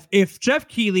that. If Jeff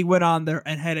Keighley went on there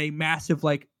and had a massive,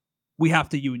 like, we have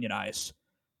to unionize,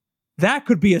 that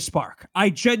could be a spark. I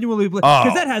genuinely believe,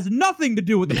 because that has nothing to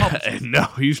do with the publishers. No,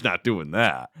 he's not doing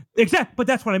that. Exactly, but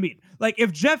that's what I mean. Like,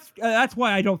 if Jeff, that's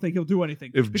why I don't think he'll do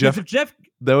anything. If Jeff,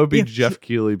 that would be Jeff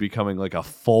Keighley becoming like a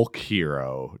folk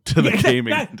hero to the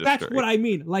gaming industry. That's what I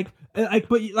mean.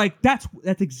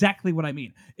 That's exactly what I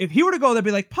mean. If he were to go there and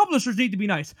be like, publishers need to be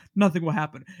nice, nothing will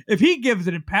happen. If he gives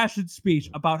an impassioned speech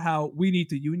about how we need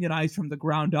to unionize from the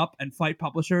ground up and fight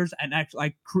publishers and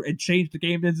actually and change the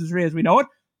game industry as we know it,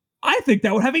 I think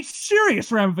that would have a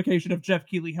serious ramification if Jeff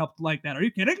Keighley helped like that. Are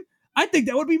you kidding? I think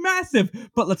that would be massive.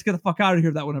 But let's get the fuck out of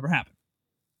here. That would never happen.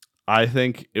 I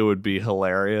think it would be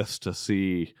hilarious to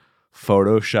see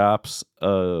photoshops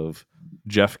of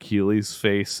Jeff Keighley's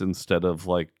face instead of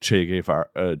like Che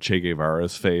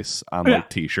Guevara's face on like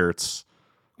t-shirts.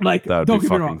 Like, that would don't be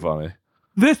get me fucking wrong. funny.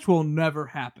 This will never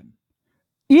happen.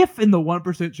 If in the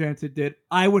 1% chance it did,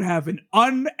 I would have an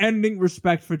unending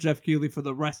respect for Jeff Keighley for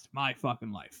the rest of my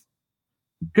fucking life.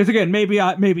 Because again, maybe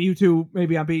you two,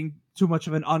 maybe I'm being too much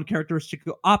of an uncharacteristic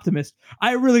optimist.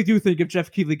 I really do think if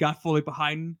Jeff Keighley got fully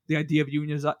behind the idea of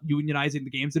unionizing the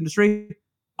games industry,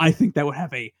 I think that would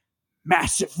have a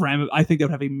massive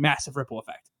ripple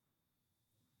effect.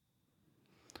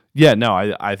 Yeah,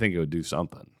 no, I think it would do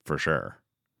something for sure.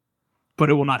 But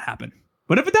it will not happen.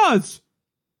 But if it does,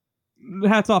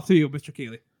 hats off to you, Mr.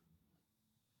 Keighley.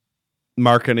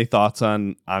 Mark, any thoughts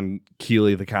on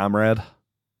Keighley the comrade?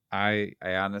 I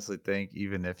honestly think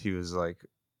even if he was like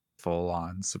full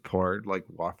on support, like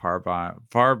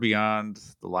far beyond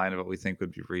the line of what we think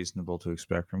would be reasonable to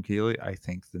expect from Keighley, I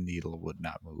think the needle would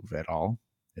not move at all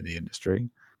in the industry.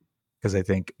 Because I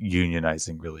think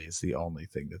unionizing really is the only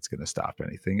thing that's going to stop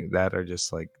anything. That or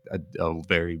just like a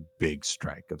very big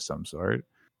strike of some sort.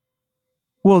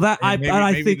 Well,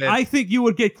 I think you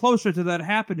would get closer to that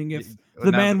happening if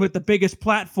the man with the biggest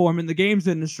platform in the games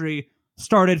industry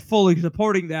started fully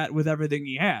supporting that with everything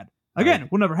he had. Again,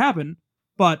 it will never happen,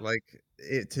 but like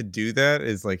to do that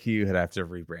is like he would have to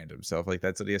rebrand himself. Like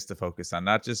that's what he has to focus on,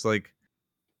 not just like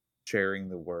sharing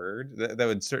the word. That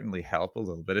would certainly help a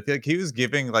little bit. If like he was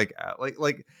giving like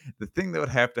the thing that would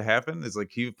have to happen is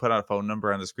like he would put out a phone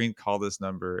number on the screen, call this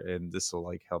number, and this will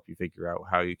like help you figure out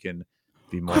how you can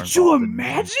be more. Could you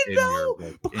imagine though?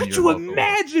 Could you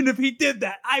imagine if he did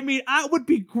that? I mean, I would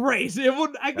be crazy. It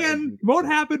would won't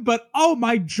happen, but oh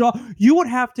my jaw! You would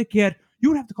have to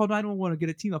call 911 and get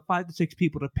a team of 5 to 6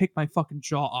 people to pick my fucking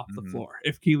jaw off the floor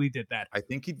if Keighley did that. I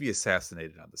think he'd be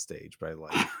assassinated on the stage by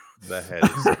like the head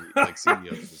of like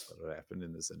CEOs. Is what would happen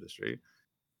in this industry.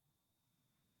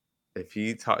 If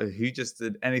he just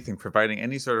did anything, providing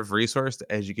any sort of resource to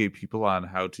educate people on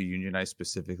how to unionize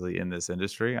specifically in this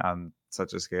industry on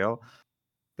such a scale,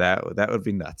 that would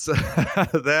be nuts. Would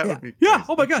be crazy.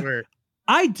 Oh my god.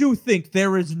 I do think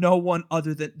there is no one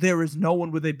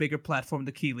with a bigger platform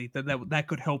than Keighley that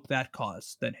could help that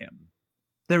cause than him.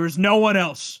 There is no one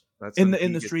else in the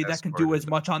industry that can do as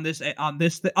much on this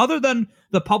other than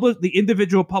the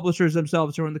individual publishers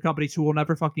themselves who are in the companies who will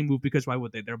never fucking move, because why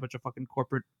would they? They're a bunch of fucking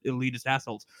corporate elitist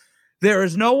assholes. There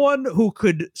is no one who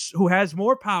has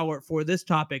more power for this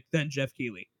topic than Jeff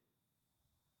Keighley.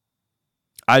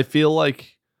 I feel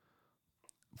like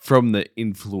from the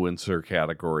influencer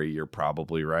category, you're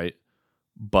probably right.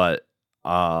 But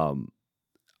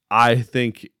I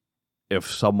think if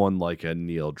someone like a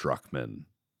Neil Druckmann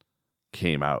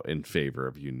came out in favor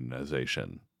of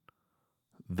unionization,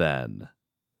 then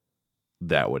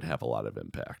that would have a lot of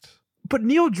impact. But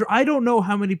I don't know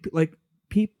how many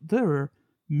people. There are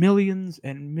millions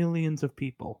and millions of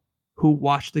people who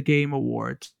watch the Game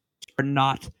Awards are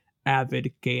not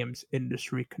avid games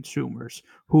industry consumers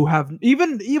who have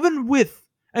even with.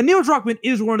 And Neil Druckmann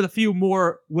is one of the few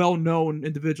more well-known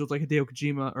individuals like Hideo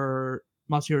Kojima or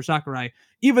Masahiro Sakurai.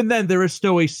 Even then, there is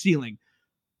still a ceiling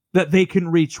that they can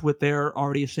reach with their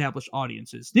already established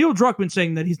audiences. Neil Druckmann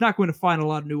saying that he's not going to find a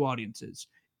lot of new audiences.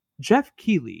 Jeff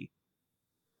Keighley,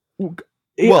 but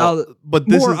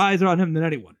more eyes are on him than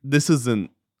anyone. This isn't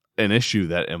an issue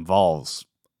that involves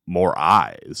more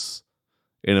eyes.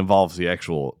 It involves the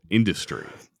actual industry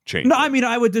change. No, I mean,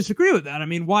 I would disagree with that. I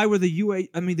mean, why were the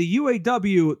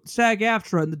UAW,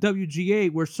 SAG-AFTRA, and the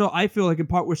WGA I feel like in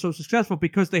part were so successful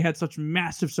because they had such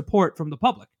massive support from the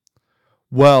public.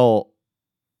 Well,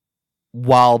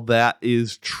 while that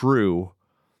is true,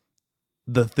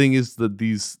 the thing is that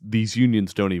these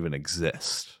unions don't even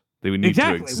exist. They would need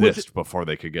to exist before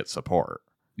they could get support.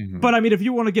 Mm-hmm. But I mean, if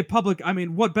you want to get public, I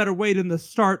mean, what better way than to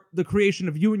start the creation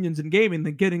of unions in gaming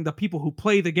than getting the people who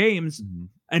play the games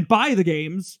and buy the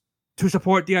games to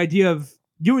support the idea of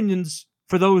unions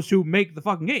for those who make the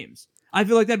fucking games? I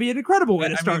feel like that'd be an incredible way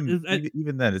to start.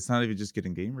 Even then, it's not even just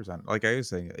getting gamers on. Like I was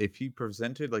saying, if he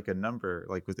presented like a number,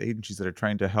 like with agencies that are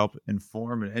trying to help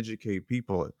inform and educate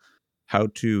people how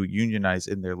to unionize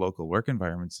in their local work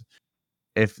environments,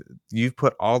 if you've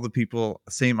put all the people,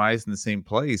 same eyes in the same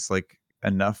place, like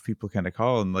enough people kind of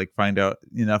call and like find out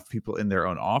enough people in their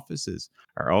own offices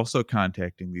are also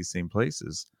contacting these same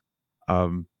places.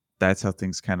 That's how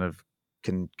things kind of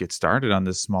can get started on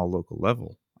this small local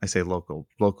level. I say local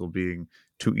being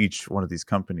to each one of these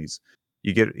companies.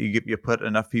 you put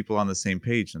enough people on the same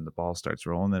page and the ball starts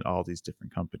rolling at all these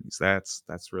different companies. That's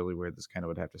really where this kind of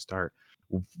would have to start.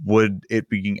 Would it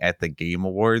being at the Game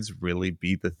Awards really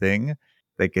be the thing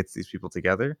that gets these people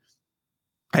together?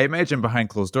 I imagine behind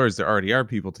closed doors there already are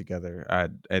people together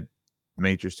at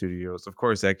major studios. Of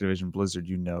course, Activision Blizzard,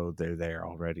 they're there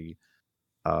already.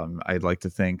 I'd like to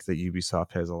think that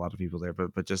Ubisoft has a lot of people there,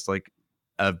 but just like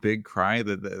a big cry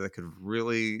that could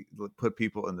really put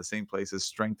people in the same places,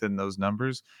 strengthen those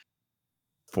numbers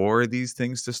for these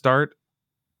things to start,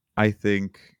 I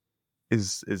think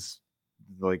is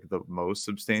like the most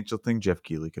substantial thing Jeff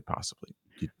Keighley could possibly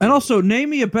do. And also, name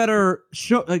me a better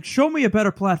show me a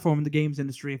better platform in the games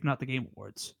industry, if not the Game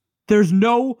Awards. There is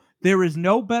no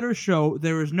better show.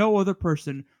 There is no other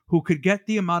person who could get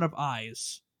the amount of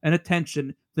eyes and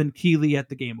attention than Keighley at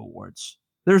the Game Awards.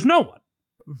 There's no one.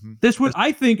 Mhm. This would,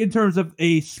 I think, in terms of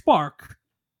a spark,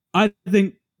 I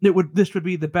think this would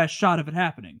be the best shot of it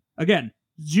happening. Again,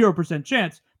 0%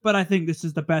 chance, but I think this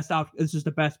is the best This is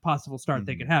the best possible start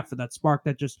they could have for that spark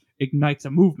that just ignites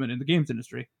a movement in the games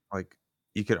industry. Like,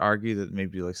 you could argue that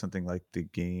maybe like something like the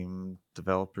Game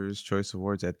Developers Choice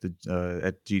Awards at the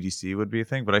at GDC would be a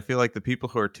thing, but I feel like the people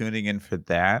who are tuning in for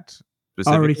that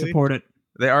Already specifically, support it.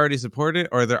 they already support it,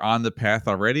 or they're on the path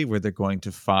already where they're going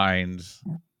to find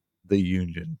the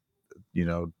union.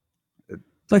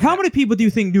 Like, how many people do you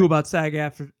think knew about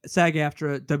SAG-AFTRA,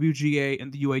 WGA,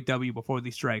 and the UAW before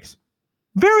these strikes?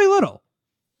 Very little.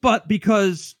 But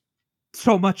because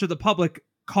so much of the public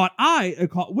caught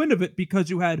wind of it, because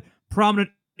you had prominent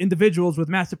individuals with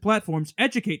massive platforms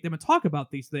educate them and talk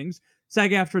about these things,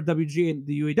 SAG-AFTRA, WGA, and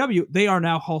the UAW, they are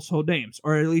now household names,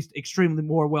 or at least extremely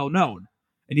more well-known.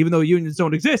 And even though unions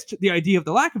don't exist, the idea of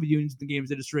the lack of unions in the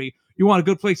games industry, you want a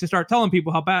good place to start telling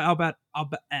people about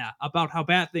how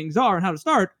bad things are and how to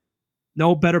start.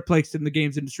 No better place than the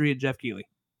games industry and Jeff Keighley.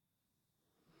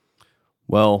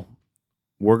 Well,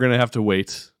 we're going to have to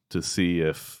wait to see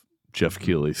if Jeff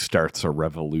Keighley starts a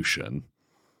revolution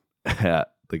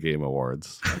at the Game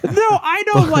Awards. No, I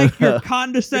don't like your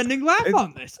condescending laugh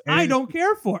on this. I don't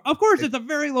care for it. Of course, it's a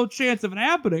very low chance of it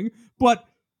happening, but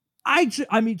I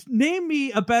mean, name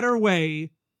me a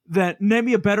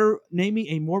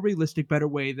more realistic, better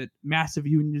way that massive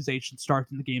unionization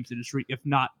starts in the games industry, if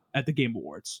not at the Game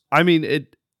Awards. I mean,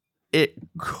 it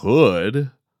could.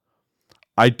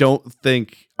 I don't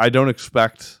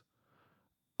expect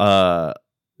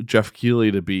Jeff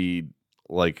Keighley to be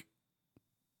like.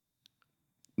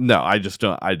 No, I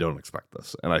don't expect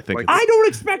this, and I think I don't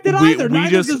expect it either.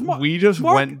 We just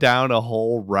went down a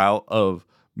whole route of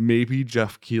maybe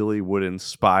Jeff Keighley would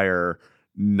inspire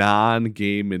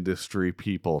non-game industry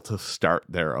people to start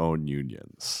their own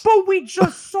unions. But we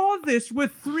just saw this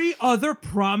with 3 other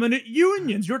prominent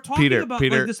unions. You're talking about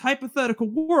like this hypothetical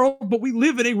world, but we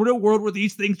live in a real world where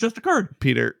these things just occurred.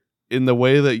 Peter, in the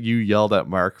way that you yelled at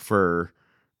Mark for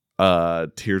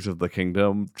Tears of the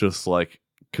Kingdom, just like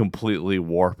completely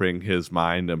warping his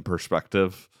mind and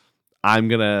perspective, I'm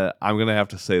gonna have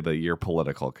to say that your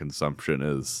political consumption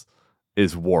is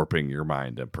warping your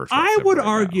mind and perspective. I would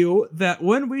argue that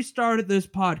when we started this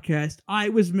podcast, I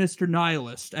was Mr.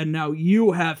 Nihilist, and now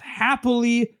you have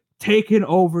happily taken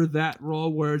over that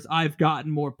role, whereas I've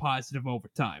gotten more positive over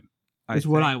time,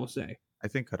 what I will say. I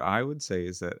think what I would say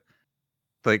is that,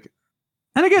 like...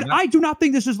 And again, I do not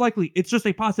think this is likely. It's just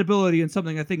a possibility and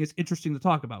something I think is interesting to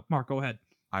talk about. Mark, go ahead.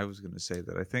 I was going to say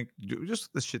that I think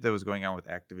just the shit that was going on with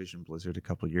Activision Blizzard a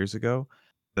couple years ago,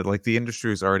 that like the industry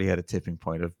has already had a tipping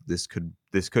point of this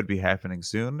could be happening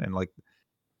soon, and like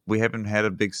we haven't had a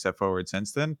big step forward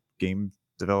since then. Game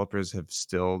developers have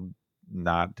still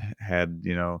not had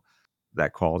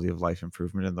that quality of life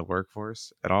improvement in the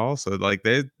workforce at all. So like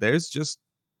there's just,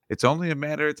 it's only a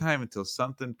matter of time until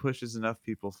something pushes enough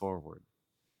people forward.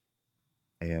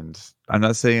 And I'm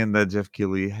not saying that Jeff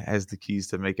Keighley has the keys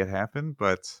to make it happen,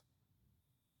 but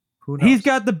who knows? He's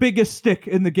got the biggest stick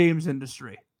in the games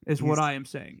industry. Is what I am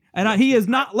saying. And he is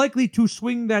not likely to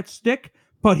swing that stick,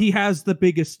 but he has the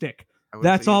biggest stick.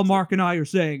 That's all Mark and I are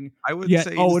saying. I wouldn't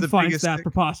say Owen finds that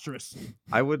preposterous.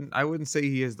 I wouldn't say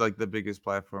he has like the biggest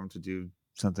platform to do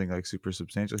something like super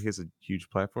substantial. He has a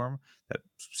huge platform that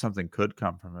something could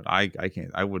come from it.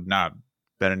 I would not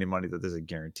bet any money that there's a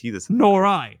guarantee this. Nor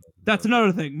I. That's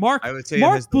another thing. Mark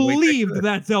believed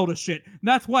that Zelda shit.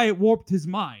 That's why it warped his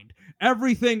mind.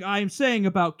 Everything I'm saying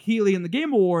about Keighley and the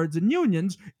Game Awards and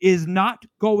unions is not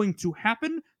going to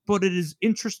happen, but it is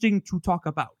interesting to talk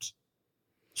about.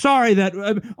 Sorry that.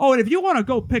 And if you want to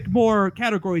go pick more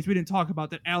categories we didn't talk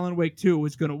about that Alan Wake 2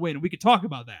 is going to win, we could talk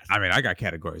about that. I mean, I got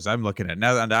categories. I'm looking at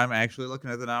now, and I'm actually looking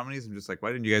at the nominees. I'm just like,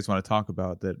 why didn't you guys want to talk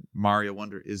about that? Mario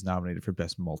Wonder is nominated for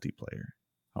best multiplayer.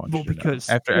 Well, because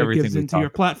after it everything gives we into your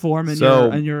talked platform and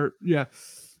So- your yeah.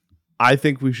 I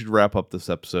think we should wrap up this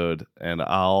episode, and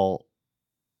I'll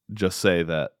just say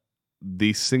that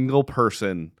the single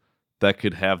person that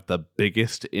could have the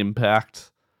biggest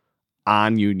impact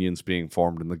on unions being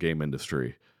formed in the game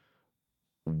industry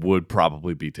would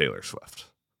probably be Taylor Swift.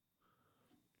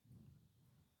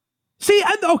 See,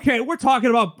 okay, we're talking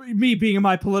about me being in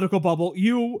my political bubble,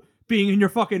 you being in your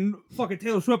fucking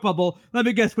Taylor Swift bubble. Let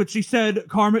me guess what she said.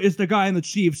 Karma is the guy in the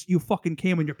Chiefs. You fucking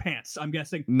came in your pants, I'm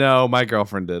guessing. No, my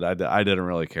girlfriend did. I didn't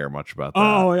really care much about that.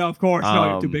 Oh, yeah, of course.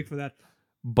 No, you're too Um, big for that.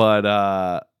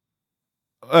 But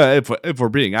if we're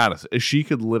being honest, she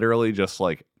could literally just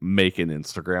like make an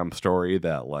Instagram story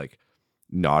that like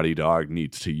Naughty Dog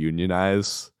needs to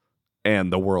unionize,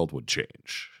 and the world would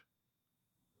change.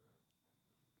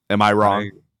 Am I wrong?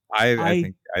 I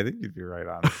think you'd be right,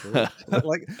 honestly.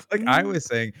 like I was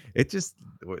saying,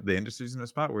 the industry's in a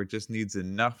spot where it just needs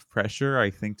enough pressure, I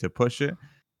think, to push it.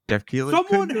 Jeff Keighley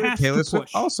Someone could do it. has to Taylor Swift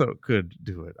push. also could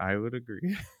do it. I would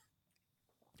agree.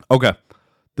 Okay.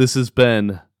 This has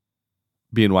been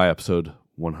BNY episode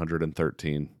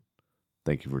 113.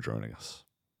 Thank you for joining us.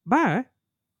 Bye.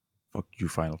 Fuck you,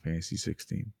 Final Fantasy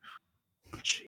 16.